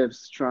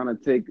Smiths trying to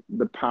take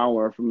the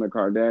power from the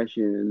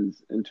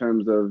Kardashians in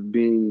terms of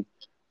being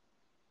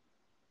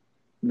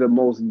the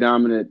most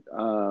dominant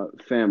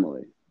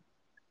family?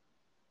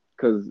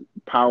 Because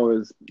power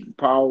is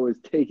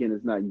taken,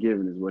 is not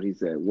given, is what he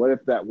said. What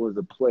if that was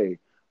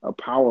a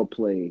power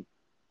play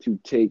to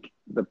take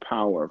the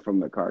power from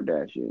the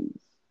Kardashians?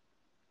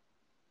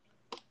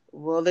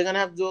 Well, they're going to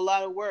have to do a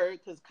lot of work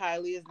because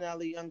Kylie is now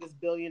the youngest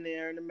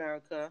billionaire in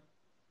America.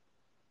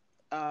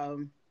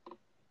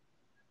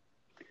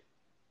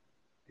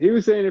 He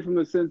was saying it from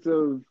the sense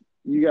of,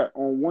 you got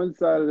on one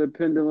side of the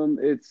pendulum,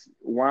 it's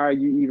why are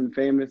you even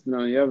famous? And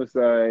on the other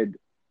side,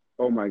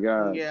 oh my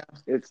God, yeah,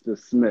 it's the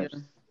Smiths.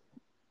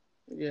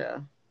 Yeah.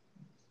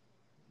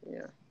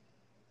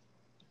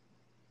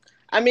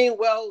 I mean,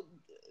 well,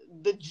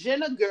 the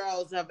Jenner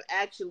girls have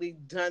actually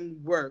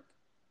done work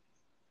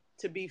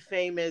to be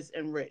famous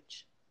and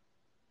rich.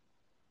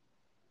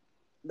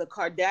 The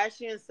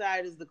Kardashian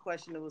side is the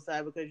questionable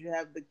side because you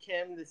have the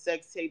Kim, the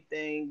sex tape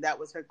thing. That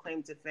was her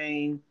claim to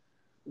fame,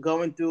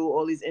 going through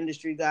all these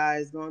industry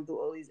guys, going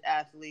through all these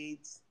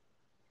athletes.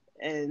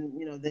 And,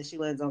 then she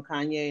lands on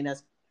Kanye. And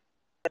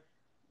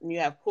you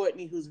have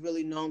Kourtney, who's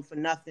really known for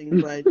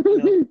nothing but,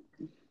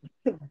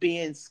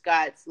 being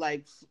Scott's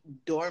like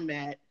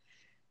doormat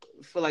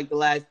for like the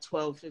last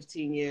 12,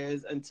 15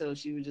 years until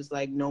she was just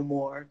like, no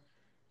more.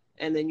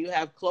 And then you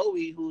have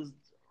Khloe, who's,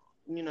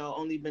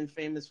 only been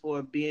famous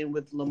for being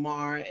with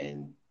Lamar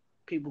and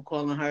people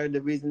calling her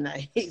the reason that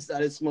he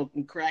started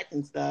smoking crack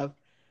and stuff.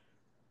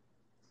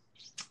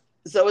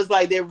 So it's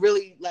like, they're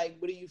really like,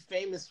 what are you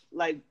famous?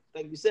 Like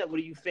you said, what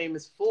are you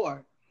famous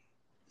for?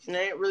 And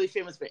they ain't really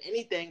famous for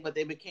anything, but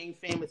they became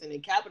famous and they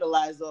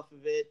capitalized off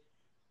of it.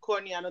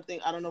 Kourtney, I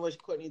don't know what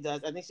Kourtney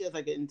does. I think she has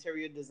like an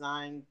interior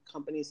design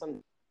company,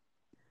 something.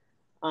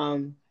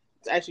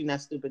 It's actually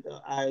not stupid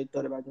though. I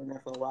thought about doing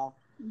that for a while.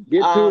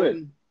 Get to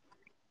it.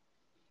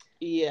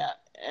 Yeah.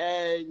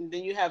 And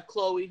then you have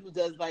Khloe, who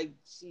does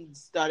she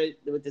started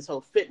with this whole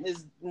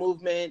fitness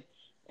movement,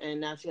 and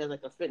now she has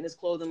like a fitness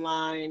clothing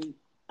line,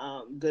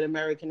 Good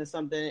American or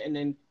something. And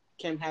then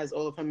Kim has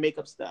all of her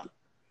makeup stuff.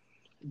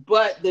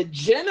 But the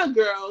Jenner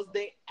girls,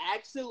 they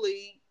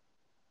actually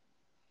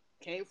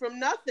came from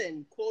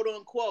nothing, quote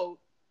unquote,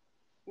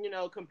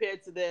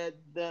 compared to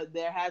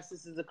their half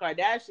sisters, the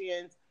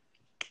Kardashians.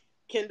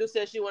 Kendall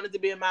said she wanted to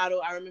be a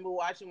model. I remember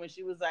watching when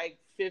she was like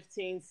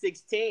 15,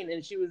 16,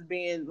 and she was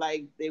being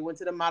like, they went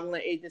to the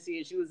modeling agency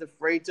and she was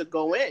afraid to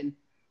go in.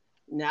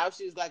 Now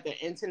she's like an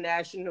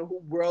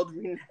international,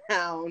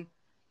 world-renowned,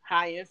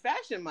 high-end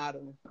fashion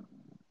model.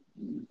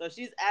 So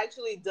she's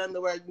actually done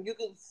the work. You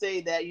could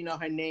say that,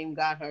 her name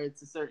got her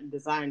to certain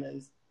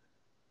designers.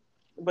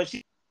 But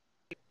she,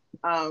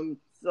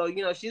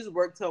 she's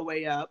worked her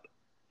way up.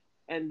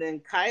 And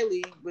then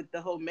Kylie, with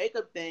the whole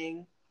makeup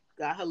thing,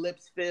 got her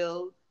lips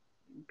filled.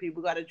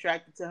 People got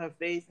attracted to her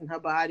face and her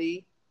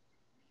body.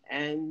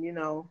 And,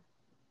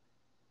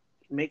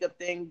 makeup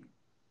thing,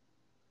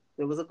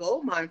 it was a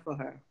gold mine for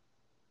her.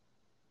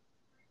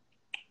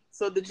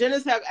 So the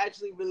Jenners have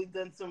actually really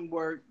done some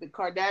work. The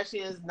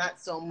Kardashians,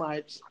 not so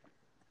much.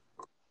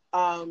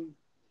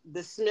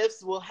 The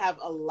Smiths will have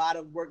a lot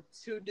of work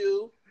to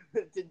do.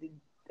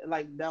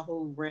 Like that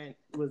whole rant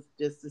was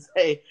just to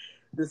say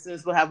the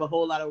Smiths will have a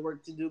whole lot of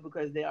work to do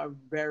because they are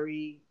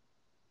very,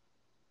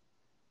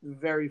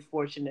 very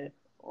fortunate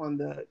on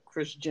the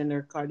Kris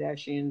Jenner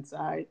Kardashian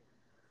side.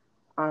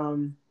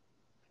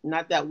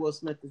 Not that Will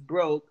Smith is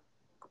broke,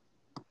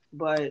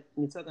 but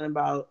you're talking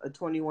about a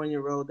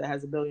 21-year-old that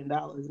has $1 billion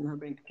in her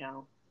bank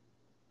account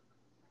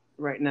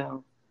right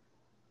now.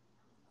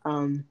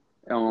 On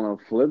a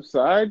flip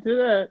side to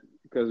that,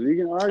 because we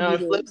can argue. On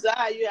the flip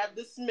side, you have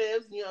the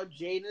Smiths. You know,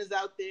 Jaden's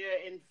out there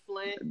in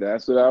Flint.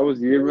 That's what I was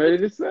getting ready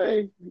to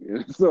say.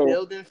 So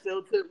building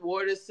filtered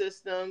water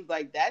systems,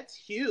 like that's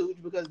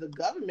huge because the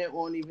government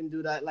won't even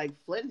do that. Like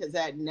Flint has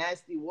had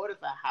nasty water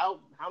for how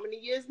many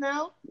years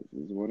now?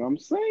 This is what I'm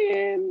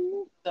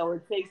saying. So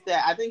it takes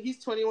that. I think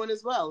he's 21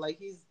 as well. Like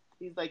he's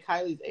like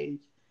Kylie's age.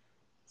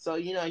 So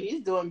you know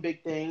he's doing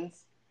big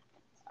things.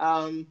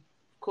 Of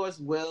course,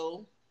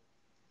 Will.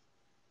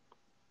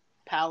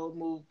 Power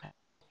move.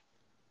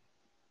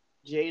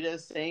 Jada,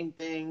 same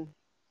thing.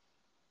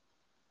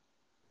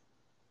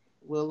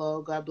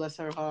 Willow, God bless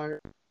her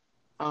heart.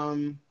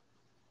 But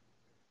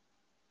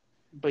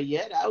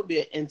yeah, that would be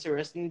an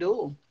interesting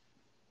duel.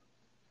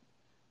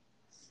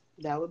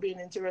 That would be an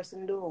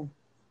interesting duel.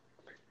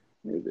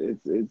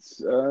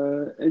 It's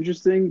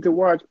interesting to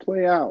watch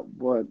play out,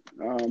 but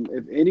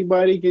if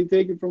anybody can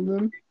take it from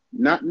them,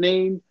 not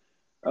named,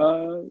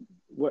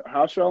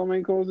 how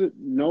Charlamagne calls it,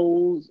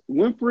 Knowles,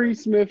 Winfrey,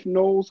 Smith,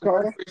 Knowles,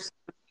 Carter.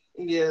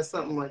 Yeah,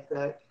 something like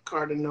that.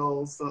 Carter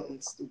Knowles, something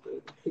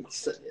stupid.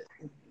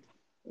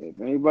 If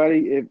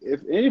anybody,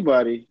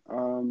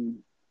 and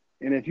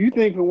if you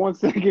think for 1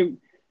 second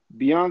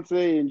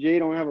Beyonce and Jay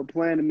don't have a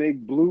plan to make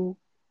Blue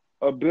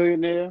a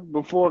billionaire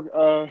before,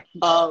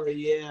 oh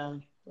yeah,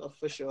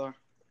 for sure,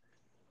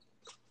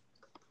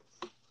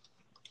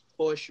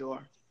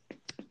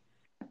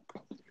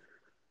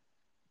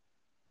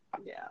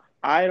 yeah.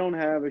 I don't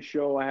have a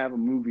show. I have a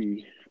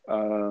movie.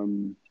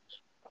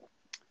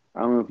 I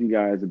don't know if you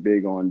guys are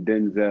big on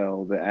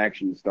Denzel, the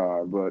action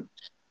star, but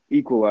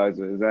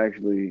Equalizer is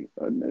actually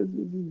a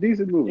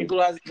decent movie.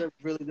 Equalizer is a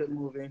really good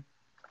movie.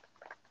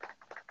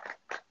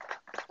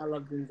 I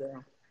love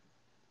Denzel.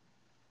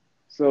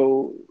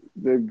 So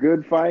The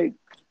Good Fight,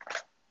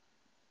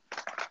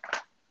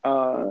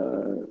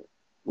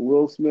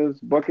 Will Smith's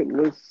Bucket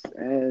List,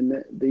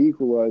 and The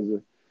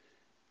Equalizer.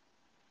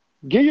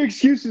 Get your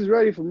excuses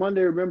ready for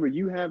Monday. Remember,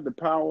 you have the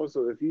power,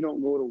 so if you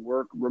don't go to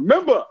work,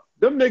 remember,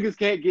 them niggas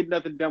can't get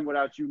nothing done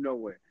without you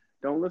nowhere.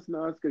 Don't listen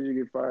to us because you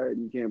get fired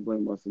and you can't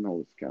blame us and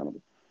hold us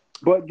accountable.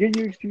 But get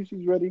your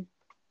excuses ready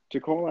to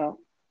call out.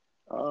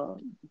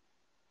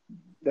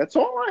 That's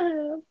all I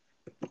have.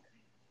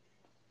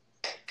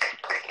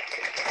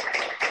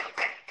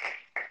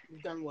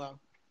 You've done well.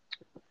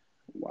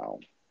 Wow.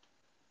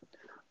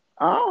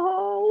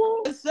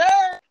 Oh. Yes, sir.